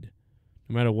dead,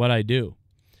 no matter what I do,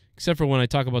 except for when I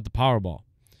talk about the Powerball.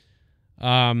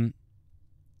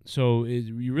 So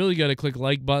you really got to click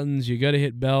like buttons. You got to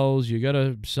hit bells. You got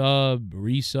to sub,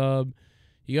 resub.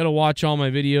 You got to watch all my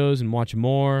videos and watch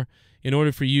more in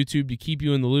order for YouTube to keep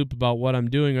you in the loop about what I'm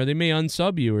doing, or they may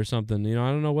unsub you or something. You know,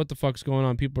 I don't know what the fuck's going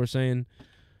on. People are saying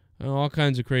all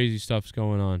kinds of crazy stuff's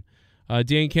going on.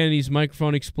 Dan Kennedy's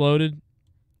microphone exploded,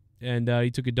 and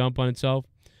he took a dump on itself.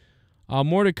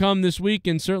 More to come this week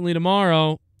and certainly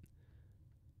tomorrow.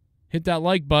 Hit that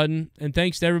like button, and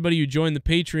thanks to everybody who joined the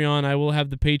Patreon. I will have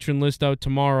the patron list out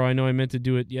tomorrow. I know I meant to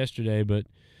do it yesterday, but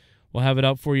we'll have it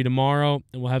out for you tomorrow,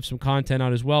 and we'll have some content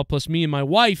out as well. Plus, me and my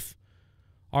wife,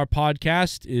 our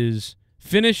podcast is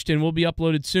finished and will be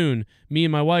uploaded soon. Me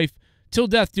and my wife, Till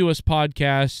Death Do Us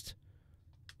podcast,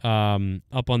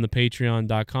 up on the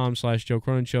patreon.com/Joe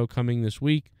Cronin Show coming this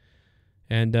week.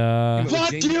 And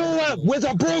fuck you with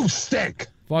a broomstick.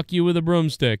 Fuck you with a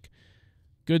broomstick.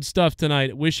 Good stuff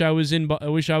tonight. Wish I was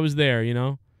there, you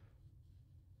know,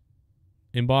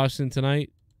 in Boston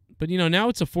tonight. But, you know, now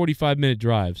it's a 45-minute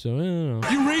drive, so I don't know.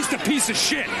 You raised a piece of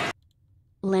shit.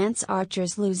 Lance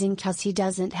Archer's losing cause he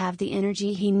doesn't have the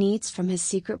energy he needs from his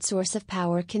secret source of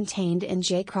power contained in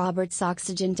Jake Roberts'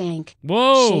 oxygen tank.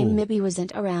 Whoa! Shame Mibby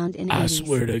wasn't around in 80s. I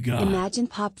swear to God. Imagine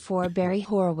Pop 4 Barry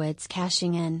Horowitz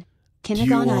cashing in.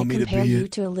 Kinnegan, I compare you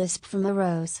to a lisp from a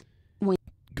rose.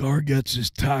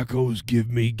 Garguts' tacos give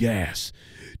me gas.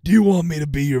 Do you want me to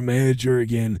be your manager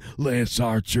again, Lance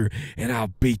Archer, and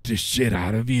I'll beat the shit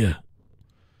out of you?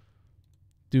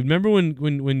 Dude, remember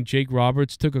when Jake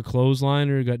Roberts took a clothesline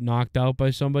or got knocked out by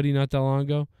somebody not that long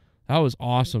ago? That was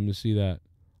awesome to see that.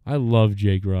 I love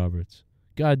Jake Roberts.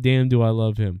 God damn, do I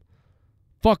love him.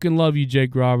 Fucking love you,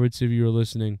 Jake Roberts, if you were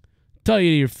listening. Tell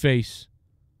you to your face.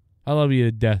 I love you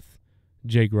to death,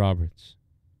 Jake Roberts.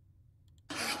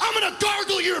 I'm gonna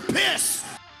gargle your piss.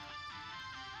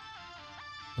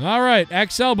 All right,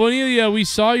 XL Bonilia, we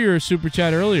saw your super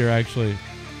chat earlier, actually.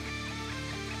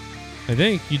 I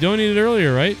think you donated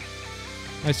earlier, right?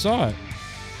 I saw it.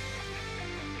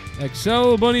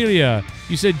 XL Bonilia,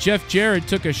 you said Jeff Jarrett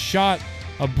took a shot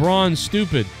of Braun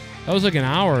stupid. That was like an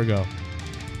hour ago.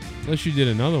 Unless you did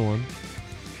another one.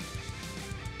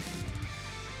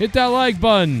 Hit that like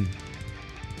button.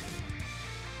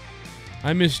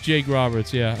 I miss Jake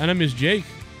Roberts, yeah. And I miss Jake.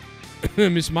 I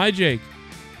miss my Jake.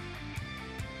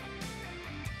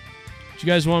 Do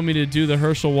you guys want me to do the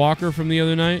Herschel Walker from the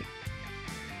other night?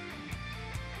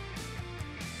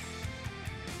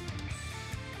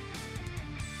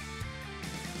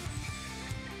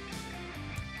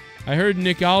 I heard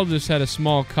Nick Aldis had a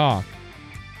small cock.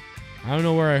 I don't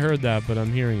know where I heard that, but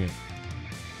I'm hearing it.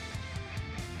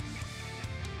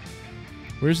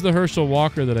 Where's the Herschel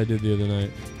Walker that I did the other night?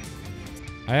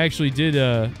 I actually did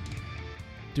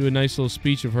do a nice little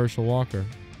speech of Herschel Walker.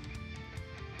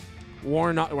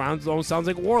 Sounds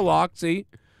like Warlock, see?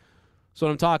 That's what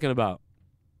I'm talking about.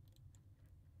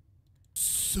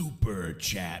 Super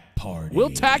chat party.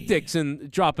 Will Tactics and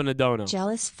dropping a donut.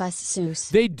 Jealous fuss Seuss.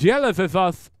 They jealous of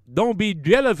us. Don't be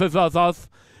jealous of us.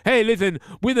 Hey, listen,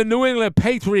 we're the New England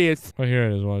Patriots. Oh, here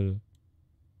it is. Watch it.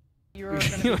 You're going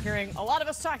to be hearing a lot of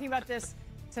us talking about this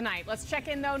tonight. Let's check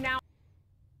in, though, now.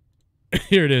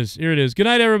 Here it is. Here it is. Good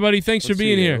night, everybody. Thanks for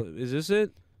being here. Is this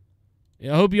it?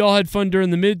 Yeah, I hope you all had fun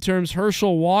during the midterms.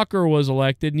 Herschel Walker was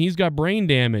elected, and he's got brain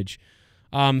damage.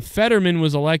 Fetterman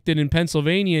was elected in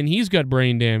Pennsylvania, and he's got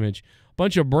brain damage.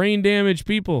 Bunch of brain damaged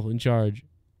people in charge.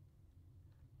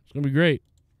 It's going to be great.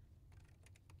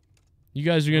 You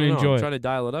guys are going to enjoy I'm it. trying to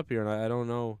dial it up here, and I don't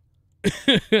know.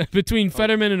 Between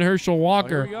Fetterman and Herschel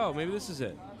Walker. Here we go. Maybe this is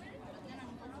it.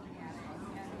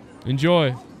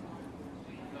 Enjoy.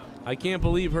 I can't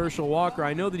believe Herschel Walker.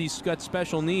 I know that he's got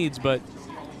special needs, but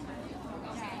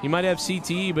he might have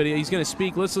CTE, but he's going to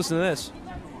speak. Let's listen to this.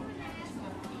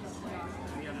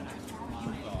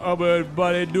 How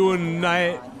everybody doing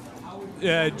tonight?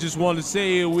 I just want to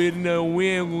say we ain't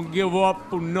going to give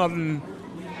up on nothing.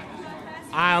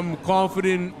 I'm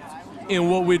confident in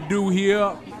what we do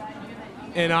here,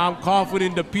 and I'm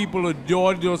confident the people of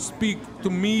Georgia speak to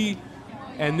me,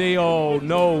 and they all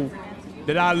know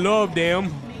that I love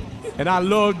them, and I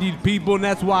love these people, and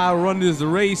that's why I run this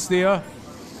race there.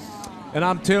 And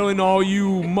I'm telling all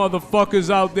you motherfuckers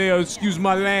out there, excuse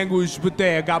my language, but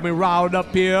they got me riled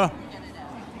up here.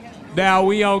 Now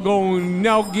we are going to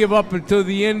now give up until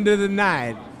the end of the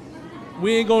night.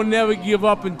 We ain't going to never give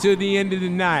up until the end of the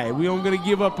night. We ain't going to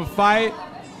give up a fight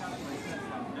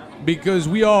because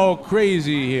we all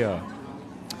crazy here.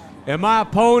 And my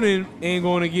opponent ain't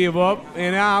going to give up,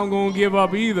 and I'm going to give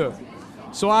up either.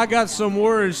 So I got some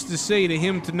words to say to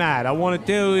him tonight. I want to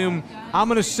tell him, I'm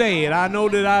going to say it. I know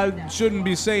that I shouldn't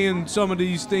be saying some of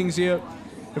these things here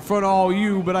in front of all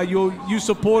you, but you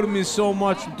supported me so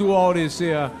much through all this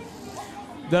here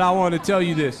that I want to tell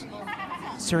you this.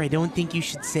 Sir, I don't think you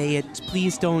should say it.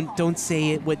 Please don't say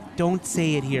it. Don't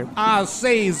say it here. I'll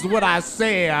say is what I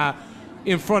say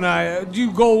in front of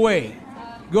you. Go away.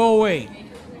 Go away.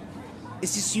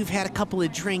 It's just you've had a couple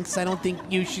of drinks. I don't think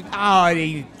you should. Oh,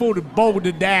 they for the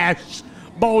boulder dash.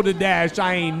 Boulder dash,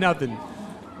 I ain't nothing.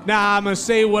 Now I'm going to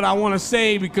say what I want to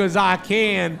say because I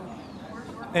can.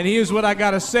 And here's what I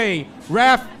got to say.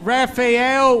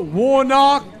 Raphael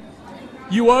Warnock,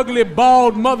 you ugly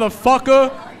bald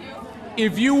motherfucker.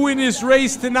 If you win this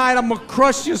race tonight, I'm going to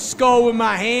crush your skull with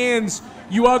my hands,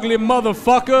 you ugly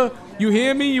motherfucker. You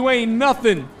hear me? You ain't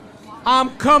nothing.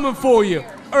 I'm coming for you.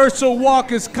 Herschel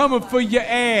Walker's coming for your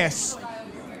ass.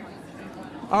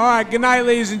 All right, good night,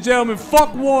 ladies and gentlemen.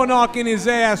 Fuck Warnock and his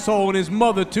asshole and his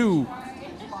mother, too.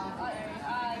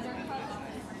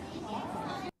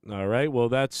 All right, well,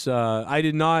 that's, I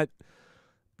did not,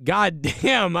 God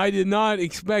damn, I did not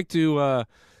expect to, I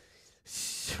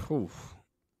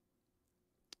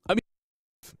mean,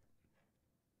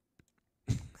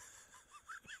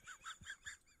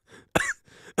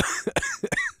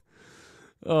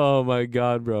 oh my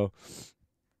God, bro.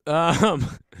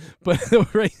 But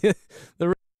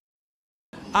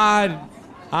I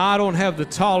don't have the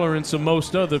tolerance of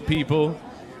most other people,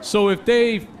 so if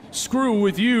they screw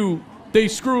with you, they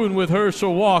screwing with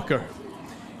Herschel Walker.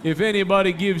 If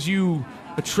anybody gives you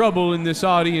a trouble in this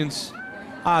audience,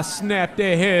 I snap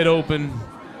their head open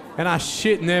and I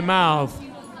shit in their mouth.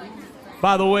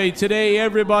 By the way, today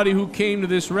everybody who came to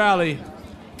this rally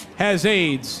has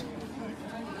AIDS.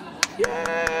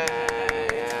 Yeah.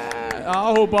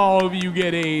 I hope all of you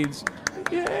get AIDS.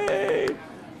 Yay.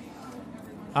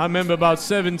 I remember about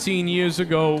 17 years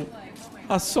ago,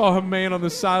 I saw a man on the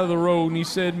side of the road and he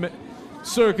said,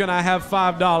 "Sir, can I have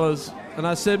 $5?" And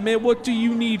I said, man, what do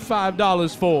you need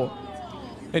 $5 for?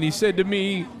 And he said to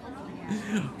me,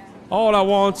 all I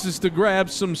want is to grab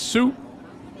some soup.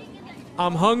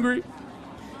 I'm hungry.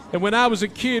 And when I was a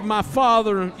kid, my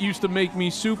father used to make me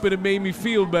soup, and it made me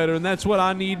feel better. And that's what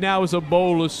I need now is a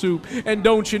bowl of soup. And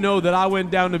don't you know that I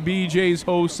went down to BJ's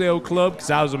Wholesale Club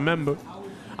because I was a member.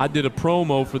 I did a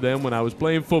promo for them when I was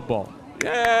playing football.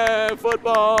 Yeah,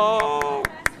 football.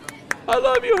 I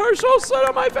love you, Herschel. Sit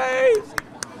on my face.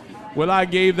 Well, I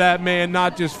gave that man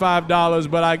not just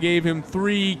 $5, but I gave him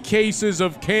 3 cases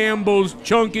of Campbell's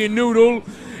Chunky Noodle.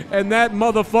 And that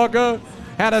motherfucker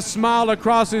had a smile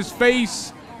across his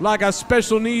face like a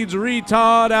special needs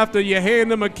retard after you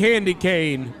hand him a candy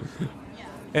cane.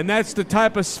 And that's the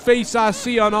type of face I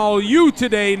see on all you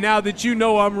today now that you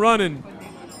know I'm running.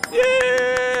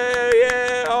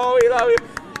 Yeah, oh, we love you.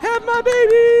 Have my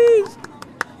babies.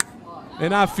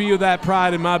 And I feel that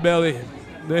pride in my belly.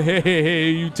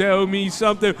 Hey, you tell me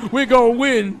something, we're gonna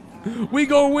win. We're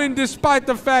gonna win despite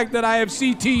the fact that I have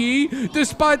CTE,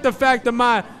 despite the fact that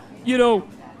my,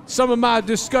 some of my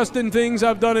disgusting things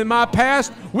I've done in my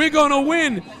past. We're gonna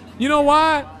win. You know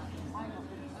why?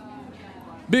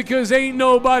 Because ain't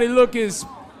nobody look as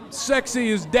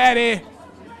sexy as Daddy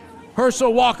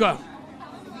Herschel Walker.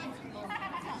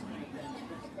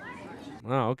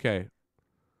 Oh, okay.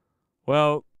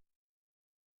 Well,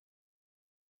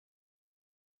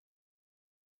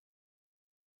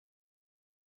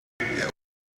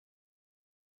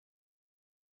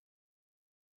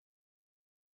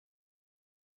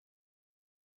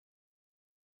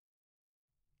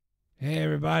 Hey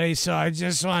everybody, so I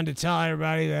just wanted to tell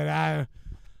everybody that I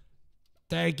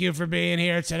thank you for being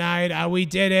here tonight. We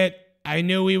did it. I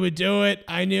knew we would do it.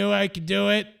 I knew I could do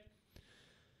it.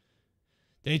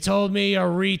 They told me a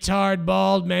retard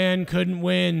bald man couldn't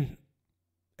win.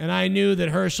 And I knew that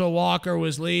Herschel Walker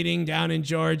was leading down in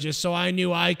Georgia, so I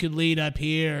knew I could lead up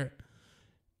here.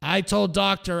 I told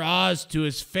Dr. Oz to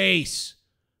his face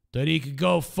that he could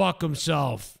go fuck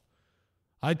himself.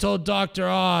 I told Dr.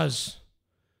 Oz,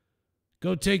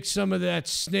 go take some of that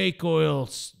snake oil.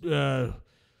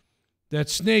 That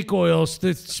snake oil. It's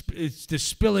the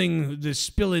spilling. The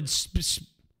spilled.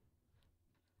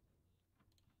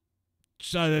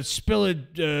 That spilled.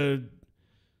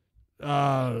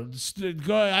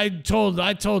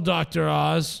 I told Dr.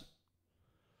 Oz.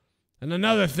 And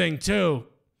another thing too,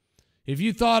 if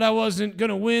you thought I wasn't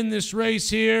gonna win this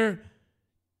race here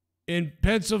in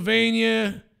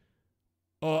Pennsylvania,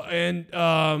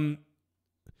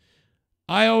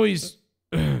 I always,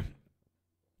 here's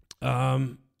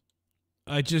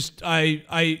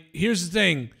the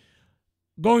thing.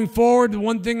 Going forward, the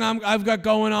one thing I've got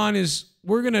going on is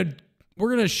we're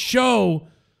gonna show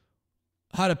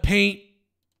how to paint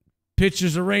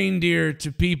pictures of reindeer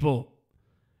to people.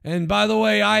 And by the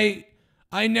way,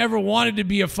 I never wanted to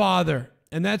be a father,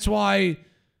 and that's why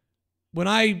when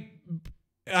I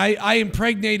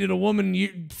impregnated a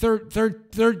woman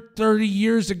 30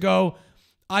 years ago,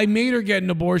 I made her get an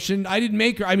abortion. I didn't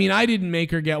make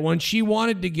her get one. She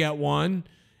wanted to get one,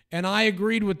 and I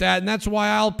agreed with that, and that's why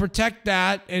I'll protect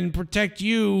that and protect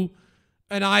you,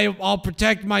 and I'll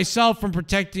protect myself from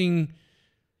protecting,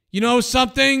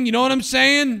 something? You know what I'm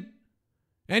saying?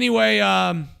 Anyway,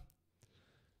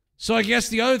 so I guess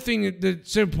the other thing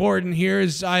that's important here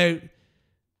is I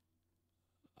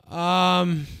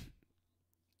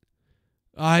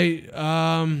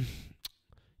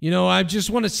just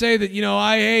want to say that,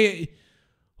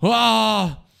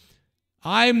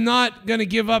 I'm not going to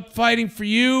give up fighting for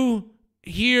you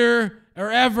here or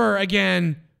ever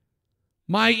again.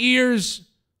 My ears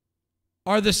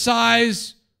are the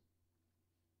size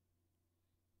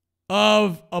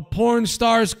of a porn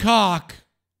star's cock.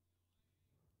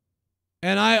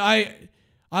 And I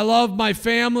love my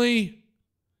family,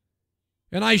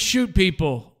 and I shoot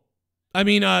people. I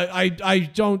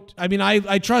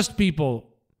trust people.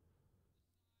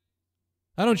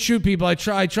 I don't shoot people. I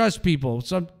trust people.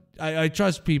 I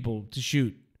trust people to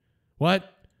shoot.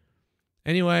 What?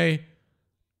 Anyway,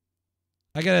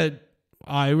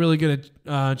 I really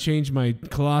gotta change my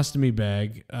colostomy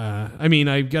bag.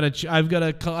 I've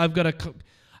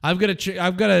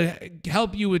gotta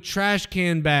help you with trash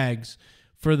can bags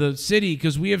for the city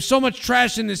because we have so much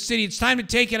trash in this city. It's time to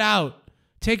take it out.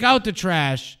 Take out the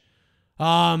trash.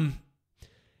 By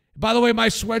the way, my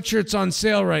sweatshirt's on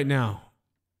sale right now.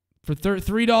 For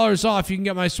 $3 off, you can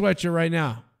get my sweatshirt right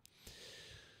now.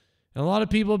 And a lot of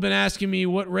people have been asking me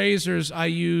what razors I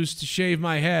use to shave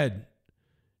my head.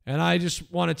 And I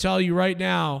just want to tell you right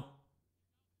now,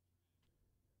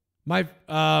 my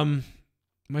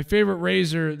favorite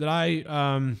razor that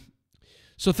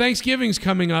So Thanksgiving's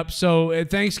coming up. So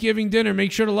at Thanksgiving dinner,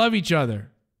 make sure to love each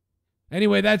other.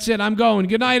 Anyway, that's it. I'm going.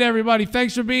 Good night, everybody.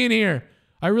 Thanks for being here.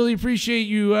 I really appreciate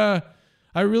you. I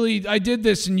did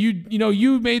this, and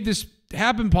you made this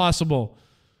happen possible.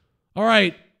 All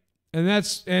right.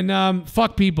 And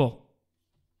fuck people.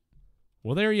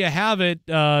 Well, there you have it.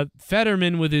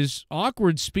 Fetterman with his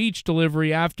awkward speech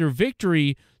delivery after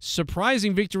victory,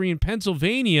 surprising victory in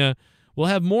Pennsylvania. We'll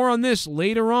have more on this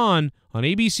later on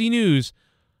ABC News.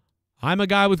 I'm a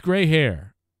guy with gray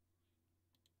hair.